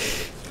very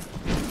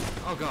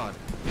sensitive. Oh god.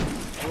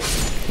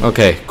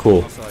 Okay,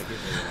 cool. Also, I get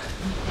very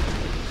loud.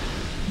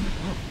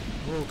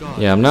 Oh god.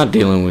 Yeah, I'm not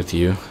dealing with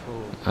you.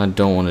 I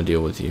don't want to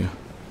deal with you.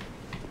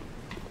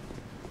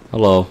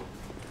 Hello.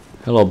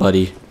 Hello,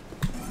 buddy.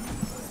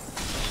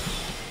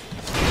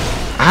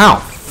 Ow!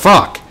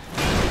 Fuck!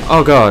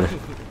 Oh god.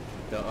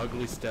 The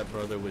ugly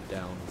stepbrother with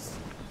downs.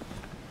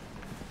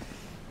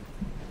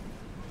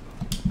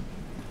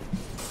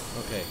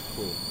 Okay,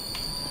 cool.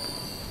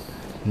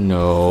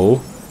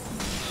 No.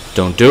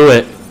 Don't do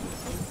it.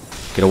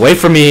 Get away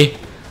from me.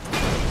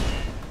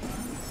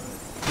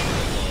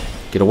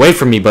 Get away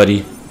from me,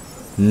 buddy.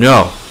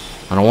 No.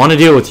 I don't want to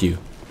deal with you.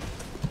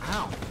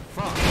 Ow!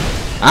 Fuck!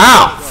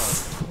 Ow!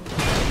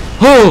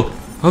 Oh!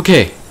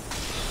 Okay.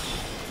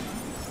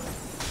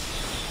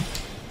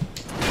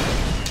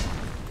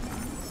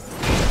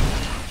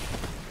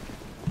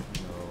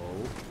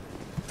 No.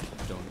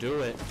 Don't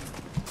do it.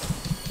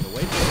 Get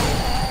away from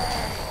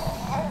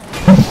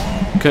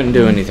me. Couldn't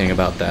do anything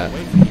about that.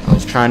 I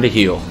was trying to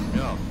heal.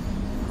 No.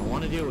 I don't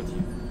want to deal with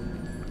you.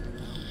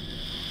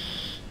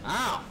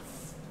 Ow!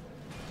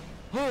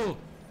 Oh!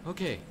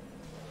 Okay.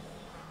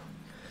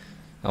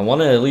 I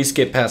want to at least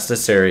get past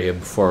this area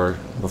before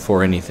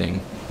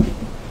anything.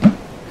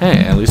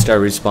 Hey, at least I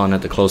respawn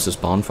at the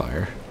closest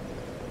bonfire.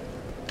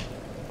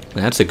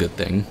 That's a good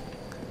thing.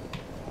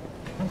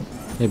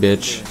 Hey,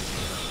 bitch.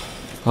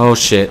 Oh,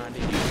 shit.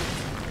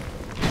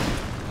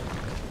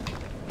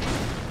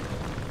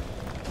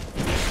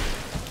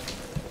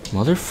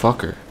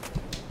 Motherfucker.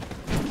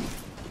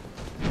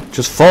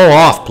 Just fall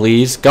off,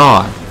 please.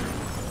 God.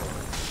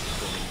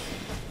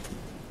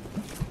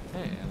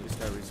 Hey, at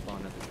least I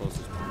respawn at the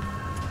closest one.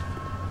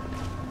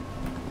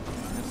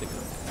 That's a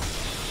good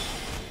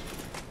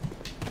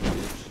thing.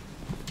 Bitch.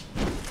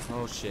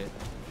 Oh shit.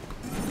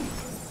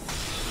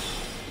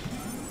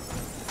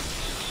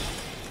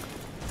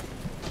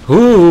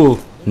 Ooh.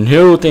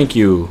 No, thank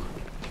you.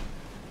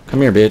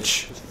 Come here,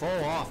 bitch. Just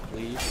fall off,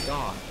 please.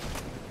 God.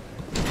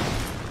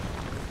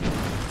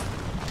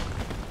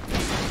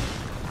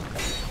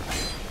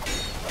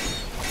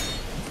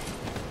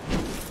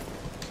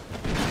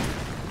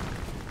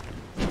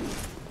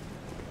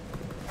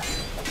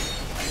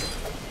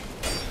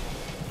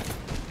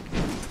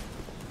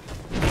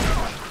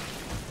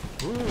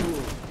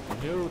 Ooh.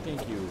 No,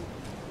 thank you.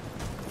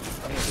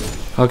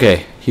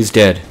 Okay, he's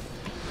dead.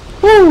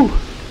 Woo!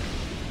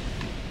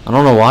 I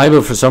don't know why,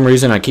 but for some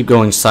reason I keep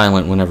going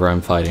silent whenever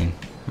I'm fighting.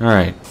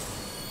 Alright.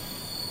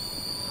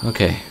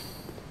 Okay.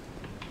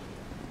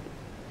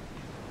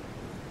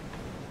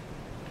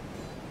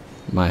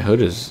 My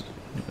hood is...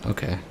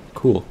 Okay,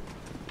 cool.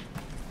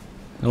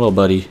 Hello,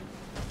 buddy.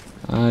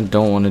 I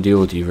don't want to deal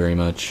with you very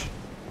much.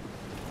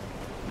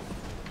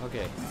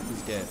 Okay,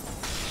 he's dead.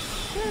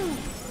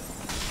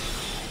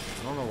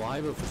 I don't know why,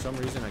 but for some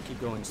reason I keep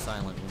going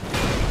silent.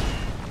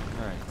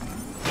 Alright.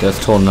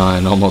 Death toll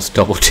 9, almost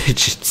double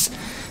digits.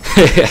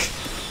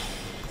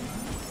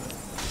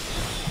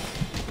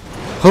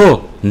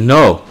 Oh,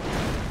 no.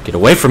 Get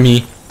away from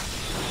me.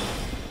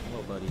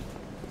 Hello, buddy. I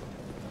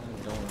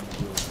don't want to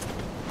deal with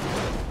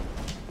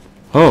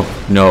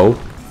Oh, no.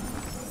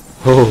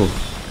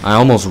 Oh, I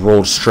almost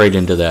rolled straight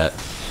into that.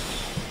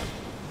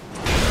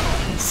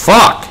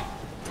 Fuck!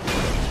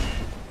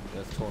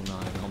 Death toll 9,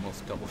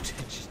 almost double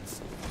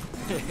digits.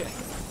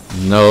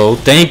 No,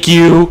 thank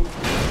you.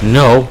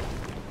 No.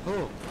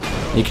 Oh,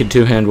 You can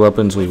two-hand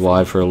weapons with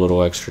Y for a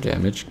little extra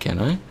damage. Can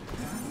I?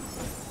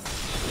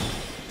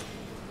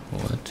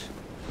 What?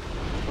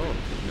 oh,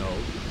 no.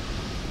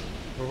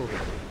 Oh,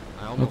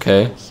 I almost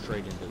Okay. rolled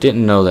straight into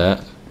Didn't know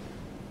that.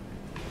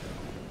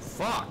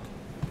 Fuck!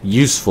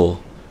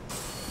 Useful.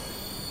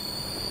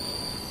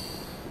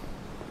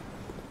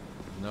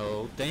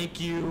 No, thank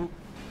you.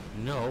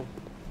 No.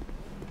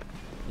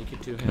 You can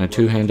two-hand Can I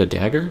two-hand a weapons with Y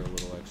dagger? for a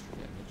little extra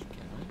damage,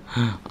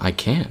 can I? I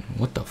can.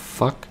 What the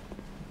fuck?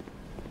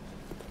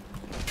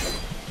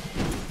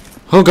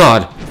 Oh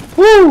god.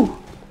 Woo!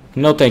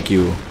 No thank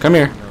you. Come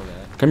here. Know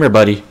that. Come here,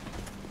 buddy.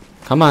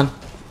 Come on.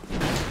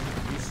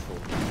 Useful.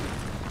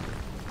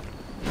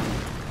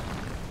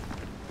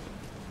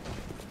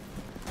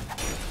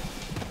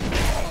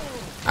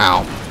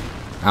 Ow.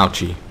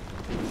 Ouchie.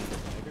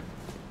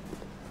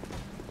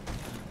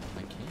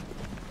 I can't.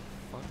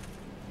 Fuck.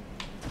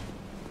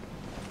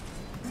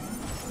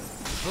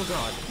 Oh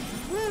god.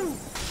 Woo!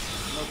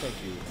 No thank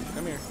you.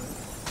 Come here.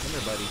 Come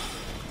here, buddy.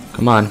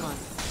 Come on. Come on.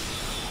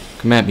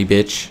 Come at me,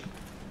 bitch.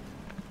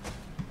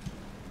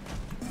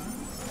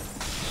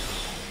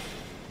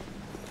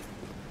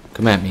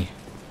 Come at me.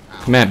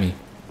 Come at me.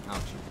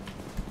 Ouch.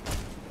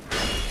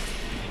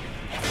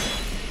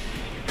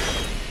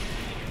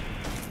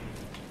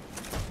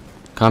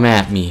 Come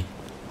at me.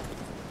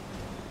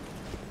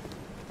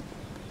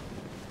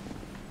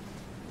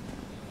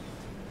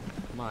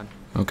 Come on.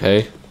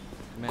 Okay.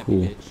 Come at Cool.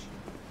 me, bitch.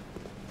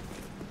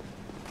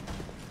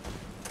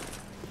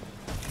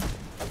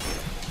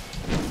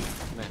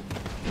 Come at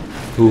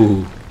me.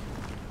 Ooh.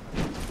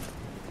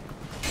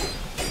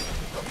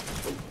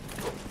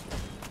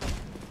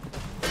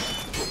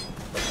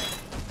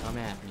 Come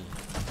at me.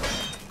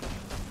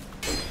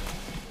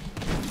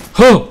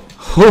 Oh!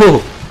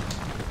 Oh!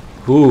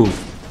 Ooh.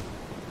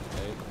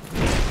 Okay.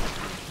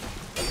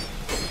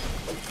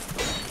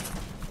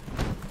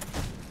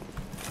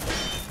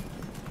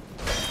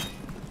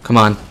 Come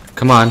on.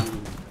 Come on.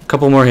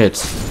 Couple more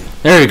hits.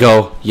 There you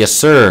go. Yes,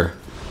 sir.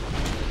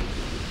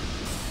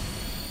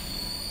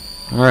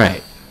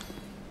 Alright.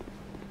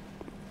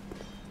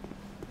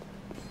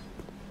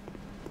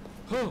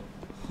 Oh!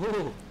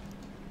 Oh!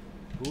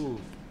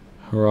 Ooh.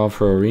 Hurrah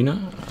for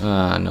arena?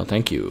 No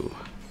thank you.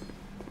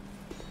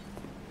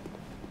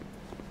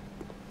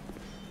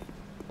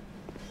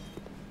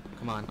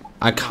 Come on.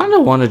 I kind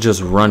of want to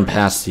just run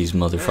past these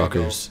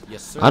motherfuckers.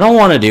 Yes, sir. I don't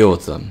want to deal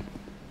with them.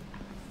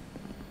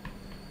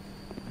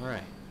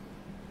 Alright.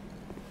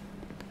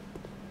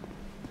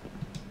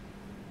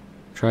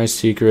 Try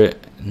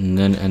secret and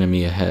then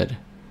enemy ahead.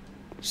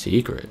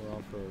 Secret? We're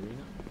all for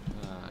arena?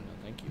 No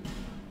thank you.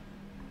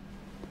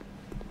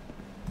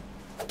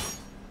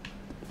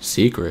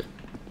 Secret?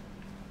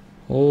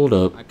 Hold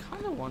up. I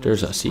kind of want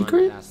There's a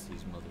secret? Run past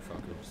these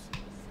motherfuckers.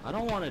 I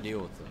don't want to deal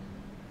with them.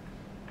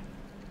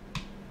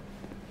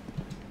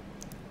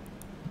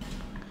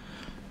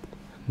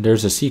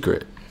 There's a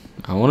secret.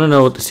 I want to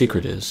know what the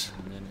secret is.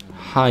 And then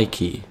High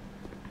key.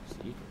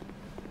 secret.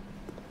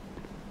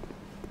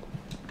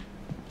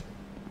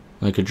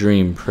 Like a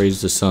dream.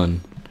 Praise the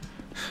sun.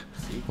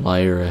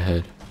 Liar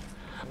ahead.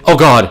 Oh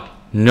god!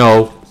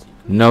 No.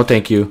 No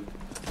thank you.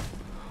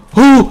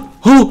 Ooh!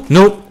 Ooh!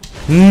 Nope!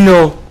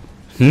 No!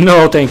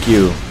 No thank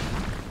you.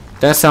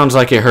 That sounds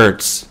like it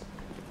hurts.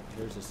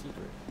 There's a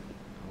secret.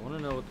 I want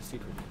to know what the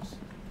secret is.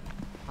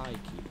 High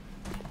key.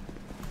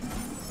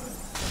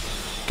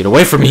 Get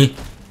away from me!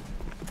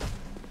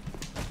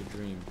 Like a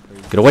dream.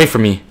 Praise Get away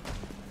from me!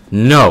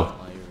 No! liar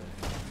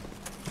ahead.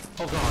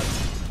 Oh god.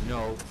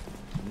 No.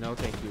 No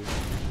thank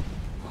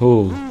you.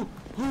 Ooh.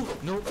 Ooh,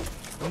 nope.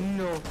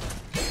 No.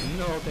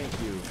 No, thank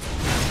you.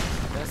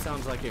 That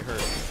sounds like it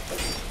hurts.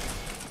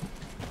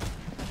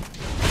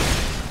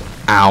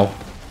 Ow.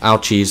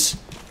 Ouchies.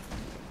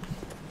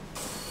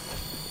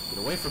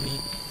 Get away from me.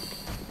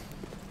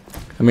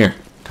 Come here.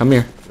 Come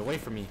here. Get away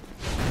from me.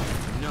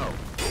 No.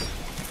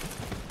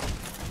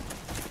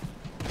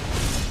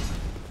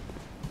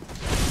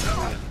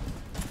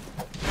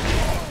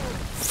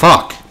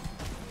 Fuck.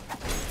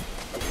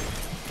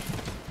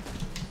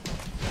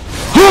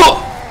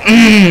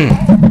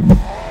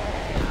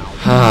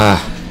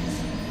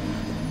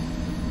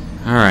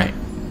 Alright.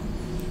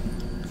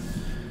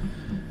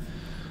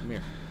 Come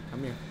here.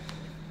 Come here.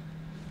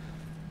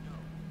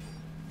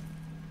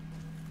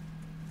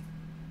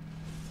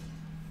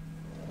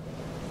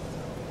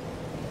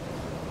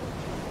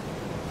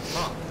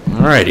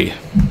 Alrighty.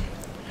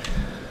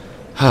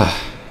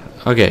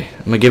 Okay,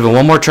 I'm gonna give it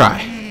one more try.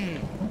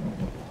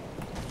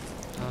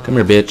 Come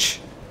here, bitch.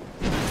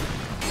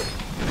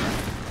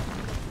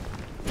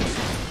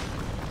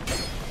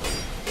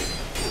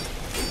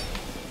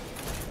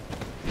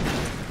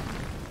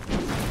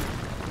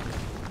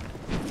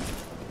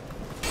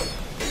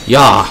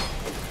 Yeah.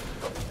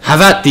 Have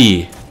at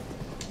thee.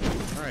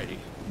 Alrighty.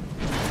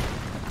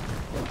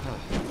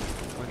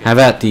 Have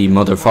at thee,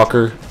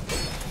 motherfucker.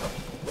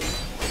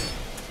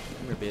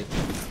 Come here, bitch.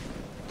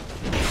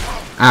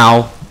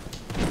 Ow.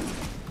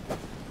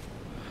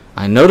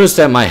 I noticed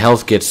that my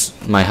health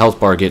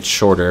bar gets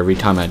shorter every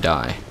time I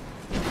die.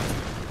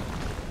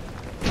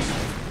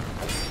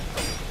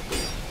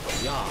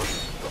 Yeah.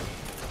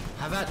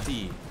 Have at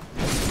thee.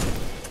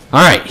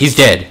 Alright, he's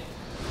dead.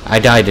 I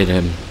died at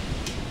him.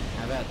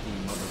 Have at thee,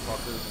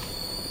 motherfucker.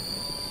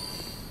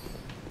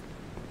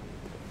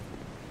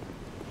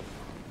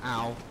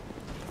 Ow.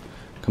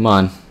 Come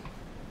on.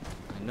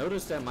 I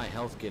noticed that my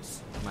health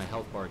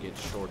bar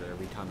gets shorter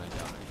every time I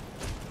die.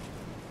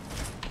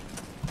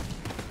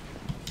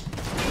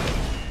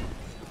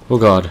 Oh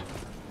god.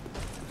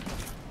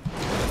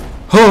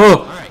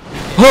 Oh! Alright.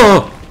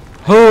 Oh!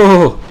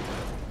 Oh!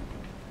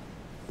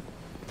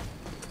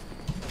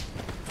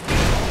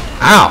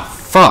 Ow!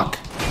 Fuck!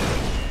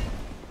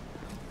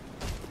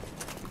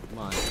 Come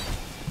on.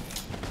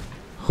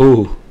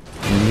 Who?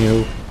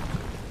 You?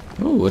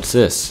 Oh, what's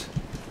this?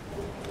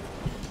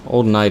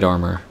 Old knight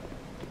armor.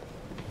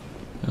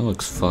 That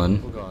looks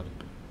fun. Oh god.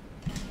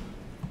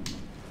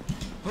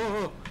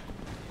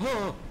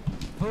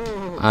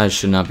 I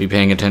should not be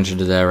paying attention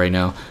to that right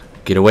now.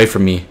 Get away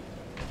from me.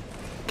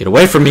 Get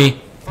away from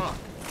me! Fuck.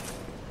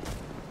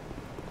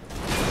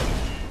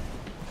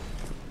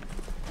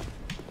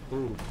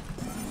 Ooh.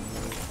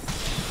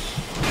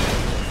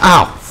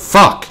 Ow!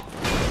 Fuck!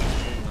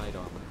 Knight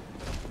armor.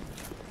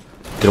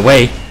 Get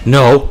away!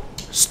 No!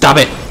 Stop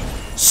it!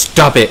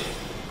 Stop it!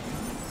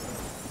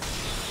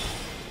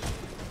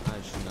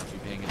 I should not be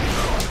paying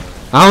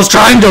attention. I was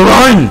trying to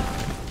run!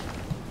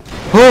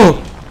 Oh!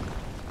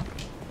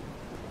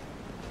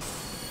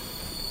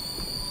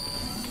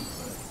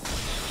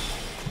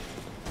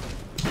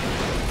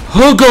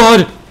 Oh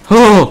god!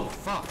 Oh!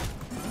 Fuck.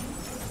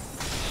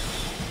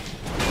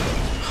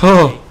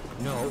 Oh!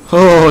 No.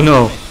 Oh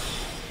no!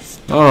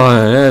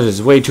 Oh, that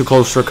is way too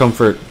close for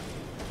comfort.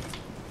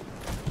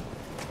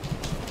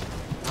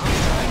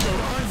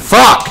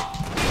 Fuck!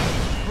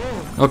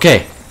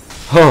 Okay.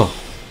 Oh.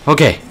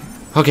 Okay.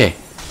 Okay.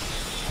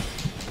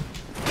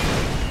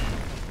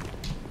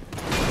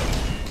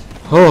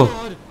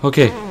 Oh.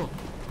 Okay.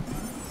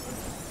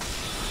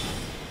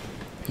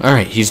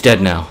 Alright, he's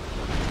dead now.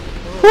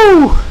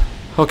 Woo!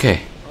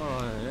 Okay.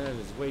 Oh, that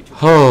is way too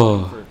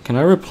Oh. Can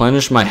I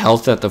replenish my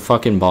health at the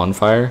fucking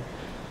bonfire?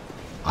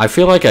 I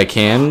feel like I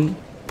can,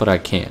 but I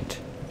can't.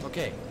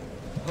 Okay.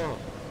 Oh.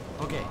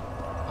 Okay.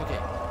 Okay.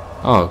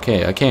 Oh,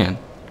 okay, I can.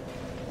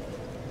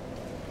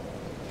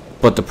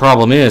 But the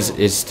problem is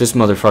this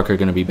motherfucker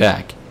gonna be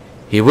back?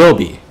 He will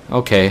be.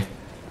 Okay.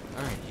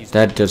 Alright, he's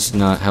That does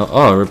not help.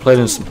 Oh,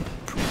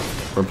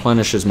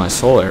 replenishes my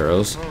soul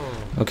arrows.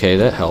 Okay,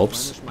 that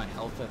helps. replenish my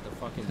health at the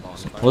fucking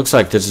bonfire. Looks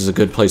like this is a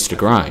good place to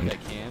grind. I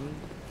can,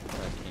 but I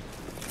can't.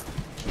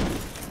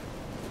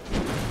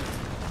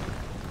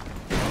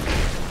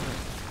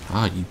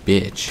 Ah, you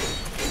bitch.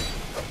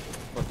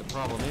 But the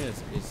problem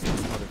is this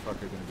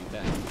motherfucker gonna be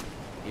back?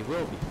 He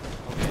will be.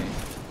 Okay.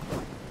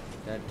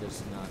 That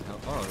does not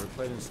help. Oh,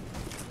 replenishes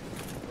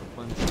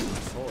my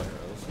soul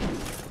arrows.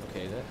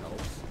 Okay, that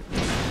helps.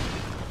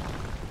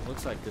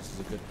 Looks like this is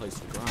a good place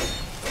to grind.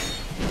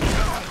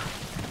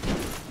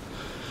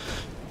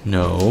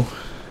 No.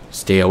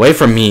 Stay away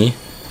from me.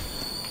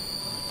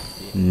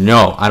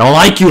 No, I don't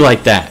like you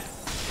like that.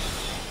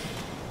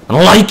 I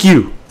don't like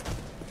you.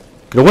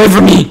 Get away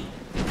from me.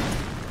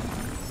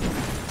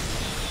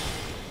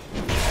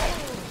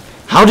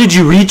 How did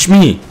you reach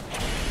me?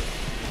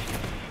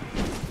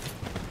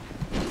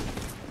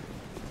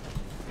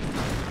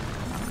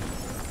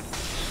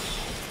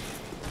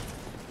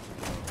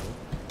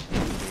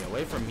 Stay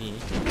away from me.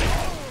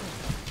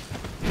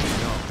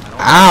 No, I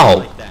don't Ow.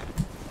 like that.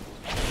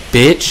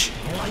 Bitch. I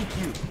don't like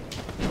you.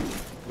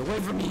 Get away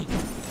from me.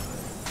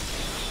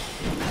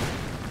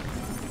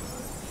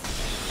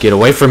 Get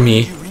away from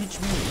me. You reach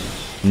me.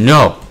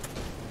 No.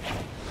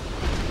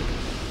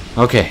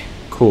 Okay,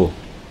 cool.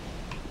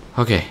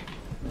 Okay.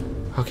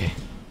 Okay.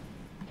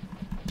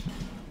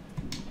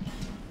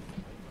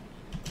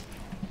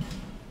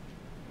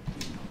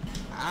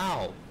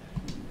 Ow.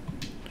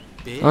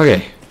 Bitch.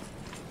 Okay.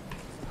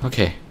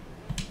 Okay.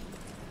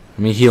 Let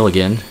me heal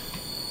again.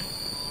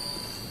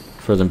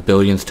 For the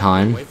billionth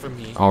time Away from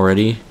me.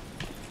 already.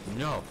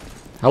 No.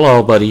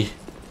 Hello, buddy.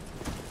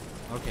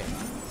 Okay.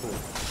 Cool.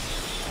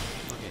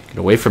 Okay. Get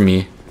away from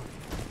me.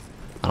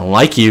 I don't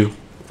like you.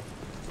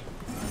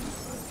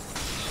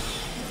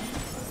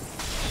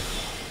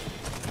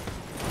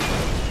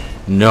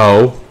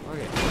 No.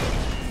 Okay.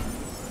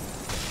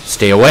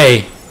 Stay away.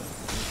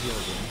 Heal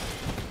again.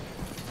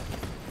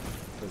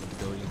 For the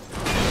billionth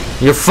time.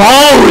 You're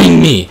following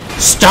me!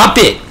 Stop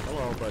it!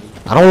 Hello, buddy.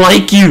 I don't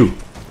like you!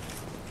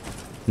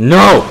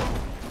 No!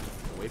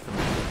 Away from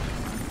me.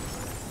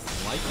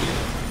 Like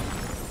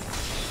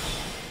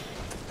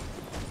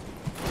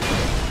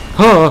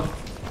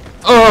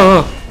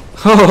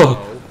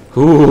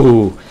you.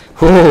 Ooh!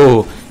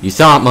 Ooh! You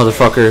saw it,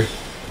 motherfucker!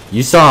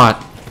 You saw it!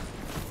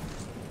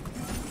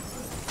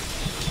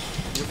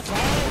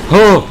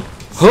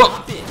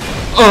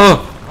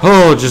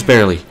 Just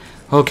barely.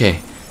 Okay.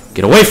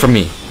 Get away from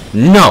me!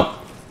 No!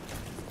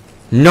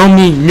 No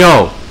me,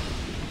 no!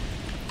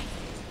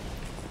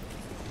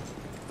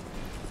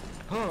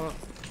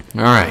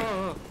 Alright.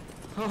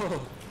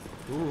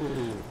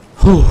 You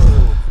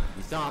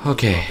saw it,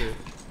 Okay. motherfucker.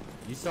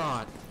 You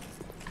saw it.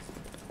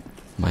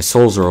 My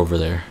souls are over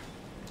there.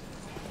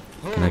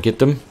 Can I get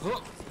them?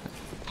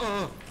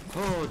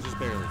 Just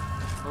barely.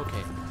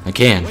 Okay. I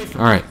can.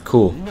 Alright,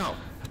 cool. No.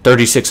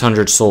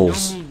 3,600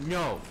 souls. No me,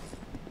 no.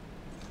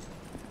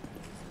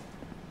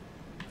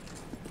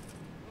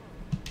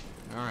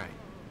 Alright.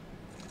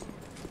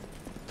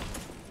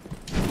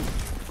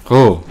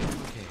 Oh.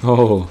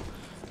 Oh.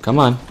 Come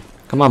on.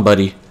 Come on,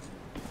 buddy.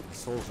 The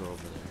souls are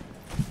over there.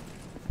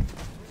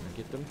 Can I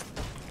get them?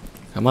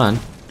 Come on.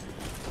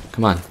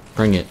 Come on.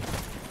 Bring it.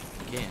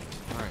 Again.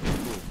 Alright,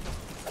 cool.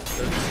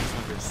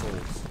 3,600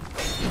 souls.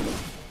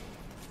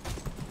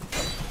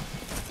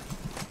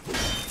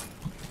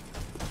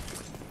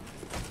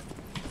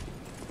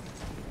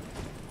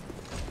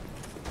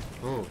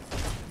 Oh.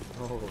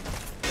 Oh.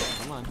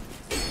 Come on.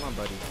 Come on,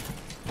 buddy.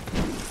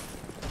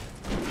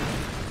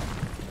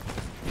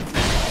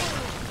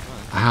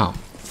 Ow.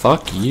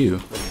 Fuck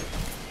you.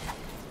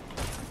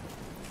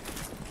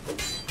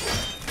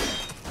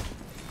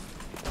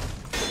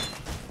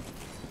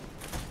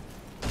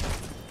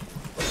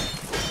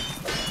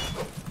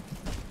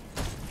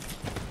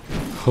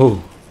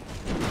 Oh.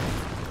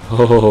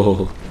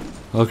 Oh.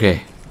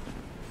 Okay.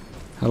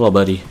 Hello,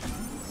 buddy.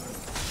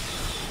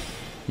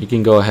 You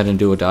can go ahead and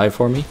do a dive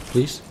for me,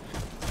 please.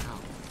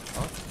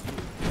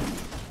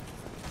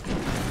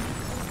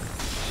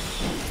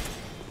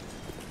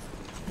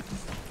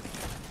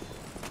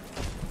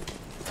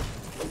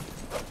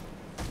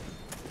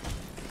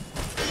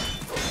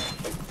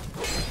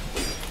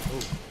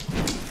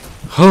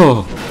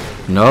 Oh.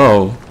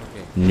 No.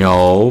 Okay.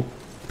 No.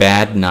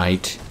 Bad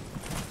night.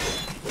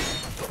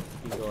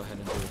 Can you go ahead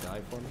and do a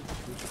dive for me?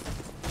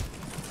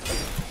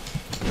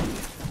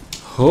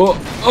 Oh.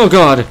 Oh,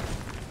 God.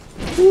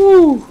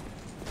 Woo.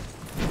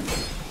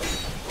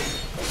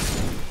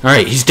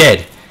 Alright, he's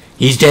dead.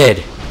 He's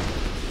dead.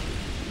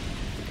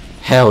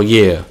 Hell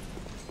yeah.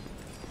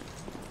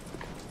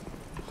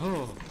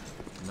 Oh.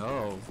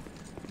 No.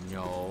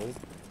 No.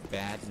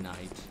 Bad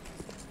night.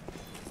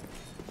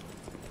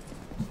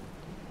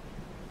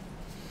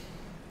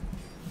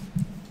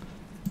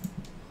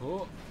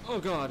 Oh. Oh,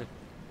 God.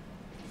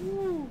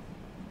 Woo.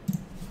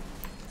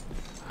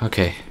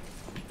 Okay.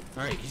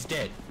 Alright, he's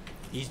dead.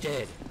 He's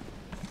dead.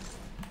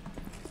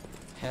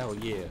 Hell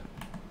yeah.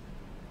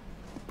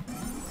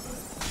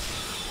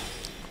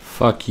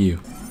 Fuck you.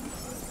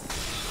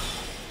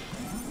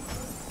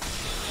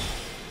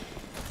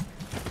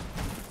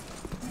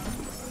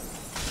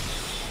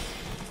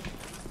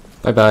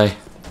 Bye-bye.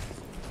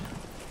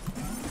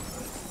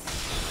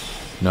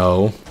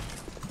 No.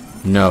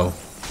 No.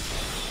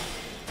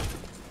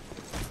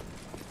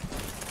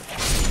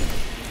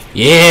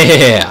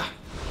 Yeah!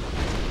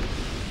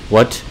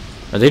 What?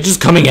 Are they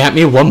just coming at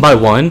me one by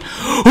one?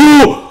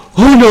 Oh!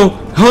 Oh no!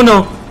 Oh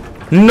no!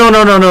 No,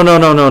 no, no, no, no,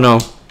 no, no, no.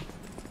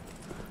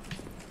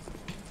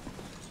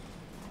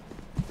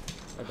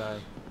 Bye-bye.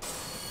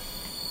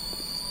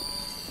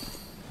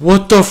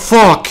 What the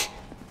fuck?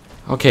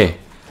 Okay.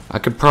 I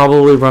could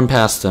probably run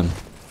past them.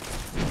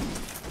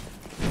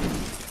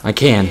 I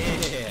can.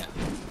 Yeah.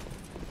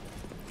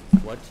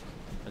 What?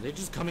 Are they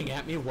just coming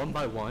at me one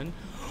by one?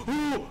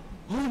 Oh!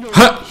 Oh no!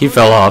 Ha! He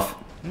fell off.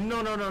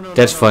 No, no, no, no.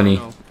 That's no, funny.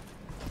 No.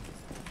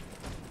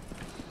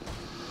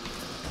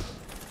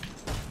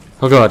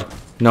 Oh god.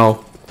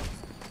 No.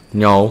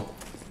 No.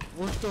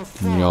 What the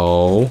fuck?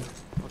 No.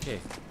 Okay.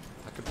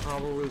 I could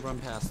probably run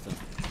past them.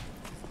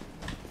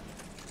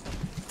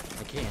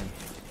 I can.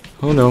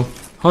 Oh no.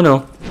 Oh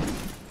no.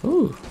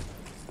 Ooh.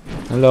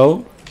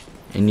 Hello?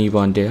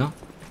 Anyone there?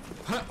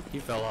 He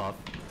fell off.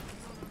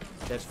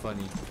 That's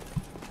funny.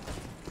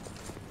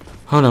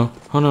 Oh no.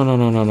 Oh no, no,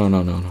 no, no, no,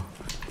 no, no, no.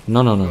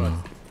 No, no, no,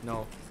 no.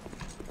 No.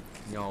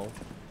 No.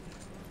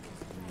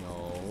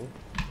 No.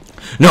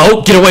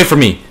 No! Get away from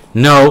me!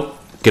 No!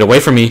 Get away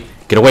from me!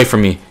 Get away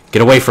from me!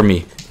 Get away from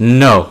me!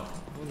 No!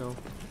 Oh no.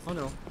 Oh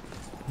no.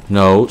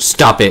 No!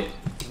 Stop it!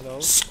 Hello?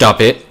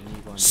 Stop it!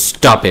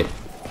 Stop it!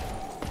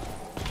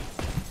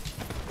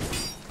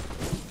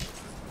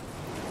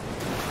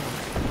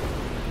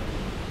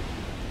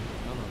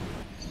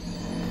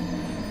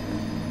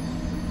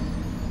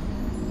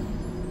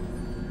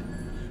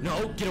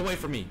 No, get away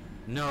from me.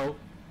 No.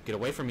 Get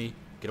away from me.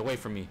 Get away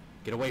from me.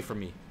 Get away from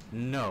me.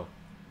 No.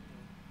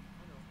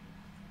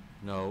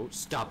 No,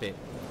 stop it.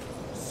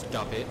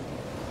 Stop it.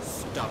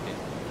 Stop it.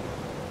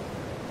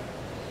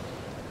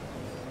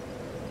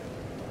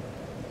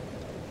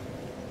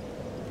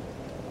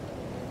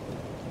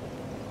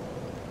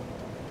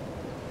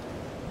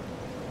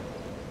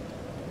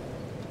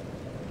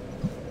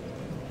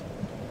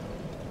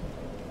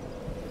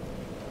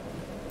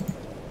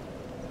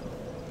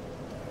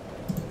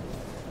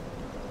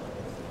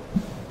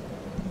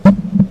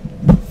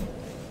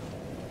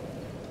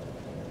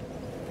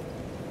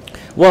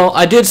 Well,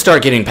 I did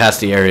start getting past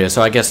the area,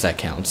 so I guess that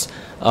counts.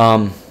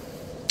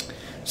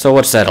 So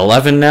what's that,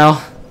 11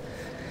 now?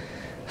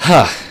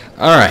 Huh.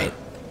 Alright.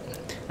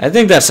 I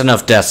think that's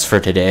enough deaths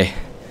for today.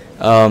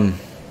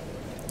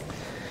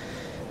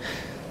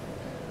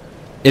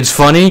 It's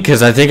funny,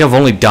 because I think I've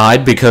only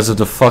died because of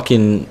the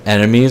fucking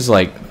enemies,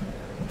 like,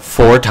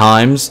 4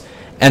 times,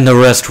 and the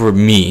rest were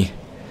me.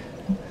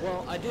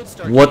 Well, I did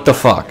start What the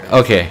fuck?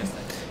 Okay.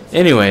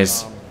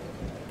 Anyways.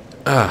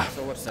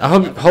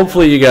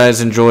 Hopefully you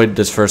guys enjoyed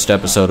this first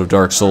episode of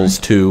Dark Souls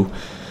 2.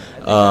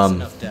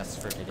 enough deaths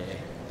for today.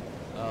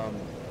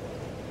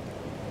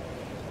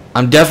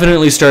 I'm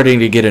definitely starting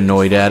to get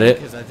annoyed at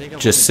it,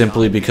 just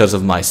simply because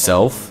of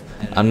myself.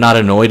 I'm not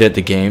annoyed at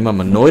the game,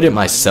 I'm annoyed at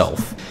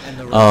myself.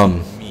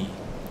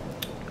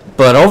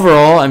 But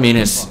overall, I mean,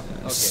 it's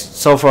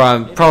so far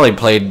I've probably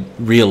played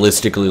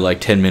realistically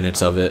like 10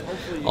 minutes of it,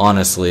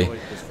 honestly.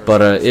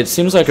 But it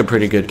seems like a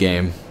pretty good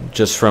game,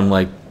 just from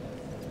like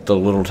the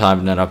little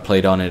time that I've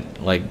played on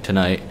it like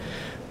tonight.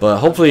 But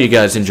hopefully you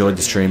guys enjoyed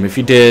the stream. If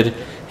you did,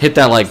 hit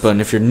that like button.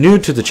 If you're new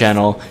to the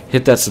channel,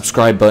 hit that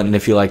subscribe button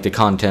if you like the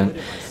content.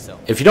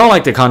 If you don't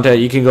like the content,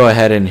 you can go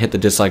ahead and hit the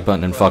dislike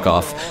button and fuck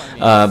off.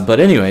 But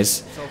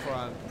anyways,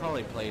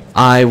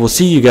 I will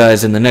see you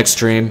guys in the next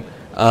stream.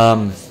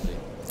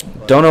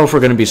 Don't know if we're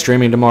going to be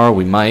streaming tomorrow.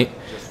 We might.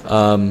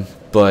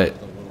 But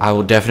I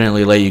will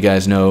definitely let you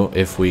guys know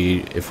if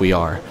we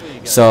are.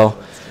 So,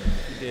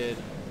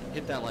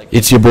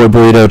 it's your boy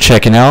Burrito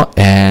checking out,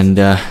 and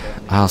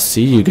I'll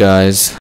see you guys